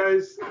 Do you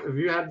guys have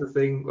you had the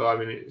thing? Well, I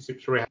mean, it's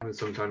probably happened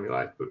sometime in your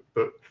life,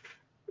 but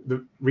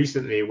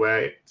recently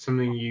where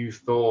something you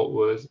thought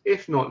was,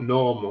 if not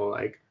normal,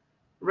 like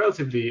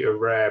relatively a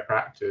rare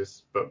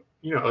practice, but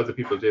other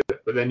people do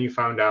it, but then you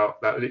found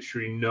out that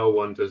literally no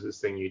one does this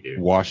thing you do.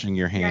 Washing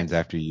your hands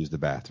after you use the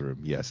bathroom.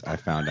 Yes, I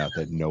found out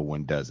that no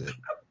one does it.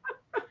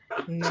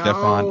 No.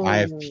 Stefan, I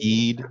have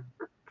peed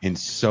in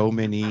so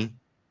many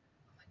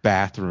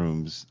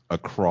bathrooms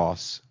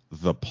across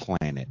the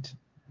planet.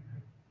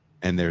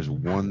 And there's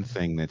one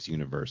thing that's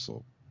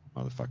universal.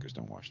 Motherfuckers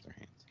don't wash their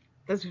hands.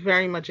 That's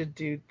very much a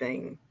dude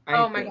thing.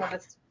 Oh my god,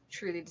 that's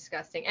truly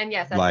disgusting. And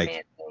yes, that's Like, a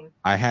man thing.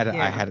 I had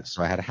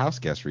a house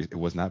guest. It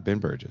was not Ben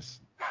Burgess,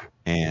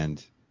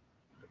 and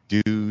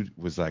dude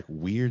was like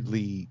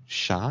weirdly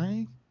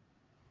shy,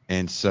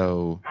 and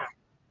so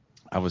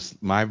I was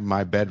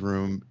my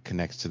bedroom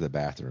connects to the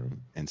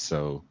bathroom, and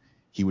so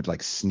he would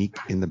like sneak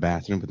in the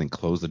bathroom but then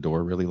close the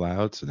door really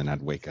loud, so then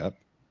I'd wake up.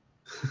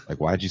 Like,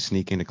 why'd you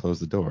sneak in to close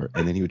the door?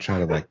 And then he would try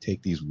to like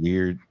take these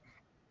weird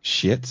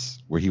shits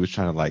where he was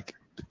trying to like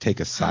take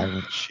a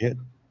silent shit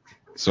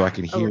so I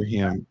can hear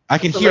him. I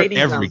can hear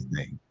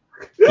everything.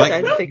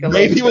 Like Take a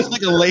maybe lady it was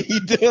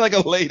dump. like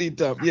a lady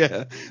dump.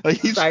 Yeah. Like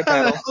he's Side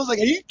trying to, battle. I was like,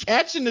 are you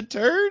catching the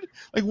turd?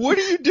 Like, what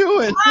are you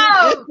doing?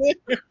 Oh!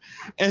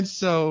 And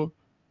so,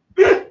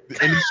 and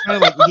he's trying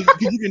to like,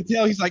 you can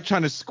tell he's like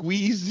trying to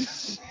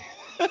squeeze.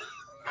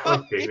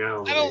 Okay,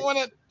 now. I don't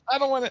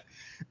want to.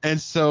 And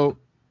so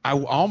I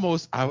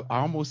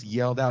almost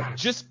yelled out,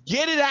 just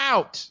get it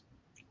out.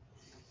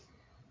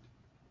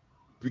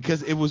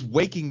 Because it was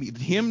waking me.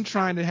 Him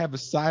trying to have a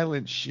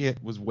silent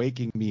shit was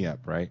waking me up,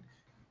 right?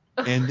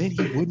 And then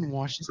he wouldn't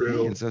wash his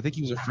hands. I think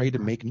he was afraid to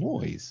make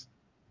noise.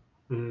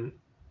 Mm.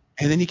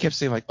 And then he kept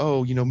saying like,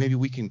 oh, maybe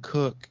we can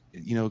cook,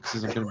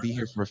 because I'm going to be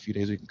here for a few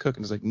days. We can cook.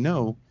 And it's like,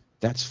 no,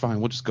 that's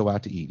fine. We'll just go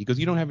out to eat. He goes,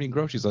 you don't have any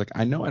groceries. Like,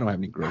 I know I don't have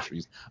any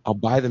groceries. I'll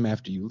buy them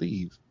after you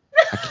leave.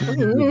 I can't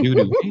have your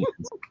doo-doo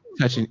hands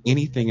touching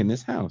anything in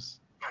this house.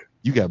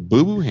 You got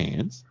boo-boo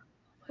hands.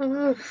 So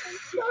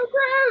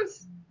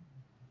gross.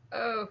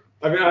 Oh.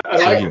 I mean,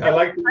 I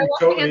like that you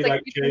wash my hands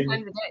like 15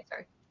 times a day.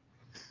 Sorry.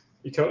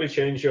 You totally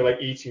changed your like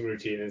eating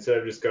routine instead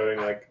of just going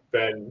like,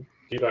 Ben,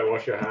 do you like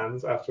wash your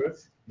hands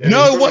afterwards?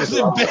 No, it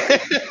wasn't Ben.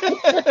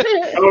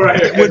 Oh,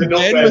 right. Okay, When not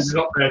Ben Ben.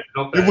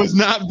 It was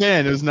not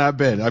Ben. It was not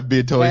Ben. I'm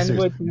being totally Ben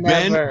serious. would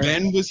never.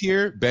 Ben was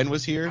here. Ben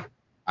was here.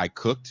 I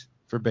cooked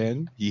for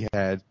Ben. He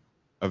had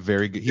a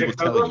very good. He will I'm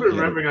tell not you.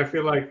 remembering. I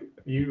feel like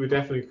you were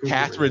definitely cooking.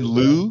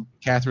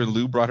 Catherine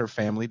Lou brought her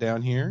family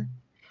down here,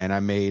 and I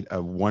made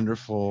a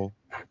wonderful.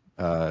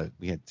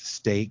 We had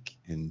steak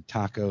and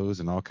tacos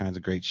and all kinds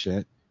of great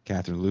shit.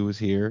 Catherine Lou was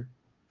here.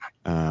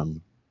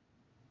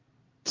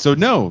 So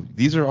no,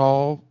 these are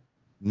all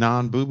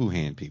non-boo-boo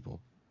hand people.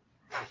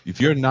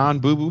 If you're a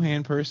non-boo-boo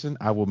hand person,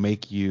 I will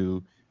make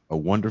you a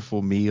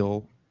wonderful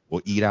meal.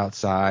 We'll eat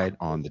outside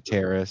on the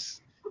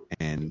terrace,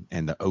 and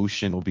the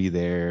ocean will be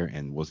there,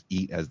 and we'll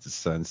eat as the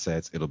sun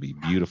sets. It'll be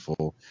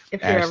beautiful.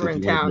 If you're ever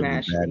in town,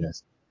 Ashley.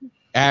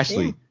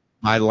 Ashley,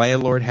 my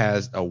landlord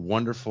has a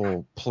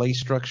wonderful play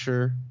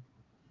structure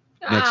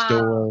next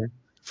door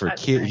for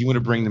kids. Nice. You want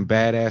to bring them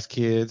badass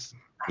kids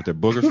with their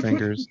booger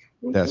fingers,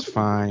 that's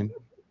fine,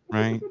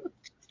 right?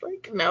 It's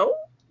like, no.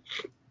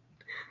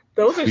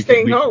 Those are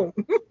staying home.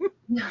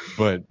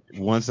 But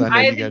once I know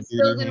you got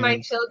instilled in my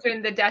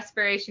children the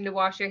desperation to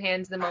wash your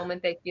hands the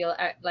moment they feel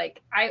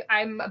like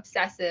I'm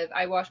obsessive.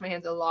 I wash my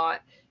hands a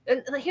lot.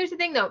 And here's the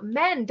thing though,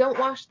 men don't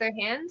wash their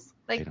hands.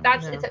 Like it's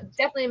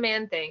definitely a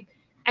man thing.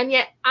 And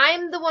yet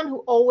I'm the one who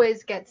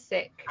always gets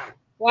sick.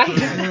 Why is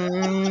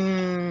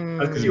that?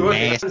 Because you wash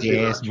your hands nasty too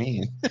ass much.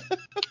 man.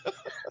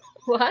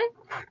 What?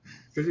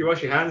 Because you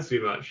wash your hands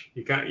too much.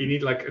 You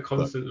need like a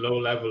constant low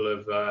level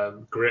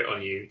of grit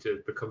on you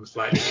to become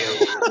slightly ill.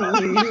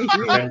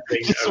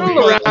 Just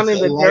roll around in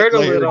the dirt a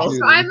little.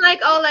 So I'm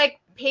like all like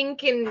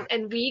pink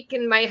and weak,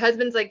 and my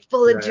husband's like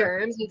full of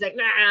germs. He's like,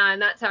 nah,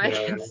 and that's how I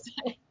can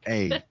stay.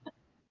 Hey,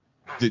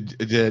 did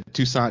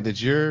Toussaint,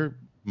 did your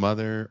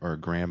mother or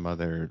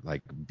grandmother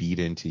like beat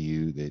into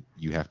you that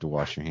you have to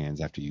wash your hands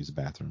after you use the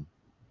bathroom?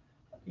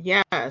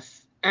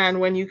 Yes, and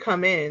when you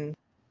come in,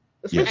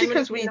 especially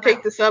because we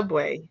take the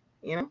subway,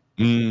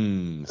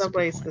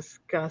 subway's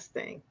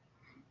disgusting.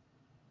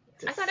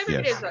 I thought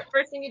everybody does that.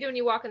 First thing you do when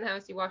you walk in the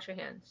house, you wash your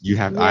hands. You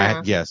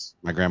have, yes,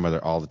 my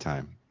grandmother all the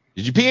time.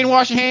 Did you pee and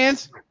wash your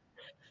hands?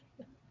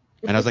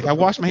 And I was like, I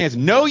washed my hands.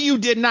 No, you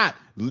did not.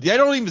 They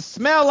don't even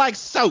smell like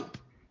soap.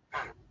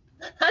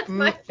 That's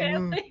my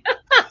family.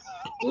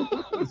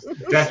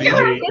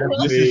 Definitely.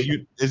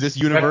 Is this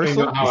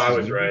universal? Not how I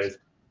was raised.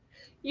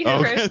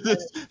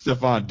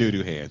 Stefan,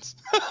 doo-doo hands.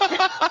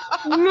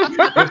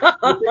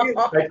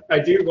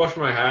 I do wash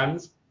my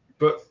hands,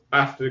 but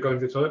after going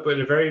to the toilet, but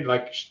in a very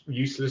like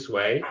useless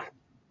way.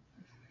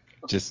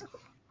 Just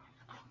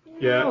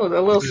a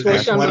little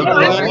swish on the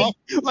arm.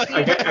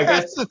 I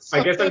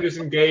guess I'm just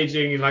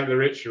engaging in like the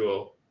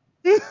ritual.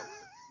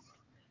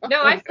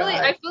 No, I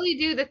fully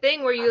do the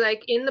thing where you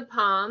like in the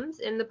palms,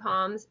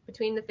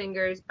 between the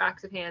fingers,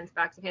 backs of hands,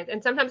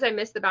 and sometimes I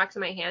miss the backs of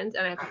my hands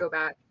and I have to go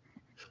back.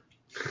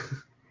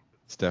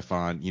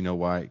 Stefan, you know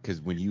why?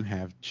 Because when you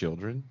have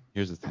children,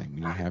 here's the thing: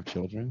 when you have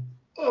children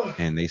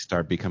and they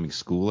start becoming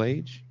school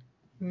age,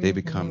 they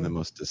become the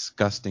most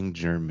disgusting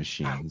germ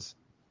machines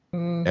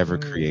ever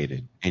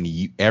created, and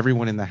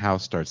everyone in the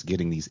house starts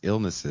getting these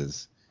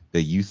illnesses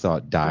that you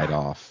thought died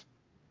off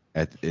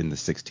in the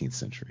 16th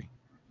century.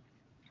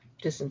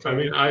 I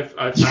mean, I've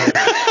had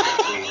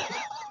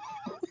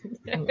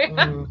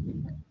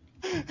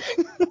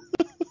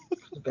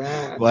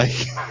bad. Like,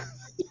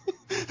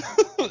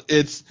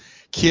 it's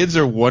kids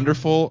are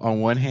wonderful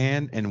on one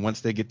hand, and once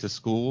they get to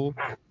school,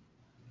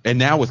 and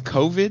now with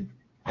COVID,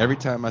 every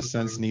time my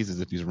son sneezes,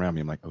 if he's around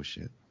me, I'm like, oh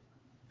shit,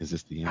 is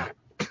this the end?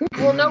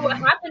 Well, no, what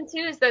happened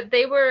too is that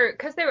they were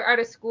out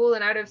of school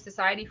and out of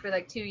society for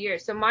like 2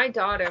 years. So my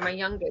daughter, my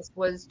youngest,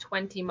 was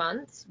 20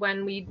 months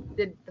when we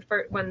did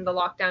when the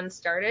lockdown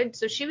started.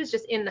 So she was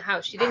just in the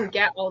house. She didn't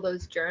get all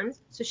those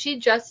germs. So she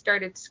just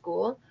started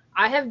school.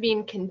 I have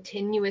been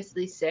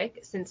continuously sick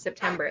since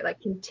September, like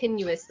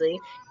continuously.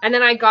 And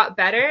then I got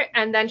better,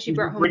 and then she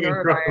brought home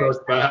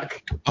norovirus.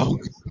 Back. Oh.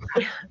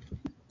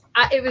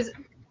 It was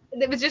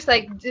it was just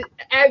like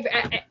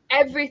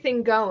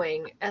everything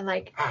going, and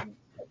like,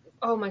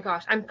 oh my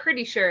gosh, I'm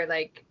pretty sure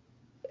like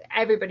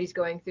everybody's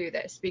going through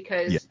this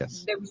because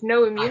Yes. there was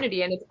no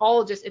immunity, and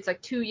it's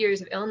like 2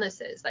 years of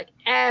illnesses, like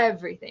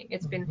everything.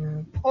 It's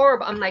been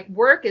horrible. I'm like,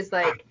 work is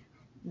like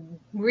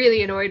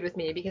really annoyed with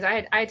me because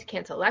I had to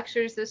cancel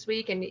lectures this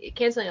week, and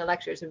canceling a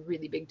lecture is a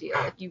really big deal.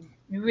 Like you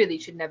really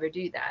should never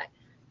do that.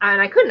 And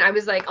I couldn't. I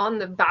was like on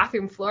the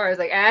bathroom floor. I was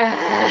like,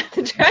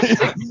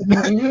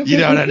 You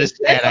don't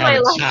understand. I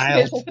have a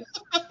child.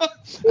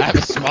 lectures. I have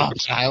a small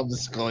child in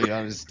school. You don't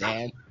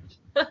understand.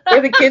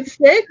 Were the kids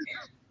sick?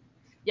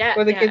 Yeah,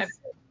 Were the yeah. kids?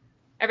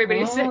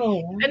 Everybody's sick.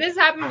 Oh. And this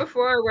happened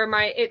before where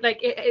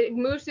it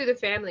moves through the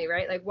family,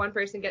 right? Like one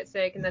person gets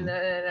sick and then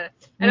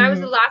and I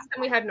was the last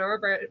time we had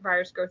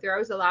norovirus go through. I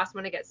was the last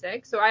one to get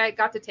sick, so I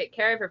got to take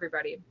care of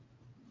everybody.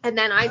 And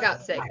then I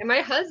got sick, and my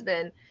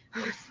husband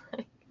was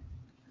like,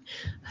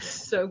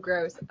 so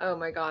gross. Oh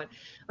my god.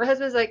 My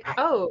husband's like,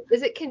 oh,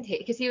 is it contagious?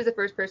 Because he was the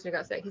first person who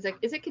got sick. He's like,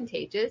 is it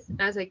contagious? And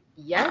I was like,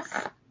 yes,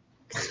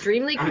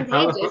 extremely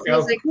contagious. He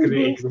was like,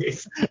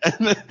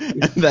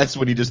 and that's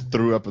when he just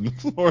threw up on the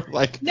floor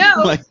like no.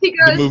 like he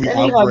goes, the movie And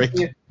he hugged Outbreak.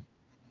 you.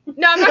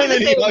 No, I'm not And gonna then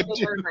say he it. hugged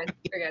you. Never mind.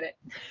 Forget it.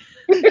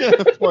 Yeah,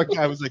 the poor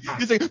guy was like,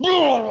 he's like,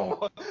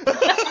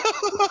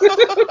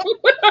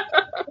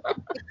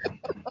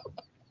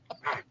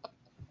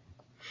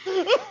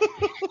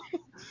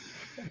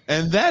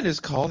 and that is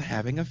called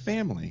having a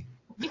family.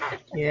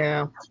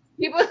 Yeah.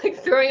 People like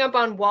throwing up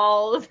on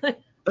walls. And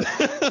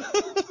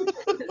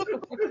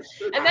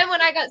then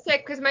when I got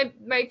sick, because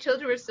my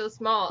children were still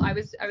small, I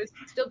was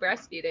still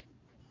breastfeeding,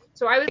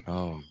 so I was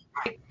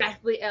like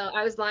deathly ill.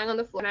 I was lying on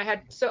the floor, and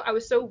I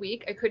was so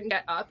weak I couldn't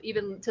get up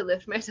even to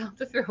lift myself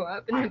to throw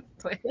up in the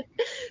toilet. So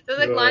I was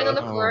like lying on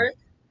the floor,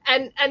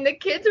 and the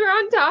kids were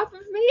on top of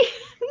me.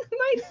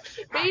 My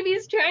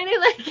baby's trying to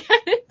like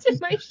get into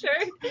my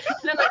shirt,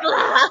 and I'm like,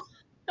 ah.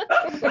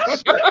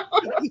 It's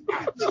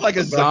like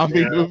a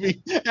zombie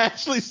movie.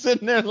 Ashley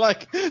sitting there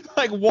like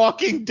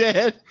Walking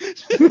Dead.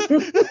 Rest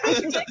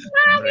is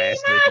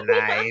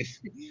life.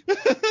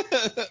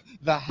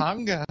 The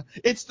hunger.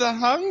 It's the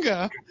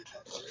hunger.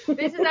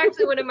 This is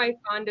actually one of my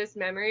fondest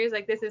memories.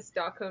 Like, this is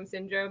Stockholm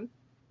syndrome.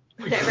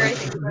 Whenever I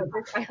think about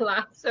this, I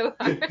laugh so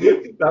hard.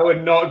 That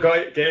would not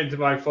get into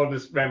my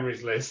fondest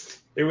memories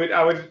list.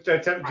 I would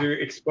attempt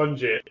to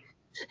expunge it.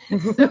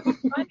 It's so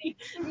funny.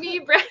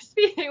 Me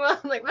breastfeeding while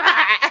I'm like,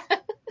 ah!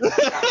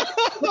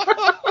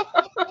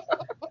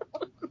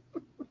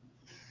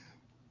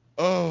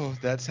 Oh,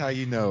 that's how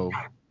you know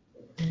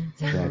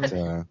that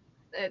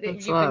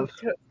That's you've love.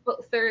 been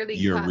thoroughly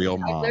You're a cucked. real I've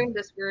mom. learned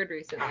this word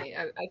recently.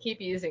 I keep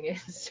using it.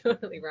 It's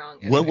totally wrong.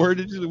 What word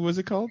was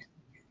it called?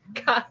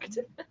 Cucked.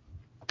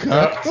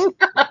 Cucked.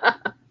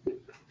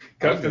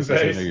 Cucked and I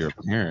know based. you're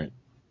a parent.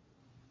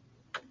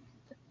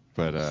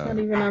 But It's not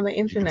even on the you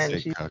can internet. say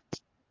She's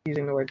cucked.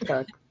 using the word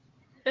cuck.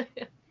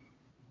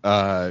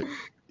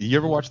 You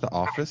ever watch The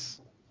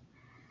Office?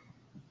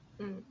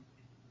 Mm.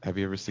 Have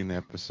you ever seen the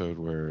episode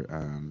where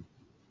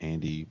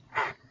Andy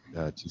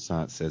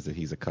Toussaint says that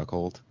he's a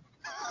cuckold?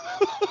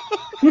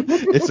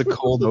 It's a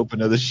cold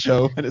open of the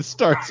show, and it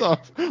starts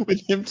off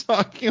with him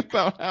talking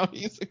about how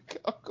he's a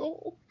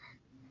cuckold.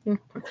 Oh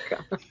my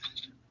gosh.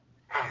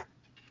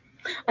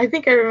 I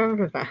think I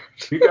remember that.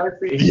 You guys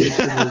see English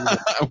movies?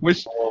 I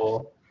wish.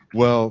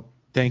 Well,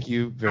 thank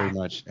you very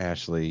much,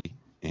 Ashley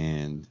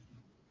and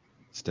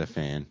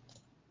Stefan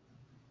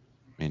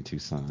and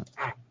Toussaint,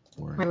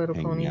 for My Little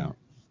hanging Pony. out.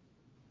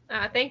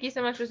 Thank you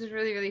so much. This was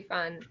really, really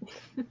fun.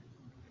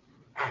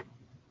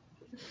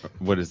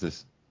 What is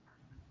this?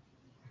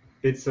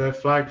 It's a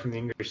flag from the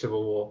English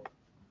Civil War.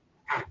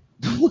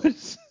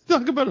 What?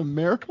 Talk about a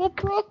marital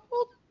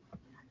problem?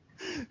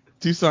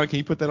 Toussaint, can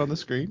you put that on the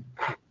screen?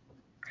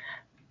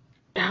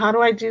 How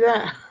do I do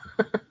that?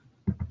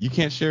 You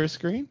can't share a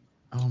screen?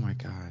 Oh my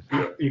god.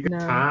 You can No.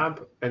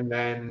 tab and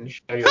then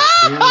share your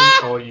screen,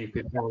 or you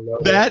could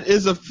download That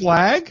is a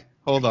flag?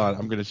 Hold on,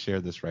 I'm gonna share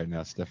this right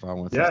now. Stefan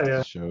wants us Yeah.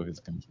 to show his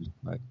country's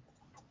flag.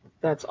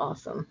 That's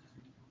awesome.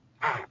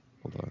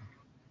 Hold on.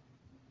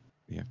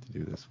 We have to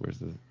do this.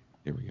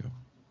 Here we go.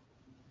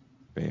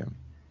 Bam.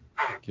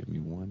 Give me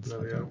 1 There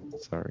we second.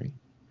 Sorry.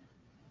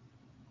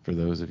 For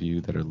those of you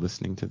that are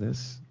listening to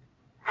this.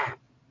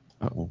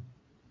 Uh-oh.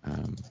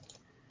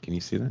 Can you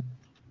see that?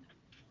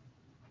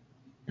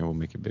 Here, we'll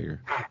make it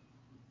bigger.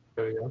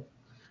 There we go.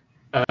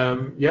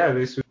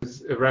 This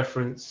was a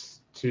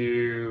reference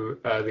to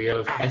the Earl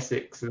of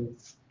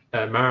Essex's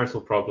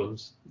marital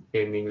problems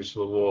in the English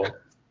Civil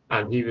War,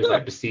 and he was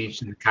like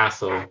besieged in the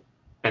castle,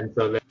 and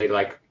so they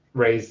like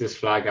raised this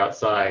flag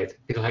outside.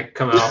 He's like,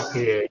 "Come out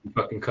here, you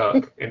fucking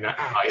cuck!" In that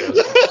fire.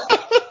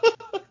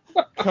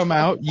 Come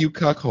out, you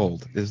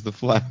cuckold, is the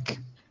flag.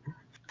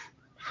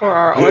 For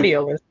our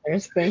audio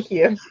listeners, thank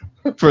you.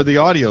 For the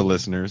audio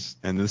listeners,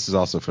 and this is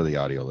also for the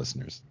audio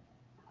listeners.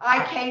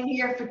 I came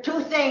here for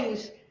two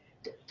things,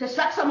 to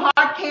suck some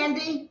hard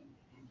candy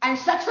and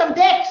suck some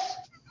dicks.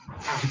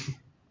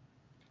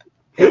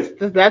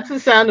 That's the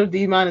sound of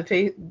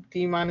demonetization.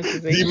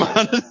 Demonetization.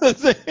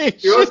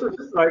 You also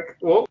just like,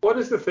 what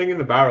is the thing in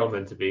the barrel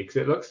meant to be? Because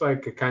it looks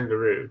like a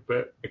kangaroo,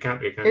 but it can't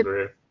be a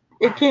kangaroo.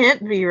 It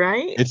can't be,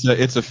 right? It's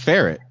a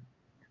ferret.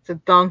 It's a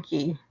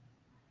donkey.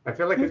 I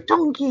feel like A it's.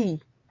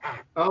 donkey.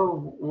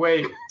 Oh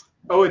wait.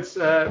 Oh, it's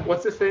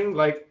what's the thing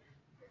like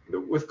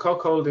with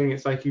cock holding?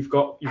 It's like you've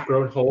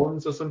grown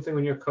horns or something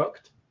when you're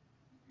cooked.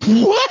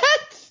 What?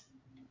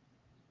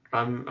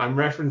 I'm Is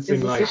referencing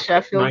this like a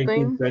Sheffield 19th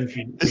thing?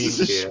 century This memes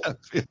is a here.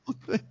 Sheffield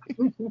thing.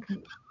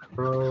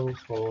 Grow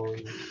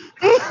horns.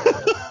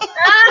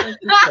 I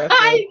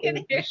can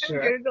thing hear for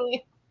sure. him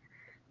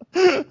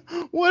Googling.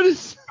 What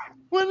is?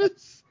 In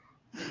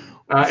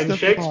Step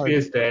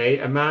Shakespeare's day,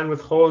 a man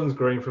with horns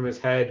growing from his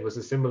head was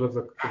a symbol of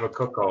a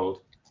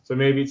cuckold. So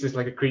maybe it's just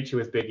like a creature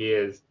with big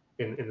ears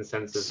in the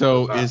sense of.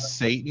 So that. is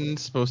Satan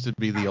supposed to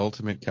be the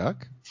ultimate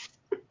cuck?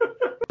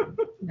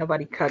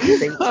 Nobody cuts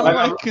Satan. I'm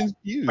I'm- like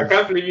confused. I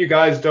can't believe you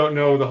guys don't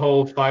know the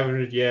whole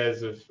 500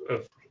 years of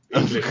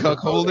English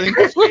cuckolding?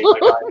 history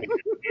like I do,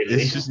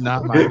 really. It's just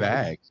not my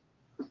bag.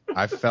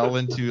 I fell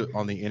into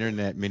on the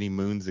internet many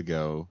moons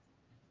ago,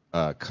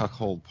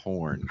 cuckold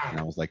porn, and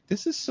I was like,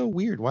 "This is so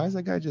weird. Why is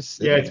that guy just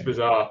sitting Yeah, it's there?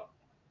 bizarre.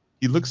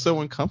 He looks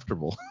so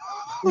uncomfortable."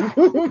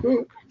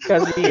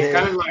 Because he It's is.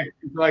 kind of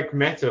like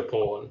meta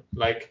porn.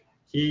 Like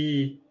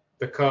the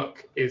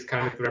cuck is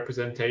kind of the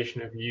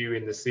representation of you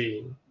in the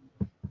scene.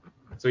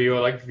 So you're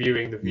like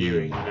viewing the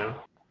viewing, you know?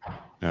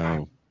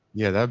 No.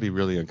 Yeah, that'd be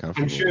really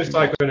uncomfortable. I'm sure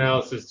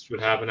psychoanalysts would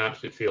have an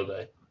absolute field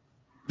day.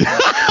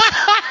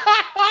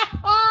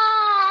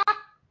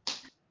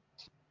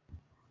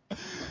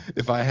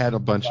 If I had a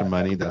bunch of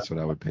money, that's what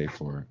I would pay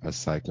for, a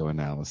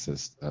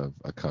psychoanalysis of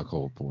a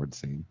cuckold porn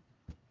scene.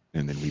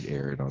 And then we'd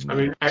air it on I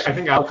mean, I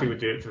think Alfie would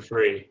do it for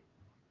free.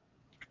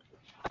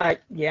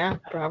 Yeah,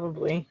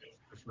 probably.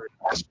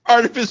 That's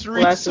part of his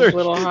Bless his research.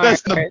 little heart.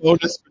 That's the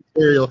bonus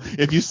material.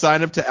 If you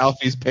sign up to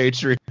Alfie's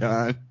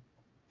Patreon,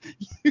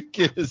 you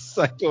get a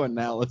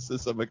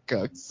psychoanalysis of a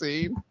cuck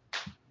scene.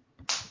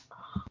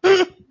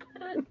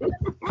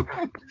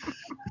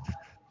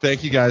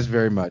 Thank you guys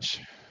very much.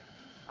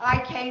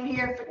 I came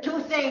here for two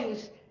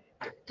things: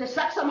 to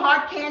suck some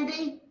hard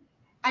candy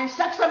and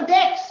suck some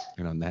dicks.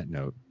 And on that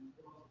note,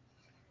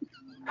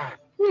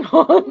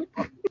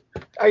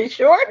 Are you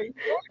sure?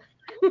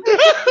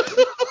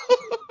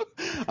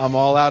 I'm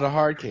all out of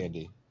hard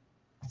candy.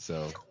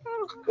 So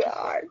Oh,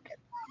 God.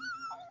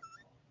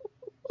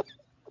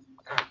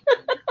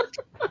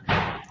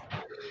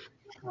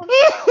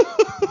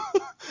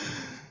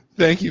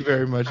 thank you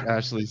very much,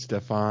 Ashley,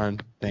 Stefan.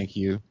 Thank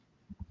you.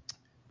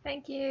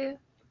 Thank you.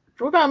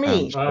 What about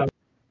me?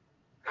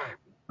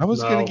 I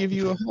was No. going to give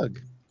you a hug.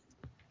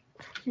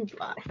 You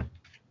lie.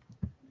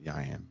 Yeah,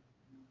 I am.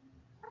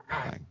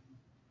 Fine.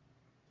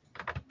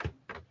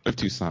 If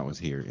Toussaint was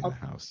here in the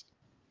house.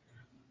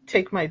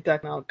 Take my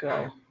duck and I'll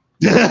go.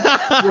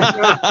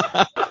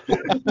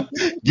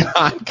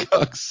 God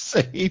cuck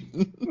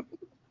Satan.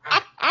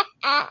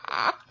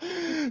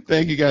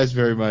 Thank you guys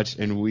very much,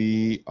 and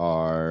we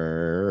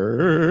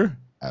are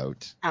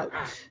out. Out.